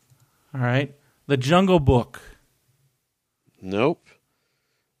have it. All right. The Jungle Book. Nope.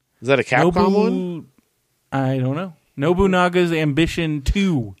 Is that a Capcom one? I don't know. Nobunaga's Ambition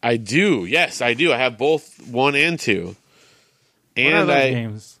 2. I do. Yes, I do. I have both 1 and 2. And what are those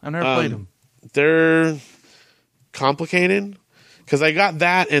games? I've never played them. They're complicated because I got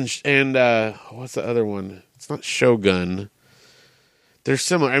that and what's the other one? It's not Shogun. They're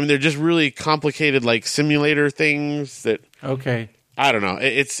similar. I mean, they're just really complicated, like simulator things that. Okay. I don't know.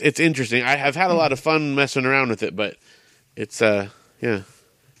 It's interesting. I have had a lot of fun messing around with it, but it's yeah.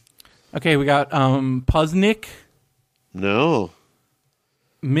 Okay, we got Puzznick. No.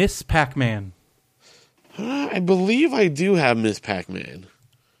 Miss Pac-Man. I believe I do have Miss Pac-Man.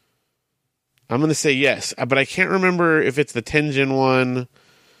 I'm going to say yes, but I can't remember if it's the Tengen one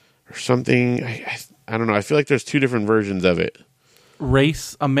or something. I don't know. I feel like there's 2 different versions of it.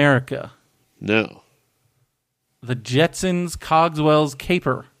 Race America. No. The Jetsons Cogswell's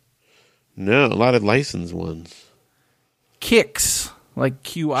Caper. No, a lot of licensed ones. Kicks, like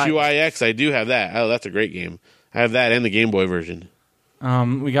QI. QIX, I do have that. Oh, that's a great game. I have that and the Game Boy version.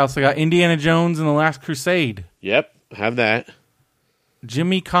 We also got Indiana Jones and the Last Crusade. Yep, have that.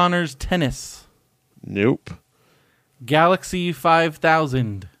 Jimmy Connors Tennis. Nope. Galaxy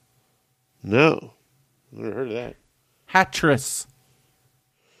 5000. No. Never heard of that. Hatris.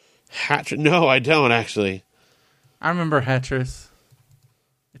 No, I don't actually. I remember Hatris.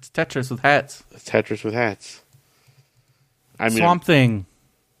 It's Tetris with hats. It's Tetris with hats. I mean, Swamp Thing.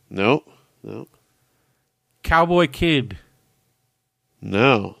 No. Cowboy Kid.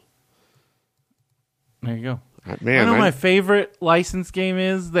 No. There you go. Man, I know my favorite license game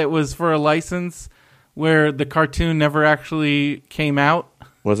is that was for a license where the cartoon never actually came out.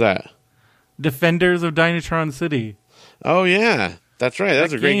 What's that? Defenders of Dynatron City. Oh, yeah. That's right.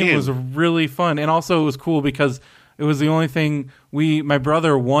 That's a great game. It was really fun. And also it was cool because it was the only thing my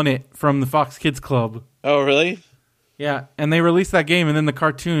brother won it from the Fox Kids Club. Oh, really? Yeah. And they released that game and then the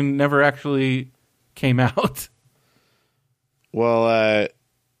cartoon never actually came out. Well,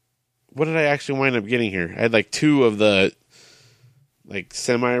 what did I actually wind up getting here? I had like 2 of the like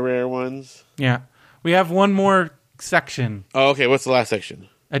semi-rare ones. Yeah. We have one more section. Oh, okay. What's the last section?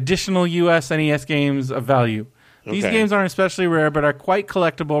 Additional US NES games of value. These Okay. games aren't especially rare, but are quite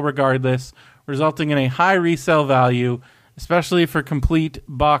collectible regardless, resulting in a high resale value, especially for complete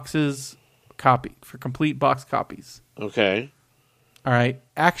box copies. Okay. All right.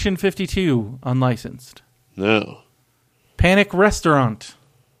 Action 52, unlicensed. No. Panic Restaurant.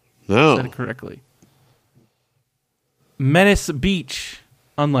 No. Said it correctly. Menace Beach,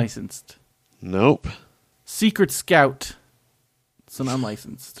 unlicensed. Nope. Secret Scout. It's an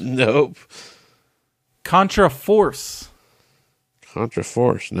unlicensed. Nope. Contra Force. Contra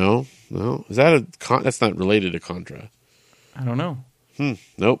Force. No. Is that that's not related to Contra. I don't know.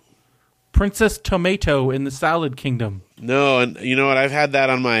 Nope. Princess Tomato in the Salad Kingdom. No, and you know what? I've had that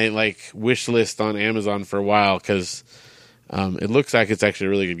on my wish list on Amazon for a while because it looks like it's actually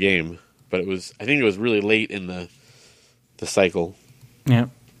a really good game. But I think it was really late in the cycle. Yeah.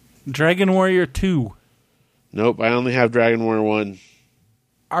 Dragon Warrior 2. Nope, I only have Dragon Warrior 1.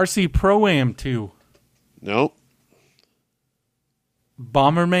 RC Pro-Am 2. Nope.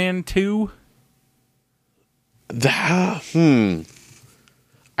 Bomberman 2.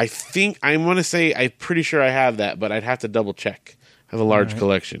 I think I want to say I'm pretty sure I have that, but I'd have to double check. I have a large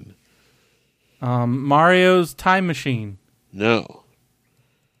collection. Mario's Time Machine. No.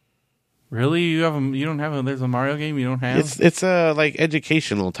 Really? You don't have a there's a Mario game you don't have? It's a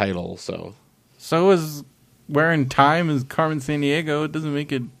educational title, so. So is Where in Time is Carmen Sandiego. It doesn't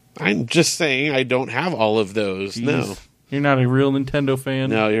make it. I'm just saying I don't have all of those. Jeez. No. You're not a real Nintendo fan.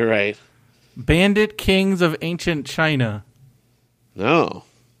 No, you're right. Bandit Kings of Ancient China. No.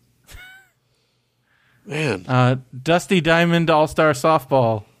 Man. Dusty Diamond All-Star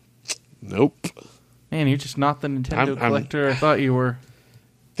Softball. Nope. Man, you're just not the Nintendo collector I thought you were.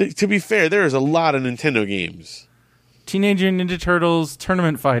 To be fair, there is a lot of Nintendo games. Teenage Mutant Ninja Turtles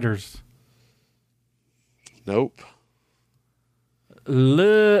Tournament Fighters. Nope.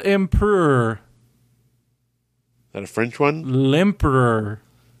 L'Empereur. Is that a French one? L'Empereur.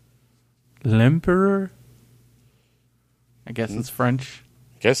 I guess it's French.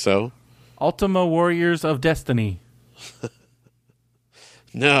 Guess so. Ultima Warriors of Destiny.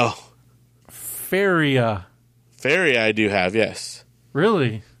 No. Feria. Feria I do have, yes.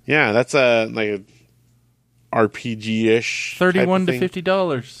 Really? Yeah, that's a RPG-ish $31 type of to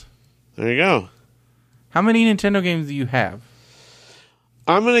 $50. There you go. How many Nintendo games do you have?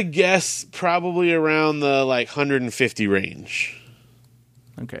 I'm going to guess probably around the 150 range.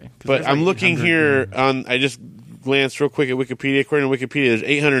 Okay. But I'm looking here on, I just glanced real quick at Wikipedia. According to Wikipedia, there's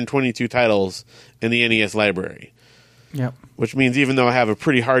 822 titles in the NES library. Yep. Which means even though I have a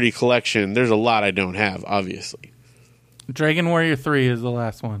pretty hardy collection, there's a lot I don't have, obviously. Dragon Warrior 3 is the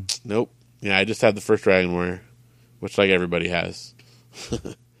last one. Nope. Yeah, I just have the first Dragon Warrior, which everybody has.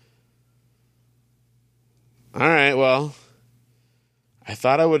 All right, well, I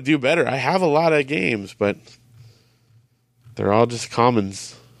thought I would do better. I have a lot of games, but they're all just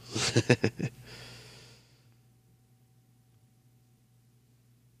commons.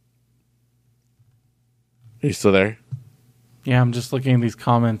 Are you still there? Yeah, I'm just looking at these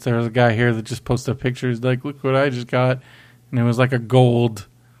comments. There was a guy here that just posted a picture. He's like, look what I just got. And it was a gold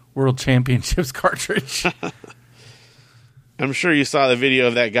World Championships cartridge. I'm sure you saw the video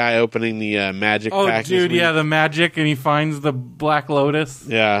of that guy opening the Magic pack. Oh, dude, yeah, the Magic, and he finds the Black Lotus.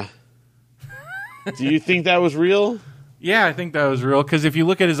 Yeah. Do you think that was real? Yeah, I think that was real, because if you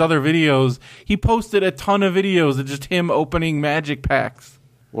look at his other videos, he posted a ton of videos of just him opening Magic packs.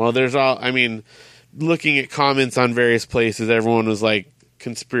 Well, looking at comments on various places, everyone was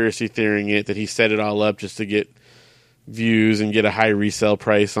conspiracy theorying it, that he set it all up just to get views and get a high resale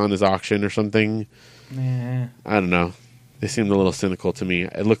price on his auction or something. Nah. I don't know. They seemed a little cynical to me.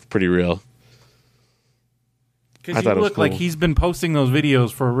 It looked pretty real. Because he looked like he's been posting those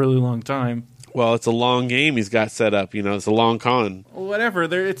videos for a really long time. Well, it's a long game he's got set up. It's a long con. Well, whatever.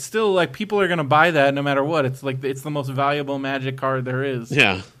 It's still people are going to buy that no matter what. It's it's the most valuable Magic card there is.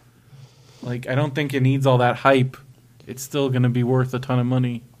 Yeah. I don't think it needs all that hype. It's still going to be worth a ton of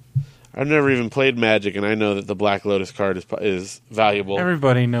money. I've never even played Magic, and I know that the Black Lotus card is valuable.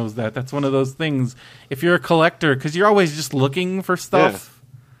 Everybody knows that. That's one of those things. If you're a collector, because you're always just looking for stuff.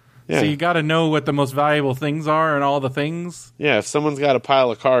 Yeah. So you got to know what the most valuable things are and all the things. Yeah, if someone's got a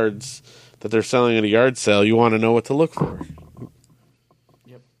pile of cards that they're selling at a yard sale, you want to know what to look for.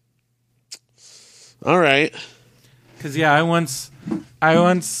 Yep. All right. Because, yeah, I once,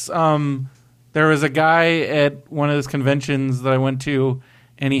 there was a guy at one of those conventions that I went to,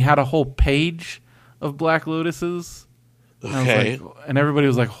 and he had a whole page of Black Lotuses. Okay. And everybody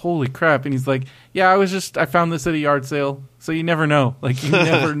was like, holy crap. And he's like, yeah, I found this at a yard sale. So you never know. You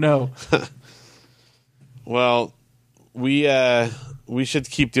never know. Well, we should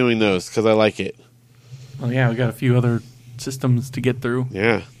keep doing those because I like it. Well, yeah, we got a few other systems to get through.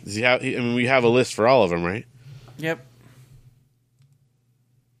 Yeah. We have a list for all of them, right? Yep.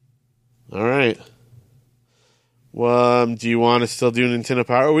 All right. Well, do you want to still do Nintendo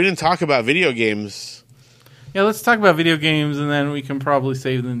Power? We didn't talk about video games. Yeah, let's talk about video games, and then we can probably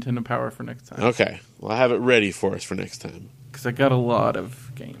save the Nintendo Power for next time. Okay. Well, I have it ready for us for next time. Because I got a lot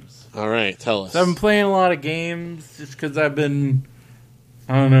of games. All right, tell us. So I've been playing a lot of games just because I've been,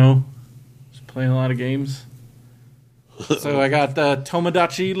 I don't know, just playing a lot of games. So I got the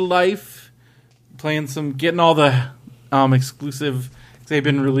Tomodachi Life, getting all the exclusive, because they've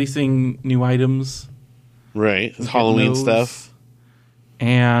been releasing new items. Right, it's Halloween stuff.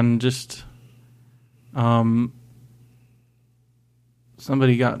 And just,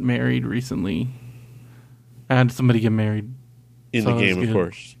 somebody got married recently. I had somebody get married. In the game, of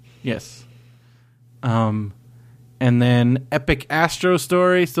course. Yes. And then Epic Astro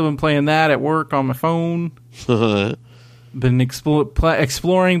Story. Still been playing that at work on my phone. Been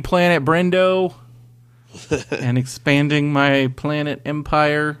exploring Planet Brendo. And expanding my planet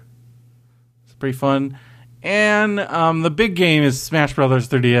empire. It's pretty fun. And the big game is Smash Brothers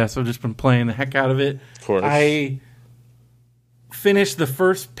 3DS. I've just been playing the heck out of it. Of course. I finished the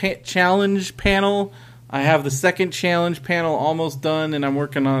first challenge panel. I have the second challenge panel almost done, and I'm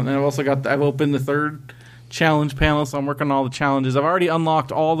working on. And I've opened the third challenge panel, so I'm working on all the challenges. I've already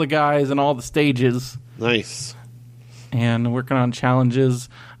unlocked all the guys and all the stages. Nice. And working on challenges.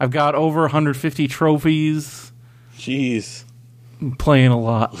 I've got over 150 trophies. Jeez. I'm playing a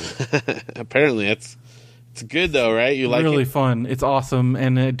lot. Apparently, it's good though, right? You like really it? Fun. It's awesome,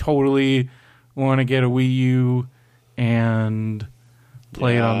 and I totally want to get a Wii U and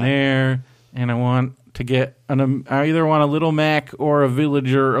play it on there. And I want to get I either want a Little Mac or a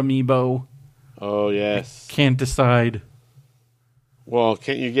Villager amiibo. Oh yes. I can't decide. Well,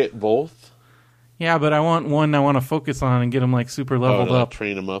 can't you get both? Yeah, but I want one I want to focus on and get them super leveled up.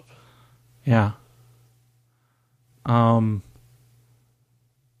 Train them up. Yeah.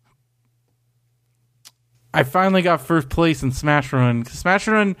 I finally got first place in Smash Run. Smash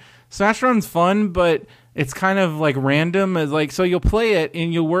Run's fun, but it's kind of like random. It's like, so you'll play it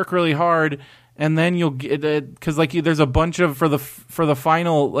and you'll work really hard, and then you'll get it because like there's a bunch of for the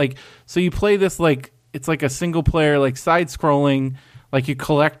final, like, so you play this like it's like a single player like side scrolling, like you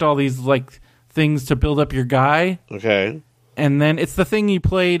collect all these like things to build up your guy. Okay. And then it's the thing you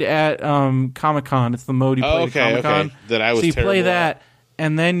played at Comic-Con. It's the mode you played at Comic-Con. Okay. That I was. So you terrible play at. that,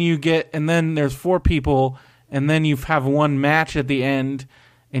 and then there's 4 people, and then you have one match at the end,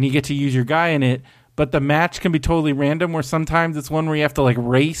 and you get to use your guy in it. But the match can be totally random, where sometimes it's one where you have to like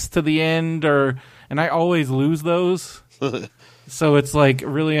race to the end, and I always lose those. So it's like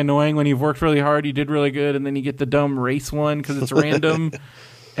really annoying when you've worked really hard, you did really good, and then you get the dumb race one because it's random.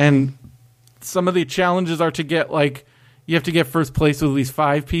 And some of the challenges are to get like, you have to get first place with at least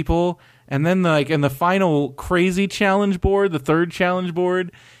 5 people. And then like in the final crazy challenge board, the third challenge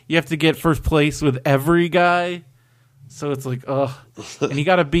board, you have to get first place with every guy. So it's like, ugh. And you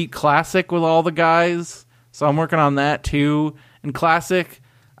got to beat Classic with all the guys. So I'm working on that too. And Classic,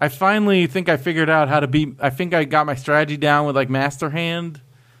 I finally think I figured out how to beat, I think I got my strategy down with like Master Hand.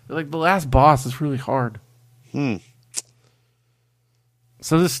 Like the last boss is really hard.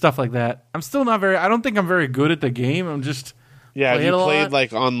 So there's stuff like that. I'm still not very, I don't think I'm very good at the game. I'm just, yeah, have you played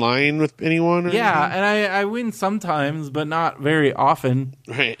like online with anyone? Or yeah, anything? and I win sometimes, but not very often.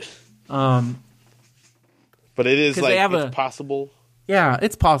 Right. But it is like, it's possible. Yeah,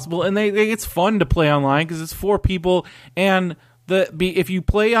 it's possible, and it's fun to play online because it's 4 people, and if you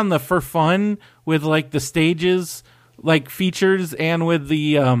play on the for fun with like the stages, like features, and with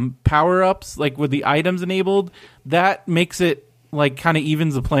the power ups, like with the items enabled, that makes it like kind of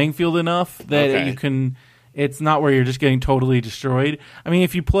evens the playing field enough that you can. It's not where you're just getting totally destroyed. I mean,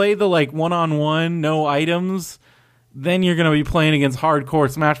 if you play the like 1-on-1, no items, then you're going to be playing against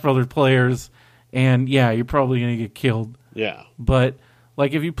hardcore Smash Brothers players, and yeah, you're probably going to get killed. Yeah. But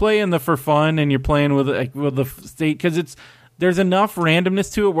like if you play in the for fun and you're playing with the state, because there's enough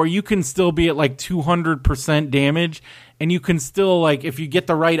randomness to it where you can still be at like 200% damage, and you can still like if you get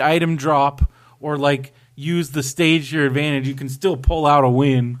the right item drop or like use the stage to your advantage, you can still pull out a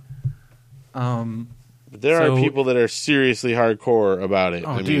win. There are people that are seriously hardcore about it.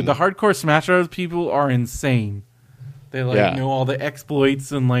 Oh, dude, the hardcore Smash Bros. People are insane. They know all the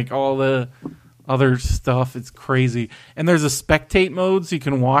exploits and like all the other stuff. It's crazy. And there's a spectate mode, so you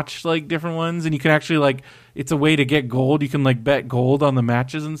can watch like different ones, and you can actually like it's a way to get gold. You can like bet gold on the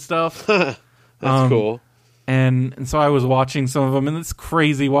matches and stuff. That's cool. And so I was watching some of them, and it's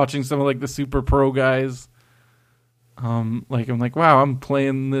crazy watching some of like the super pro guys. Like I'm like, wow, I'm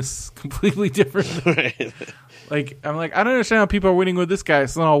playing this completely different. Right. Like I'm like, I don't understand how people are winning with this guy.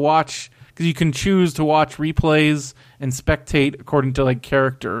 So then I'll watch, because you can choose to watch replays and spectate according to like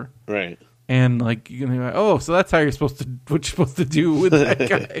character. Right. And like you can be like, oh, so that's how what you're supposed to do with that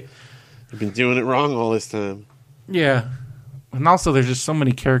guy. You've been doing it wrong all this time. Yeah. And also there's just so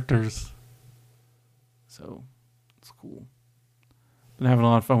many characters. So it's cool. Been having a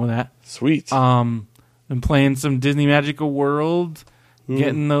lot of fun with that. Sweet. Been playing some Disney Magical World,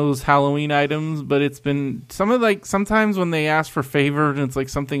 getting those Halloween items, but it's been sometimes when they ask for favors and it's like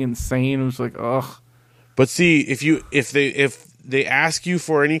something insane, it's like ugh. But see, if they ask you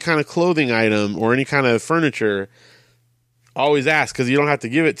for any kind of clothing item or any kind of furniture, always ask, because you don't have to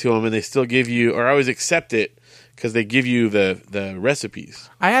give it to them, and they still give you, or always accept it because they give you the recipes.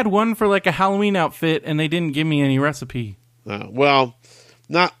 I had one for like a Halloween outfit, and they didn't give me any recipe. Well.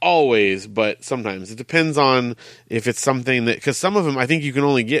 Not always, but sometimes. It depends on if it's something that... Because some of them, I think you can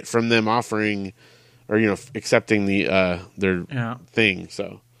only get from them offering or, accepting their thing,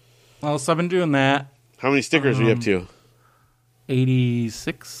 so... Well, so I've been doing that. How many stickers are you up to?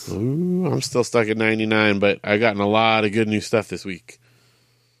 86. Ooh, I'm still stuck at 99, but I've gotten a lot of good new stuff this week.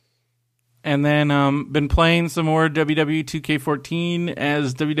 And then been playing some more WWE 2K14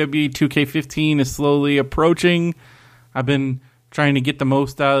 as WWE 2K15 is slowly approaching. I've been trying to get the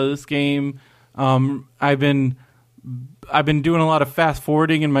most out of this game. I've been doing a lot of fast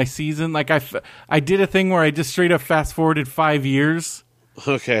forwarding in my season. Like I did a thing where I just straight up fast forwarded 5 years.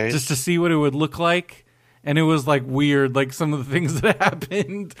 Okay. Just to see what it would look like. And it was like weird, like some of the things that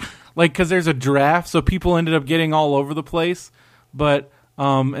happened. Like, because there's a draft, so people ended up getting all over the place. But,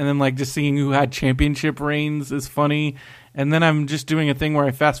 and then like just seeing who had championship reigns is funny. And then I'm just doing a thing where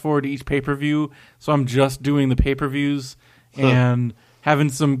I fast forward to each pay-per-view. So I'm just doing the pay-per-views and having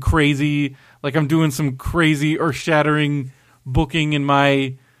some crazy, like I'm doing some crazy earth-shattering booking in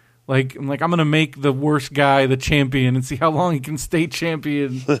my, like, I'm going to make the worst guy the champion and see how long he can stay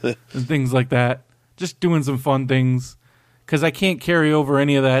champion and things like that. Just doing some fun things. because I can't carry over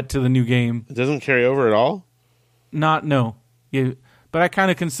any of that to the new game. It doesn't carry over at all? No. But I kind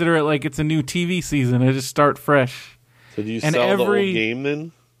of consider it like it's a new TV season. I just start fresh. So do you sell the old game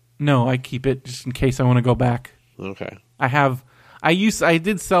then? No, I keep it just in case I want to go back. Okay. I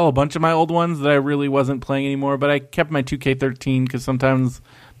did sell a bunch of my old ones that I really wasn't playing anymore, but I kept my 2K13 because sometimes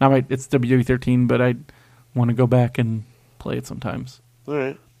it's WWE13, but I want to go back and play it sometimes. All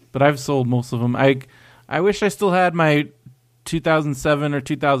right. But I've sold most of them. I wish I still had my 2007 or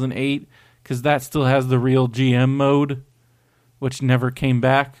 2008 because that still has the real GM mode, which never came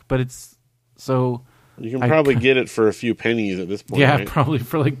back. But it's so you can probably get it for a few pennies at this point. Yeah, right? probably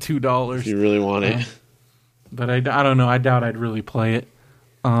for like $2 if you really want it. But I don't know. I doubt I'd really play it.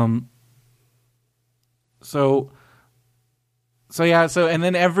 So and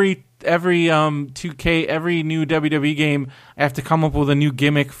then every 2K, every new WWE game, I have to come up with a new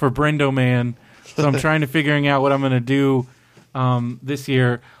gimmick for Brendo Man. So I'm trying to figuring out what I'm going to do this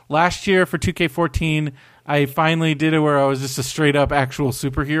year. Last year for 2K14, I finally did it where I was just a straight up actual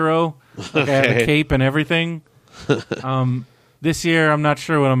superhero. Like I had a cape and everything. This year, I'm not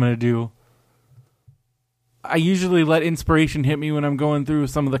sure what I'm going to do. I usually let inspiration hit me when I'm going through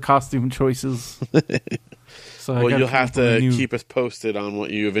some of the costume choices. So you'll have to keep us posted on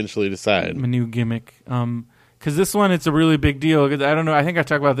what you eventually decide. My new gimmick. Because this one, it's a really big deal. I don't know. I think I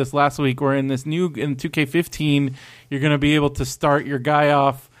talked about this last week. Where in 2K15, you're going to be able to start your guy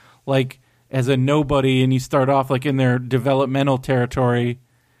off like as a nobody, and you start off like in their developmental territory,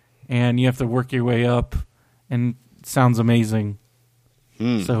 and you have to work your way up. And it sounds amazing.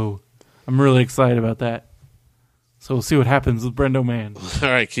 So I'm really excited about that. So we'll see what happens with Brendo Man. All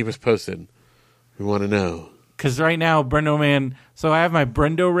right, keep us posted. We want to know. Because right now, Brendo Man... So I have my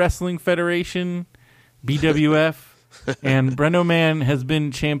Brendo Wrestling Federation, BWF, and Brendo Man has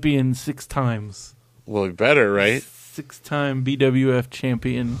been champion 6 times. Well, better, right? 6-time BWF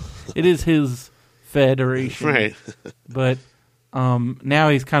champion. It is his federation. Right. But now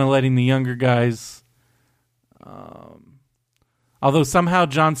he's kind of letting the younger guys... although somehow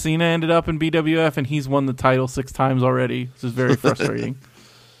John Cena ended up in BWF and he's won the title 6 times already, which is very frustrating.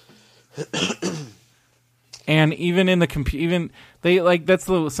 And even in the they like that's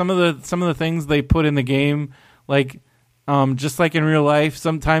some of the things they put in the game, like just like in real life,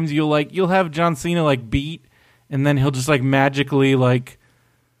 sometimes you'll have John Cena like beat, and then he'll just like magically like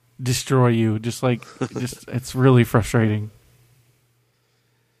destroy you, just it's really frustrating.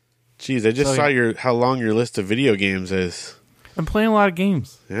 Jeez, I just saw how long your list of video games is. I'm playing a lot of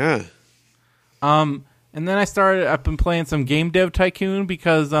games. Yeah. And then I've been playing some Game Dev Tycoon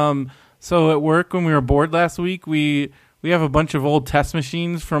because so at work when we were bored last week, we have a bunch of old test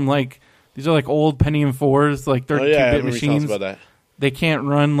machines from like these are like old Pentium 4s, like 32-bit machines. About that. They can't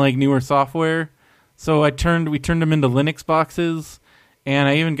run like newer software. So we turned them into Linux boxes, and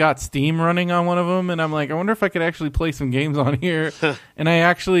I even got Steam running on one of them, and I'm like, I wonder if I could actually play some games on here.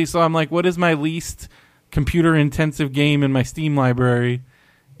 And so I'm like, what is my least computer intensive game in my Steam library?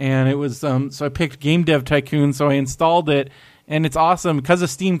 And it was so I picked Game Dev Tycoon, so I installed it, and it's awesome because of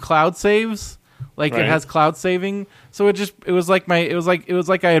Steam Cloud Saves. Like It has cloud saving, so it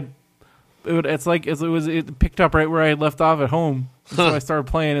picked up right where I had left off at home. So I started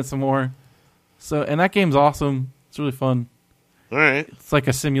playing it some more. So and that game's awesome. It's really fun. All right, it's like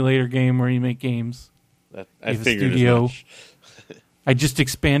a simulator game where you make games. I figured as much. I just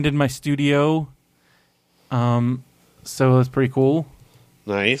expanded my studio. So that's pretty cool.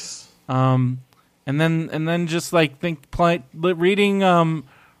 Nice. And then just like reading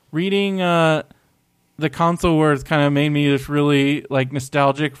the console wars kind of made me just really like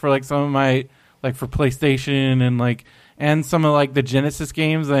nostalgic for like some of my like for PlayStation and some of like the Genesis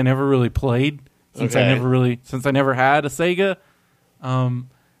games that I never really played since I never had a Sega.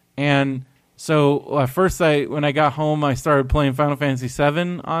 And so first when I got home, I started playing Final Fantasy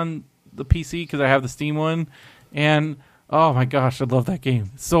VII on the PC because I have the Steam one, and oh my gosh, I love that game.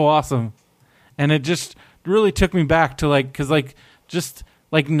 It's so awesome. And it just really took me back to because just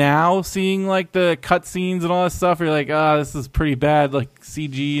now seeing like the cutscenes and all that stuff, you're like, this is pretty bad, like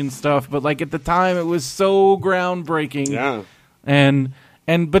CG and stuff. But like at the time, it was so groundbreaking. Yeah.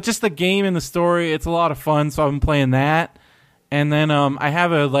 But just the game and the story, it's a lot of fun. So I've been playing that, and then I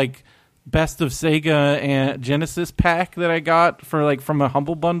have a like Best of Sega and Genesis pack that I got for like from a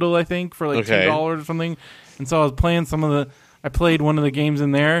Humble Bundle, I think, for like $2 or something. And so I was playing I played one of the games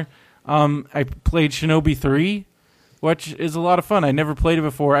in there. I played Shinobi 3, which is a lot of fun. I never played it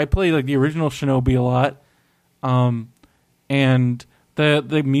before. I played like the original Shinobi a lot. And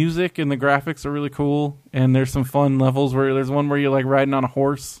the music and the graphics are really cool. And there's some fun levels where there's one where you're like riding on a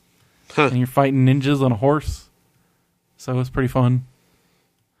horse and you're fighting ninjas on a horse. So it was pretty fun.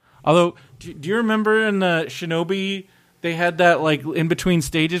 Although, do you remember in Shinobi, they had that like in between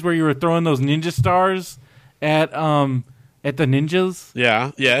stages where you were throwing those ninja stars at the ninjas?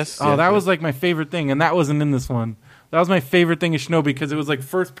 Yeah. Yes. Oh, yes, that yes. was like my favorite thing, and that wasn't in this one. That was my favorite thing in Shinobi because it was like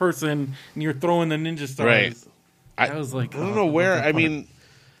first person, and you're throwing the ninja stars. Right. That was like I don't know where. I mean,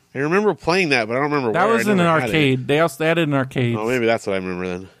 I remember playing that, but I don't remember that where. was in an arcade. They also added an arcade. Oh, maybe that's what I remember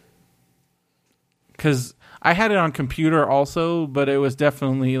then. Because I had it on computer also, but it was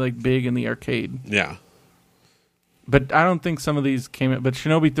definitely like big in the arcade. Yeah. But I don't think some of these came in. But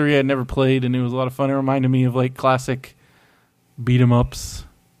Shinobi 3 I had never played, and it was a lot of fun. It reminded me of like classic beat 'em ups.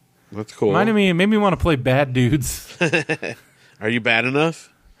 That's cool. It made me want to play Bad Dudes. Are you bad enough?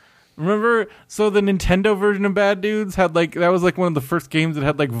 Remember, so the Nintendo version of Bad Dudes had like, that was like one of the first games that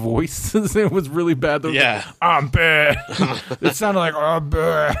had like voices. It was really bad. Yeah. Like, I'm bad. It sounded like, I'm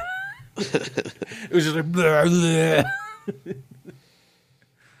bad. It was just like, blah, blah.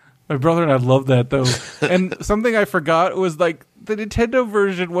 My brother and I loved that though. And something I forgot was like, the Nintendo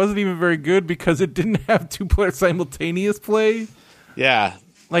version wasn't even very good because it didn't have 2-player simultaneous play. Yeah.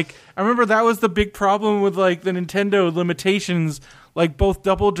 Like, I remember that was the big problem with, like, the Nintendo limitations. Like, both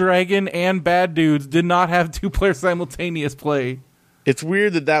Double Dragon and Bad Dudes did not have 2-player simultaneous play. It's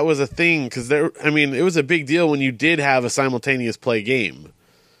weird that was a thing, because it was a big deal when you did have a simultaneous play game.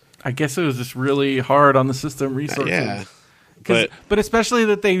 I guess it was just really hard on the system resources. Yeah. But especially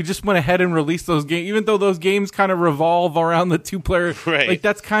that they just went ahead and released those games, even though those games kind of revolve around the 2-player. Right. Like,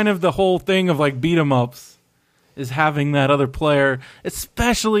 that's kind of the whole thing of, like, beat 'em ups. Is having that other player,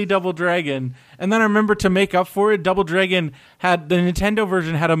 especially Double Dragon. And then I remember to make up for it, Double Dragon had, the Nintendo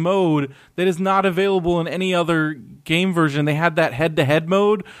version had a mode that is not available in any other game version. They had that head-to-head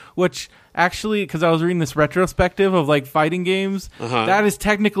mode, which actually, because I was reading this retrospective of like fighting games, that is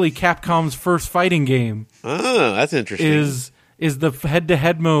technically Capcom's first fighting game. Oh, that's interesting. Is the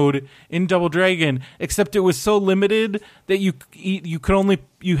head-to-head mode in Double Dragon, except it was so limited that you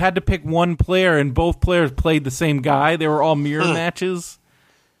had to pick one player, and both players played the same guy. They were all mirror matches,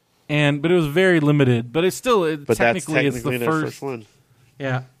 but it was very limited. But it's still it's technically their first one.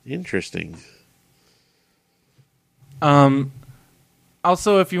 Yeah, Interesting.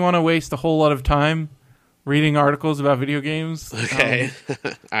 Also, if you want to waste a whole lot of time reading articles about video games, Okay,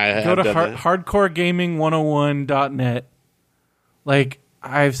 go to hardcoregaming101.net. Like,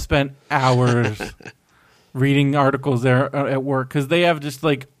 I've spent hours reading articles there at work because they have just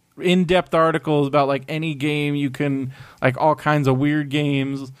like in-depth articles about like any game you can, like all kinds of weird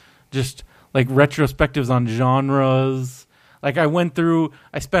games, just like retrospectives on genres. Like I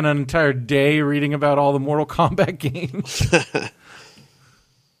spent an entire day reading about all the Mortal Kombat games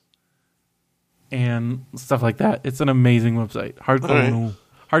and stuff like that. It's an amazing website.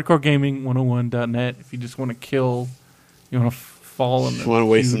 Hardcoregaming101.net. If you just want to kill, you want to fall in the want to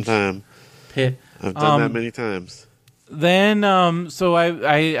waste some time. Pit. I've done that many times. Then, so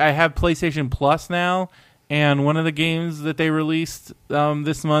I have PlayStation Plus now, and one of the games that they released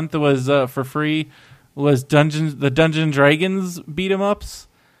this month was for free was the Dungeons & Dragons beat 'em ups.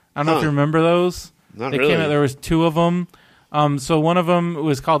 I don't know if you remember those. Not they really. Came out, there was 2 of them. So one of them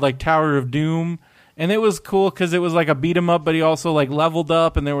was called like Tower of Doom, and it was cool because it was like a beat 'em up, but he also like leveled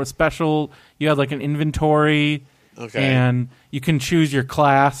up, and there was special. You had like an inventory. Okay. And you can choose your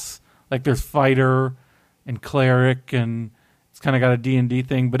class. Like there's fighter and cleric, and it's kind of got a D&D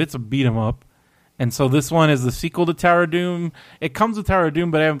thing, but it's a beat 'em up. And so this one is the sequel to Tower of Doom. It comes with Tower of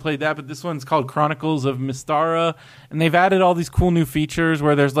Doom, but I haven't played that. But this one's called Chronicles of Mystara, and they've added all these cool new features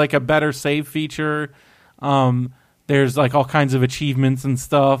where there's like a better save feature. There's like all kinds of achievements and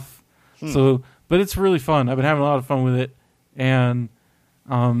stuff. So, but it's really fun. I've been having a lot of fun with it, and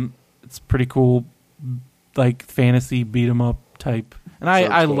it's pretty cool. Like fantasy beat 'em up type, and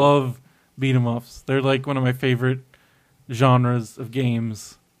I cool. love beat 'em ups. They're like one of my favorite genres of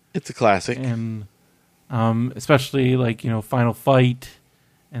games, It's a classic. and especially like Final Fight,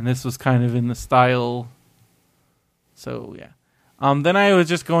 and this was kind of in the style. So yeah. Then I was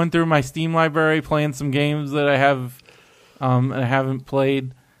just going through my Steam library, playing some games that I have and I haven't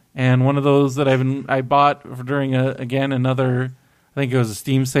played, and one of those that I bought during another, I think it was a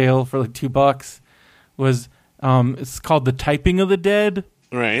Steam sale for like $2. Was it's called The Typing of the Dead.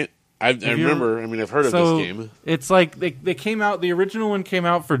 Right. I remember. I've heard of this game. It's like they came out. The original one came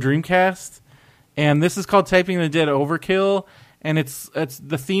out for Dreamcast, and this is called Typing of the Dead Overkill. And it's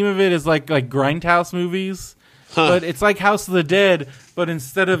the theme of it is like Grindhouse movies, but it's like House of the Dead. But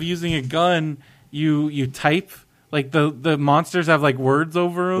instead of using a gun, you type. Like the monsters have like words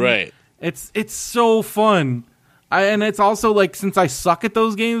over them. Right. It's so fun. And it's also like, since I suck at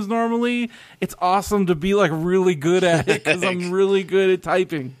those games normally, it's awesome to be like really good at it because I'm really good at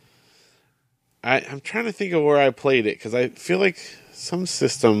typing. I'm trying to think of where I played it because I feel like some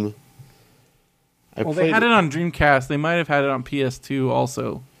system. They had it on Dreamcast. They might have had it on PS2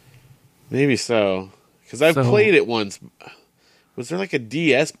 also. Maybe so, because I've played it once. Was there like a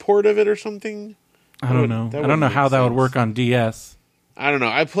DS port of it or something? I don't know. I don't know how that would work on DS. I don't know.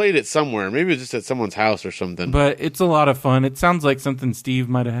 I played it somewhere. Maybe it was just at someone's house or something. But it's a lot of fun. It sounds like something Steve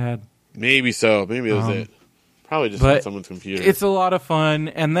might have had. Maybe so. Maybe it was it. Probably just on someone's computer. It's a lot of fun.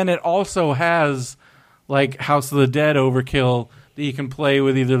 And then it also has like House of the Dead Overkill that you can play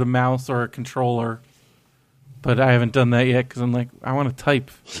with either the mouse or a controller. But I haven't done that yet because I'm like, I want to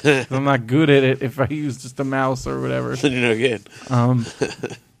type. I'm not good at it if I use just a mouse or whatever. Then you're no good.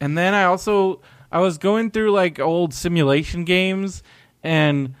 And then I was going through like old simulation games,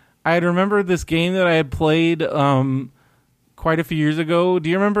 and I had remembered this game that I had played quite a few years ago. Do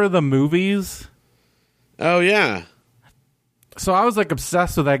you remember the movies? Oh, yeah. So I was like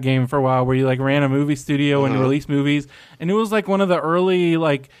obsessed with that game for a while, where you like ran a movie studio and released movies. And it was like one of the early,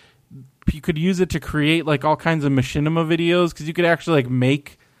 like, you could use it to create like all kinds of machinima videos because you could actually like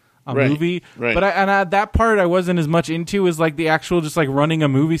make a movie. Right. But that part I wasn't as much into as like the actual just like running a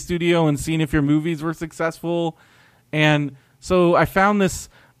movie studio and seeing if your movies were successful. And so I found this.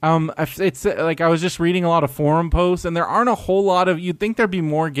 It's like I was just reading a lot of forum posts, and there aren't a whole lot of. You'd think there'd be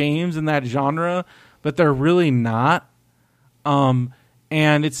more games in that genre, but they're really not.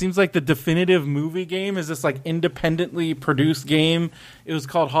 And it seems like the definitive movie game is this like independently produced game. It was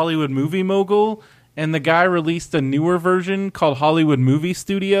called Hollywood Movie Mogul, and the guy released a newer version called Hollywood Movie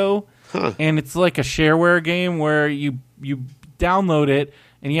Studio. And it's like a shareware game where you download it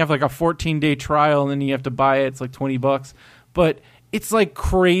and you have like a 14-day trial, and then you have to buy it. It's like $20, but it's like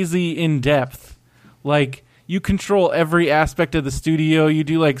crazy in depth. Like, you control every aspect of the studio. You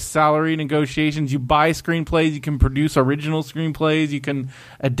do like salary negotiations. You buy screenplays. You can produce original screenplays. You can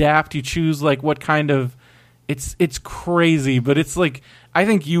adapt. You choose like what kind of. It's crazy, but it's like, I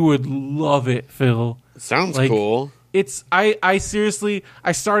think you would love it, Phil. It sounds like, cool. It's I seriously,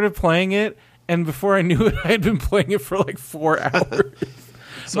 I started playing it, and before I knew it, I had been playing it for like 4 hours.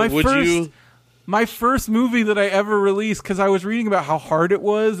 So my first movie that I ever released, because I was reading about how hard it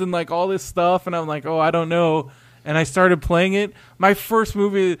was and like all this stuff, and I'm like, oh, I don't know. And I started playing it. My first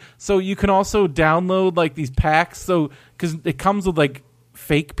movie, so you can also download like these packs, so because it comes with like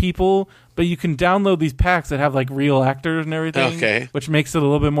fake people, but you can download these packs that have like real actors and everything, which makes it a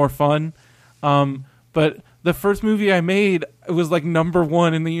little bit more fun. But the first movie I made, it was like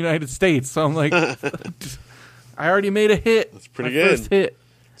 #1 in the United States, so I'm like, I already made a hit. That's pretty good. First hit.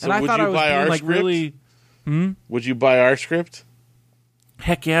 So and I would thought you I was buy doing our like script? really. Would you buy our script?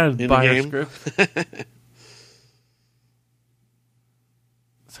 Heck yeah, I'd buy our script.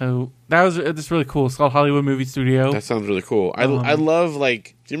 So that was just really cool. It's called Hollywood Movie Studio. That sounds really cool. I love,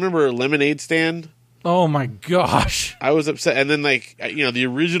 like, do you remember Lemonade Stand? Oh my gosh! I was upset, and then like, you know, the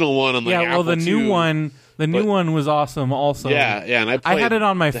original one on like Apple the new II, one. The new one was awesome. Also, yeah, and I had it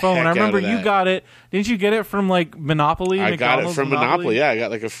on my phone. I remember you got it. Didn't you get it from like Monopoly? I got it from Monopoly. Yeah, I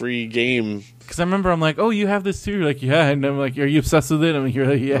got like a free game. Because I remember I'm like, oh, you have this too. You're like, yeah, and I'm like, are you obsessed with it? I'm like, you're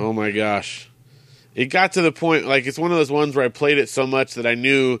like, yeah. Oh my gosh, it got to the point like it's one of those ones where I played it so much that I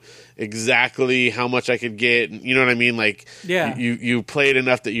knew exactly how much I could get. You know what I mean? Like, yeah, you played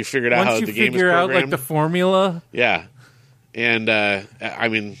enough that you figured out how the game is programmed. Once you figure out like the formula, yeah. And I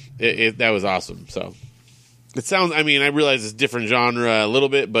mean, that was awesome. So. It sounds, I mean, I realize it's different genre a little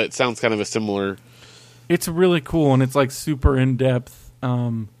bit, but it sounds kind of a similar. It's really cool, and it's like super in depth.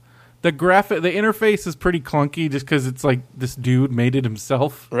 The interface is pretty clunky just because it's like this dude made it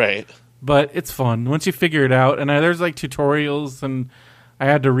himself. Right. But it's fun once you figure it out. And there's like tutorials, and I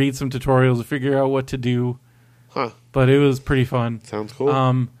had to read some tutorials to figure out what to do. Huh. But it was pretty fun. Sounds cool.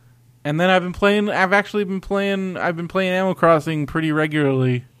 And then I've been playing Animal Crossing pretty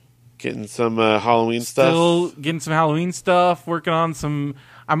regularly. Getting some Halloween stuff. Still getting some Halloween stuff. Working on some.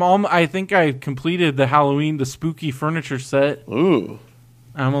 I think I completed the spooky furniture set. Ooh.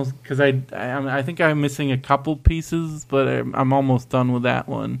 Almost, because I think I'm missing a couple pieces, but I'm almost done with that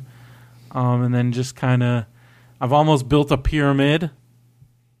one. And then just kind of, I've almost built a pyramid.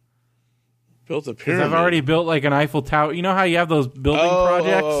 Built a pyramid. I've already built like an Eiffel Tower. You know how you have those building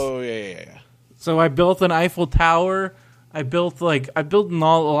projects? Oh yeah. So I built an Eiffel Tower. I built a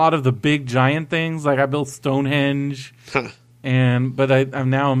lot of the big giant things. Like I built Stonehenge, but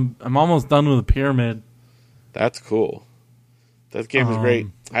I'm almost done with the pyramid. That's cool. That game is great.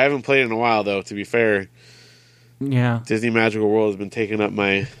 I haven't played it in a while though. To be fair, yeah, Disney Magical World has been taking up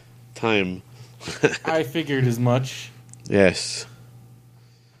my time. I figured as much. Yes.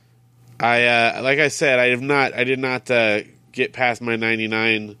 I like I said, I did not get past my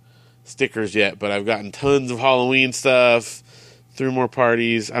 99 stickers yet, but I've gotten tons of Halloween stuff, threw more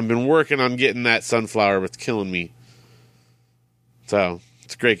parties. I've been working on getting that sunflower, but it's killing me. So,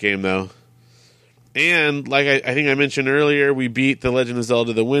 it's a great game though. And like I think I mentioned earlier, we beat The Legend of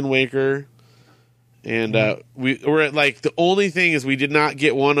Zelda: The Wind Waker. And we're at, like, the only thing is we did not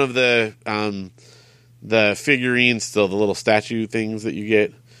get one of the figurines still, the little statue things that you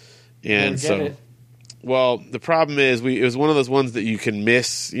get. And so, well, the problem is it was one of those ones that you can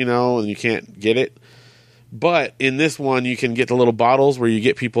miss, and you can't get it. But in this one, you can get the little bottles where you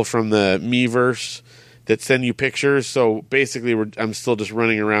get people from the Miiverse that send you pictures. So basically, I'm still just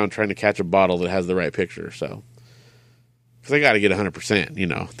running around trying to catch a bottle that has the right picture. So, because I got to get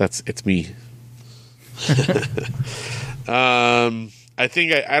 100%, it's me. I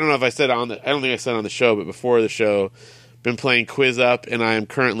think I don't know if I said I don't think I said on the show, but before the show, been playing Quiz Up, and I am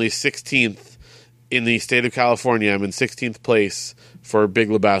currently 16th in the state of California. I'm in 16th place for Big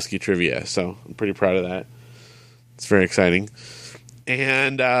Lebowski trivia, so I'm pretty proud of that. It's very exciting.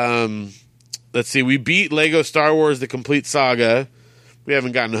 And let's see, we beat Lego Star Wars: The Complete Saga. We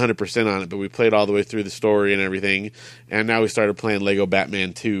haven't gotten 100% on it, but we played all the way through the story and everything. And now we started playing Lego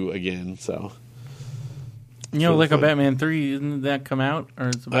Batman 2 again, so. Lego Batman 3, isn't that come out? Or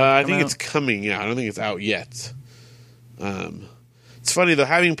it's I think it's coming out. I don't think it's out yet. It's funny, though,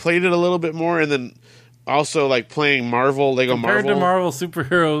 having played it a little bit more and then also, like, playing Lego Marvel. Compared to Marvel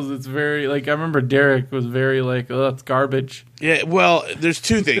superheroes, it's very, like, I remember Derek was very, like, oh, that's garbage. Yeah, well, there's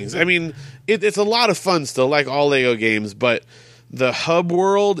two things. I mean, it's a lot of fun still, like all Lego games, but the hub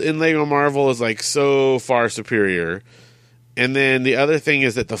world in Lego Marvel is, like, so far superior. And then the other thing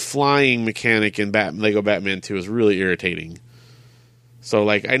is that the flying mechanic in Lego Batman 2 is really irritating. So,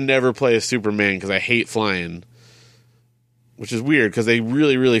 like, I never play as Superman because I hate flying. Which is weird because they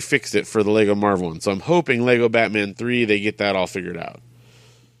really, really fixed it for the Lego Marvel one. So I'm hoping Lego Batman 3, they get that all figured out.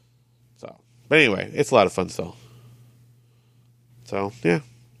 So, but anyway, it's a lot of fun still. So, yeah,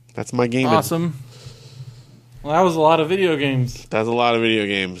 that's my game. Awesome. Well, that was a lot of video games. That's a lot of video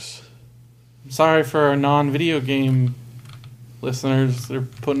games. Sorry for our non-video game listeners. They're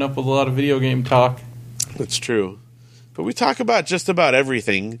putting up with a lot of video game talk. That's true. But we talk about just about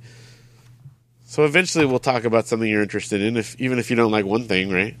everything. So eventually we'll talk about something you're interested in, even if you don't like one thing,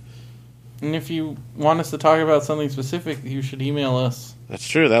 right? And if you want us to talk about something specific, you should email us. That's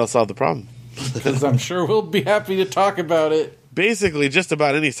true. That'll solve the problem. Because I'm sure we'll be happy to talk about it. Basically, just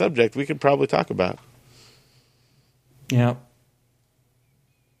about any subject we could probably talk about. Yeah.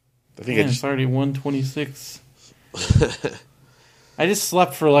 I think it's already 1:26. I just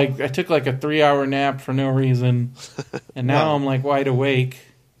slept for I took a 3-hour nap for no reason. And now I'm wide awake.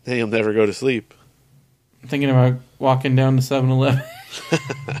 Then you'll never go to sleep. I'm thinking about walking down to 7-Eleven.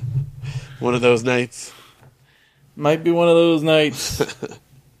 One of those nights. Might be one of those nights.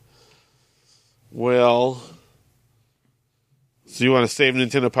 Well, so you want to save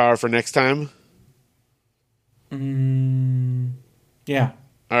Nintendo Power for next time? Yeah.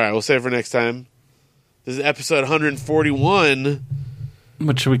 All right, we'll save it for next time. This is episode 141.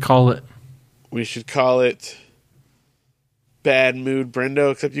 What should we call it? We should call it Bad Mood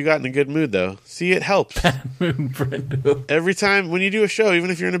Brendo, except you got in a good mood, though. See, it helps. Bad Mood Brendo. Every time when you do a show, even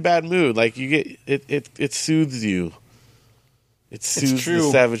if you're in a bad mood, you get it soothes you. It soothes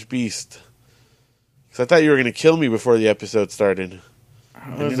the savage beast. Because I thought you were going to kill me before the episode started.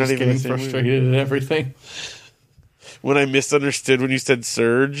 I was just getting frustrated at everything. When I misunderstood when you said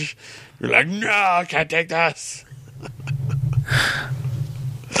surge, you're like, no, I can't take this.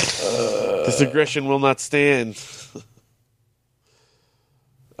 This aggression will not stand.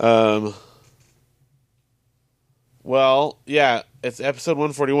 Well, yeah, it's episode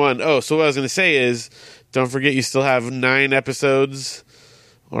 141. Oh, so what I was going to say is, don't forget you still have 9 episodes,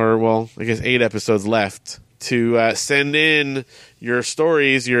 or, well, I guess 8 episodes left to send in your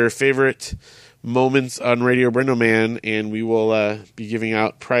stories, your favorite moments on Radio Brendo Man, and we will be giving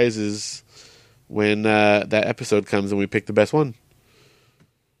out prizes when that episode comes and we pick the best one.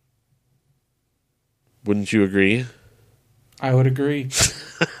 Wouldn't you agree? I would agree.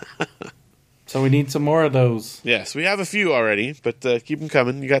 So we need some more of those. Yes, we have a few already, but keep them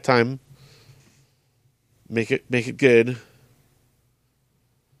coming. You got time. Make it good.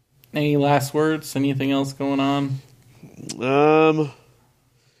 Any last words? Anything else going on?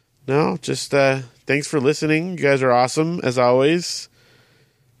 No, just thanks for listening. You guys are awesome, as always.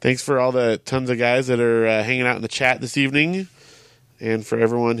 Thanks for all the tons of guys that are hanging out in the chat this evening, and for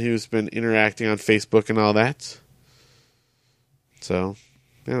everyone who's been interacting on Facebook and all that. So,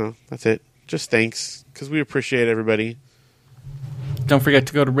 that's it. just thanks, because we appreciate everybody. Don't forget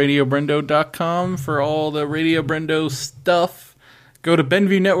to go to radiobrendo.com for all the Radio Brendo stuff. Go to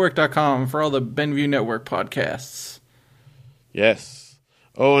BenviewNetwork.com for all the Benview Network podcasts. Yes.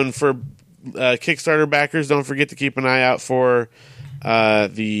 Oh, and for Kickstarter backers, don't forget to keep an eye out for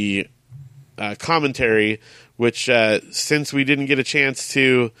the commentary, which since we didn't get a chance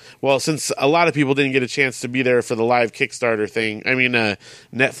to, since a lot of people didn't get a chance to be there for the live Kickstarter thing,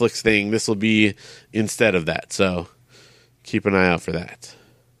 Netflix thing, this will be instead of that. So keep an eye out for that.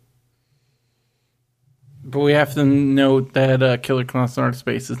 But we have to note that Killer Clowns in Outer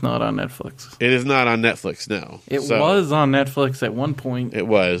Space is not on Netflix. It is not on Netflix, no. It was on Netflix at one point. It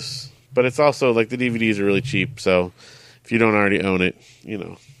was. But it's also, like, the DVDs are really cheap, so if you don't already own it,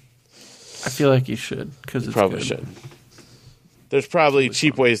 I feel like you should, because it's probably good. should. There's probably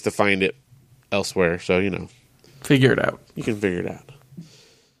cheap ways to find it elsewhere, so, Figure it out. You can figure it out.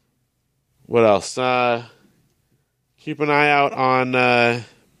 What else? Keep an eye out on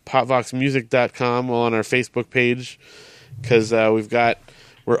potvoxmusic.com on our Facebook page, because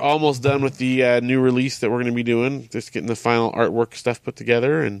we're almost done with the new release that we're going to be doing. Just getting the final artwork stuff put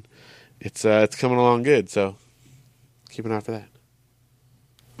together, and it's coming along good, so keep an eye out for that.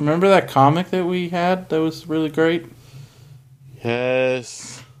 Remember that comic that we had that was really great?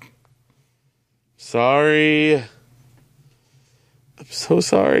 Yes. Sorry. I'm so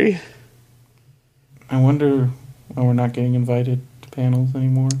sorry. I wonder why we're not getting invited to panels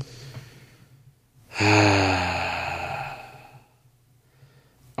anymore.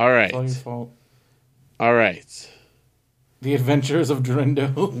 All right. It's all your fault. All right. The Adventures of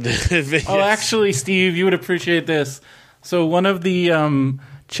Drendo. Yes. Oh, actually, Steve, you would appreciate this. So one of the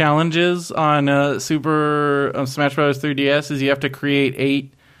challenges on Super Smash Bros. 3DS is you have to create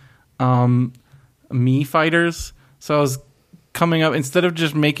 8 Mii fighters. So I was coming up, instead of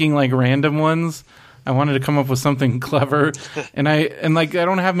just making like random ones, I wanted to come up with something clever. and I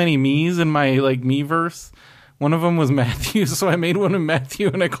don't have many Mii's in my like Miiverse. One of them was Matthew, so I made one of Matthew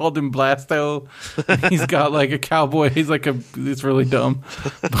and I called him Blasto. He's got like a cowboy. It's really dumb.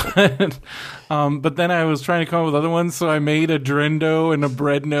 But then I was trying to come up with other ones, so I made a Drendo and a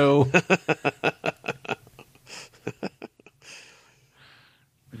Breadno.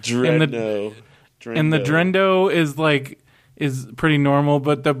 Drendo. And the Drendo is pretty normal,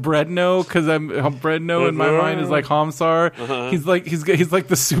 but the Breadno, because Breadno in my mind is like Hamsar. He's like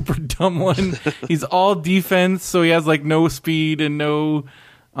the super dumb one. He's all defense, so he has like no speed and no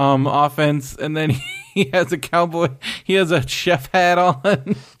offense, and then he has a cowboy. He has a chef hat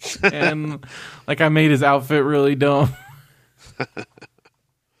on, and like I made his outfit really dumb.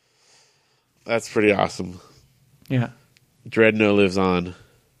 That's pretty awesome. Yeah, Dreadno lives on.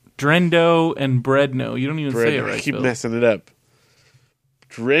 Drendo and Breadno. You don't even say it right. I keep Phil. messing it up.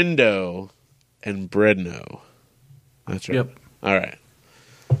 Drendo and Breadno. That's right. Yep. All right.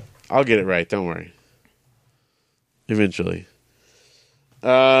 I'll get it right. Don't worry. Eventually.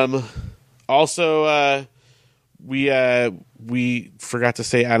 Also, we forgot to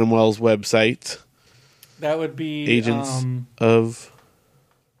say Adam Wells' website. That would be Agents of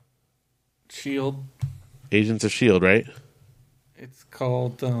Shield. Agents of S.H.I.E.L.D., right? It's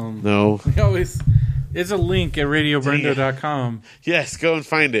called No. It's a link at radiobrendo.com. Yes, go and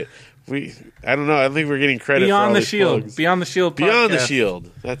find it. I don't know. I think we're getting credit for all Beyond the these Shield. plugs. Beyond the Shield podcast. Beyond the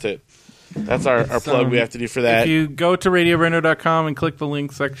Shield. That's it. That's our plug we have to do for that. If you go to radiobrendo.com and click the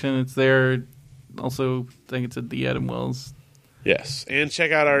link section, it's there. Also, I think it's at the Adam Wells. Yes. And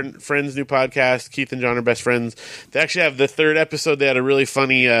check out our friends' new podcast. Keith and John are best friends. They actually have the 3rd episode. They had a really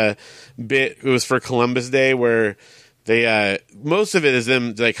funny bit. It was for Columbus Day where they most of it is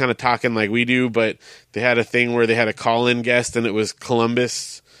them like kind of talking like we do, but they had a thing where they had a call-in guest and it was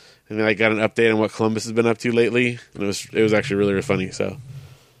Columbus, and they got an update on what Columbus has been up to lately, and it was actually really, really funny. So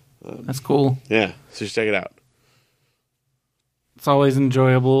that's cool. Yeah, so just check it out. It's always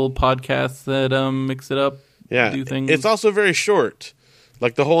enjoyable podcasts that mix it up. Yeah, do things. It's also very short.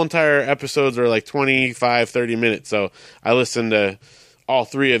 Like the whole entire episodes are like 25, 30 minutes. So I listened to all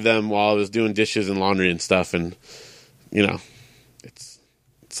 3 of them while I was doing dishes and laundry and stuff, and it's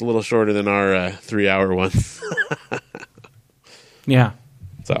a little shorter than our 3-hour ones. Yeah.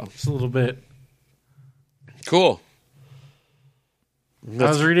 So just a little bit. Cool. I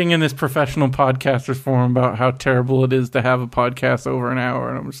was reading in this professional podcasters forum about how terrible it is to have a podcast over an hour,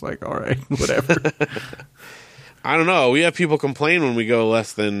 and I'm just like, all right, whatever. I don't know. We have people complain when we go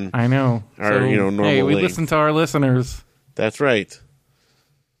less than I know. our normal Hey, we length. listen to our listeners. That's right.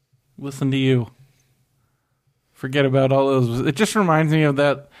 Listen to you. Forget about all those. It just reminds me of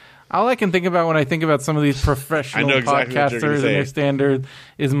that. All I can think about when I think about some of these professional I know exactly what you're gonna podcasters and say. their standard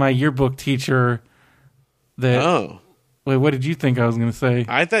is my yearbook teacher. That wait, what did you think I was going to say?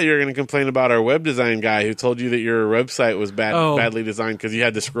 I thought you were going to complain about our web design guy who told you that your website was badly designed because you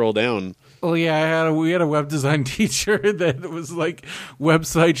had to scroll down. Well, yeah, we had a web design teacher that was like,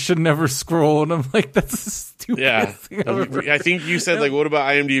 websites should never scroll, and I'm like, that's the stupidest thing I've ever I think you said like, what about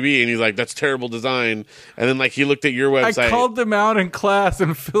IMDb? And he's like, that's terrible design. And then like he looked at your website. I called them out in class,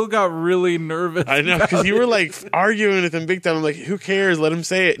 and Phil got really nervous. I know, because you were like arguing with him big time. I'm like, who cares? Let him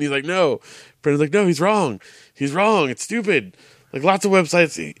say it. And he's like, no. Brandon's like, no, he's wrong. He's wrong. It's stupid. Like lots of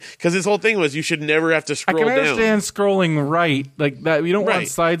websites, because his whole thing was you should never have to scroll down. I can understand scrolling right, like that. You don't want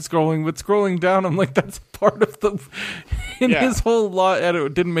side scrolling, but scrolling down, I'm like, that's part of the. His whole lot,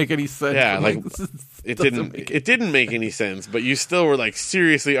 it didn't make any sense. Yeah, I'm like it didn't make any sense. But you still were like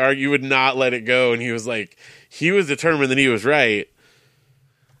seriously you would not let it go, and he was determined that he was right.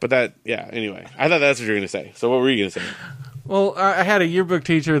 But anyway, I thought that's what you were going to say. So what were you going to say? Well, I had a yearbook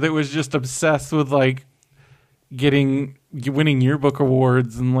teacher that was just obsessed with like winning yearbook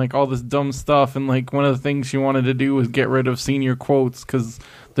awards and like all this dumb stuff, and like one of the things she wanted to do was get rid of senior quotes because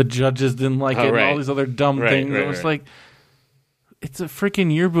the judges didn't like it and all these other dumb things. I was like, it's a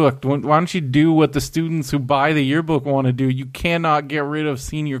freaking yearbook. Why don't you do what the students who buy the yearbook want to do? You cannot get rid of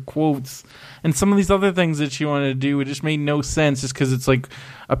senior quotes. And some of these other things that she wanted to do, it just made no sense just because it's like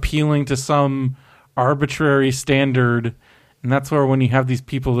appealing to some arbitrary standard. And that's where when you have these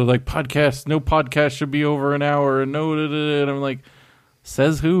people that are like, no podcast should be over an hour, and and I'm like,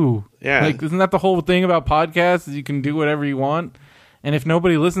 says who? Yeah. Like, isn't that the whole thing about podcasts, is you can do whatever you want? And if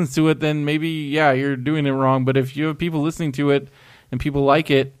nobody listens to it, then maybe, you're doing it wrong. But if you have people listening to it and people like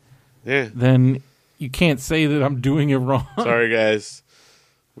it, then you can't say that I'm doing it wrong. Sorry, guys.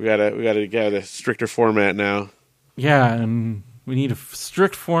 We gotta get a stricter format now. Yeah, and we need a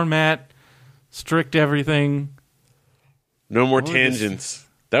strict format, strict everything. No more tangents.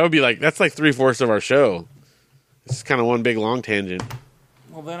 That would be that's like 3/4 of our show. This is kind of one big long tangent.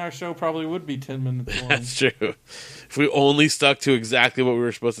 Well, then our show probably would be 10 minutes long. That's true. If we only stuck to exactly what we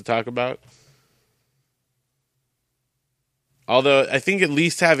were supposed to talk about. Although I think at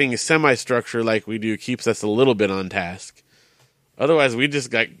least having a semi-structure like we do keeps us a little bit on task. Otherwise, we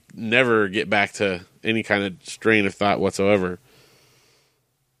just never get back to any kind of strain of thought whatsoever.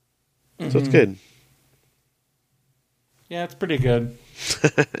 So it's good. Yeah, it's pretty good.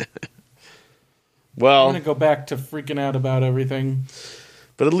 Well, I'm going to go back to freaking out about everything.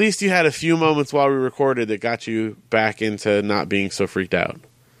 But at least you had a few moments while we recorded that got you back into not being so freaked out.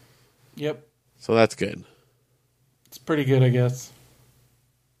 Yep. So that's good. It's pretty good, I guess.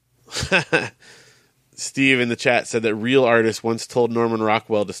 Steve in the chat said that real artists once told Norman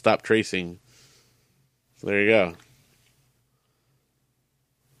Rockwell to stop tracing. So there you go.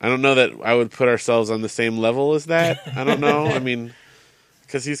 I don't know that I would put ourselves on the same level as that. I don't know. I mean,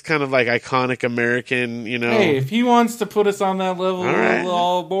 because he's kind of like iconic American, Hey, if he wants to put us on that level,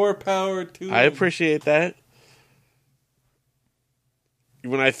 all more power to him. I appreciate that.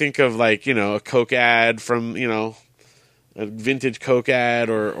 When I think of a Coke ad from, a vintage Coke ad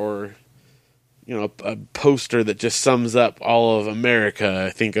or a poster that just sums up all of America,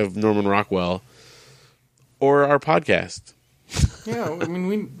 I think of Norman Rockwell or our podcast. Yeah, I mean,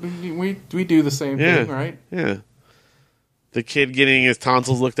 we do the same thing, right? Yeah. The kid getting his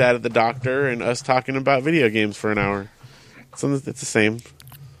tonsils looked at the doctor and us talking about video games for an hour. So it's the same.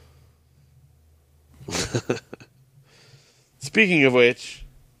 Speaking of which,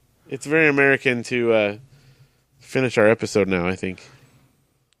 it's very American to finish our episode now, I think.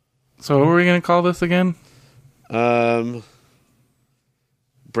 So what were we going to call this again? Brendo,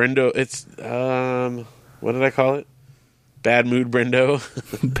 it's, what did I call it? Bad Mood Brendo.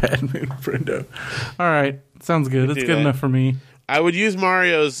 Bad Mood Brendo. All right. Sounds good. That's good enough for me. I would use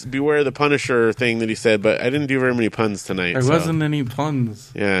Mario's Beware the Punisher thing that he said, but I didn't do very many puns tonight. There wasn't any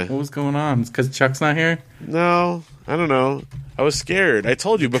puns. Yeah. What was going on? It's because Chuck's not here? No, I don't know. I was scared. I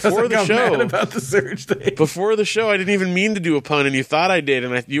told you before the show. Mad about the surge thing. Before the show, I didn't even mean to do a pun, and you thought I did,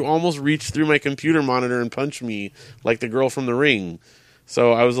 and you almost reached through my computer monitor and punched me like the girl from The Ring.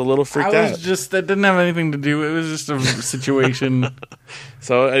 So I was a little freaked out. That didn't have anything to do. It was just a situation.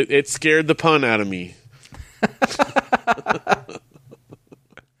 So it scared the pun out of me.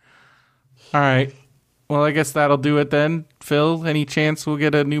 All right. Well, I guess that'll do it then. Phil, any chance we'll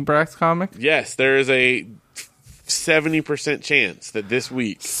get a new Brax comic? Yes, there is a 70% chance that this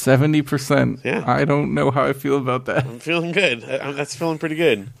week. 70%? Yeah. I don't know how I feel about that. I'm feeling good. That's feeling pretty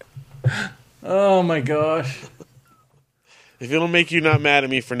good. Oh, my gosh. If it'll make you not mad at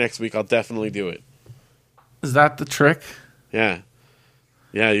me for next week, I'll definitely do it. Is that the trick? Yeah.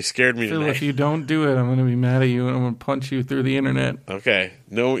 Yeah, you scared me Phil, tonight. if you don't do it, I'm going to be mad at you and I'm going to punch you through the internet. Okay,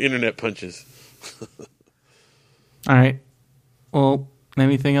 no internet punches. All right. Well,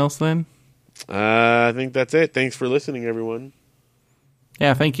 anything else then? I think that's it. Thanks for listening, everyone.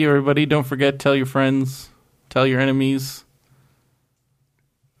 Yeah, thank you, everybody. Don't forget, tell your friends, tell your enemies.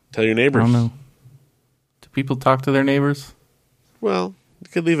 Tell your I neighbors. don't know. Do people talk to their neighbors? Well, you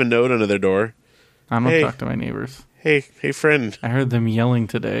could leave a note under their door. I don't Hey. talk to my neighbors. Hey, friend. I heard them yelling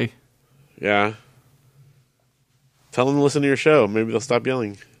today. Yeah. Tell them to listen to your show. Maybe they'll stop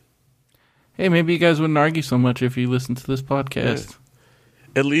yelling. Hey, maybe you guys wouldn't argue so much if you listened to this podcast.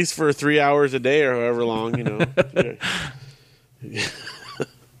 At least for 3 hours a day or however long,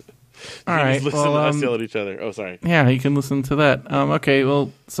 All right. Just listen Well, to us yell at each other. Oh, sorry. yeah, you can listen to that. Okay,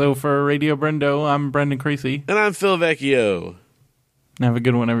 well, so for Radio Brendo, I'm Brendan Creasy. And I'm Phil Vecchio. Have a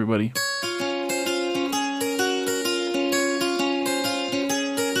good one, everybody.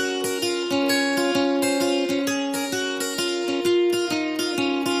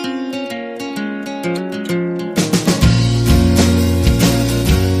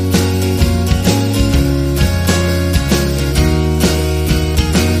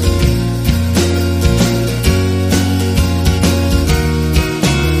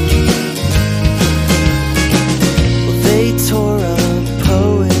 They tore up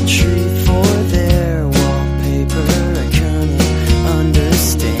poetry for their wallpaper. I couldn't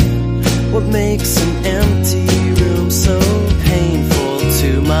understand what makes an empty room so painful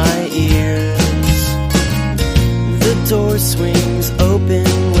to my ears. The door swings open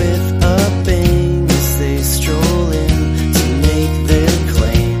with a bang as they stroll in to make their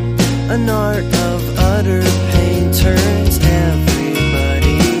claim. An art of utter pain turns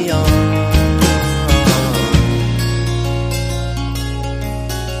everybody on.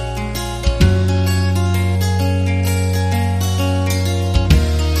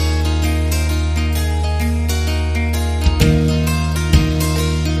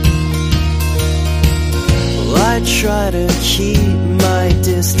 Well, I try to keep my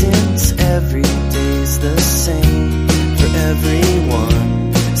distance. Every day's the same for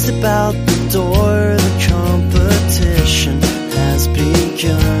everyone. Step out the door, the competition has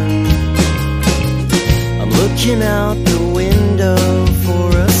begun. I'm looking out the window for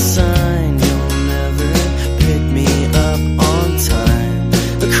a sign. You'll never pick me up on time.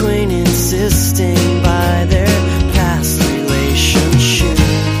 A queen insisting by their past relationships.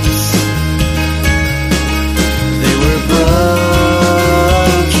 They were broken,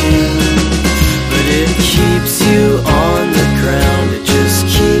 but it keeps you on the ground. It just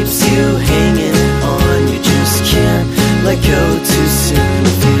keeps you hanging on. You just can't let go too soon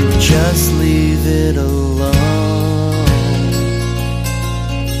if you just leave it alone.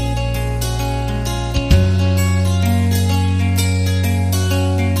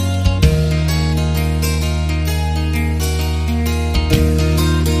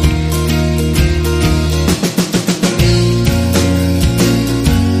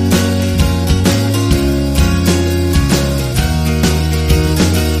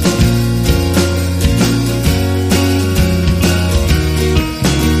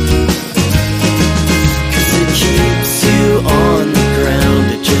 It keeps you on the ground.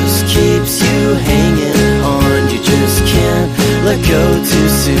 It just keeps you hanging on. You just can't let go too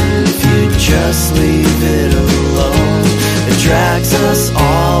soon if you just leave it alone. It drags us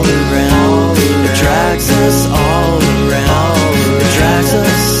all around. It drags us all around. It drags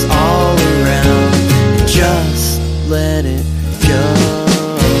us all around. Just let it go.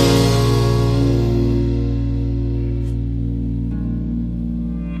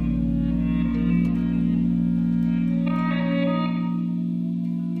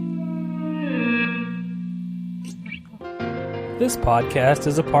 This podcast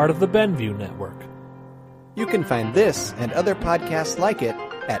is a part of the Benview Network. You can find this and other podcasts like it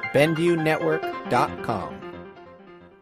at BenviewNetwork.com.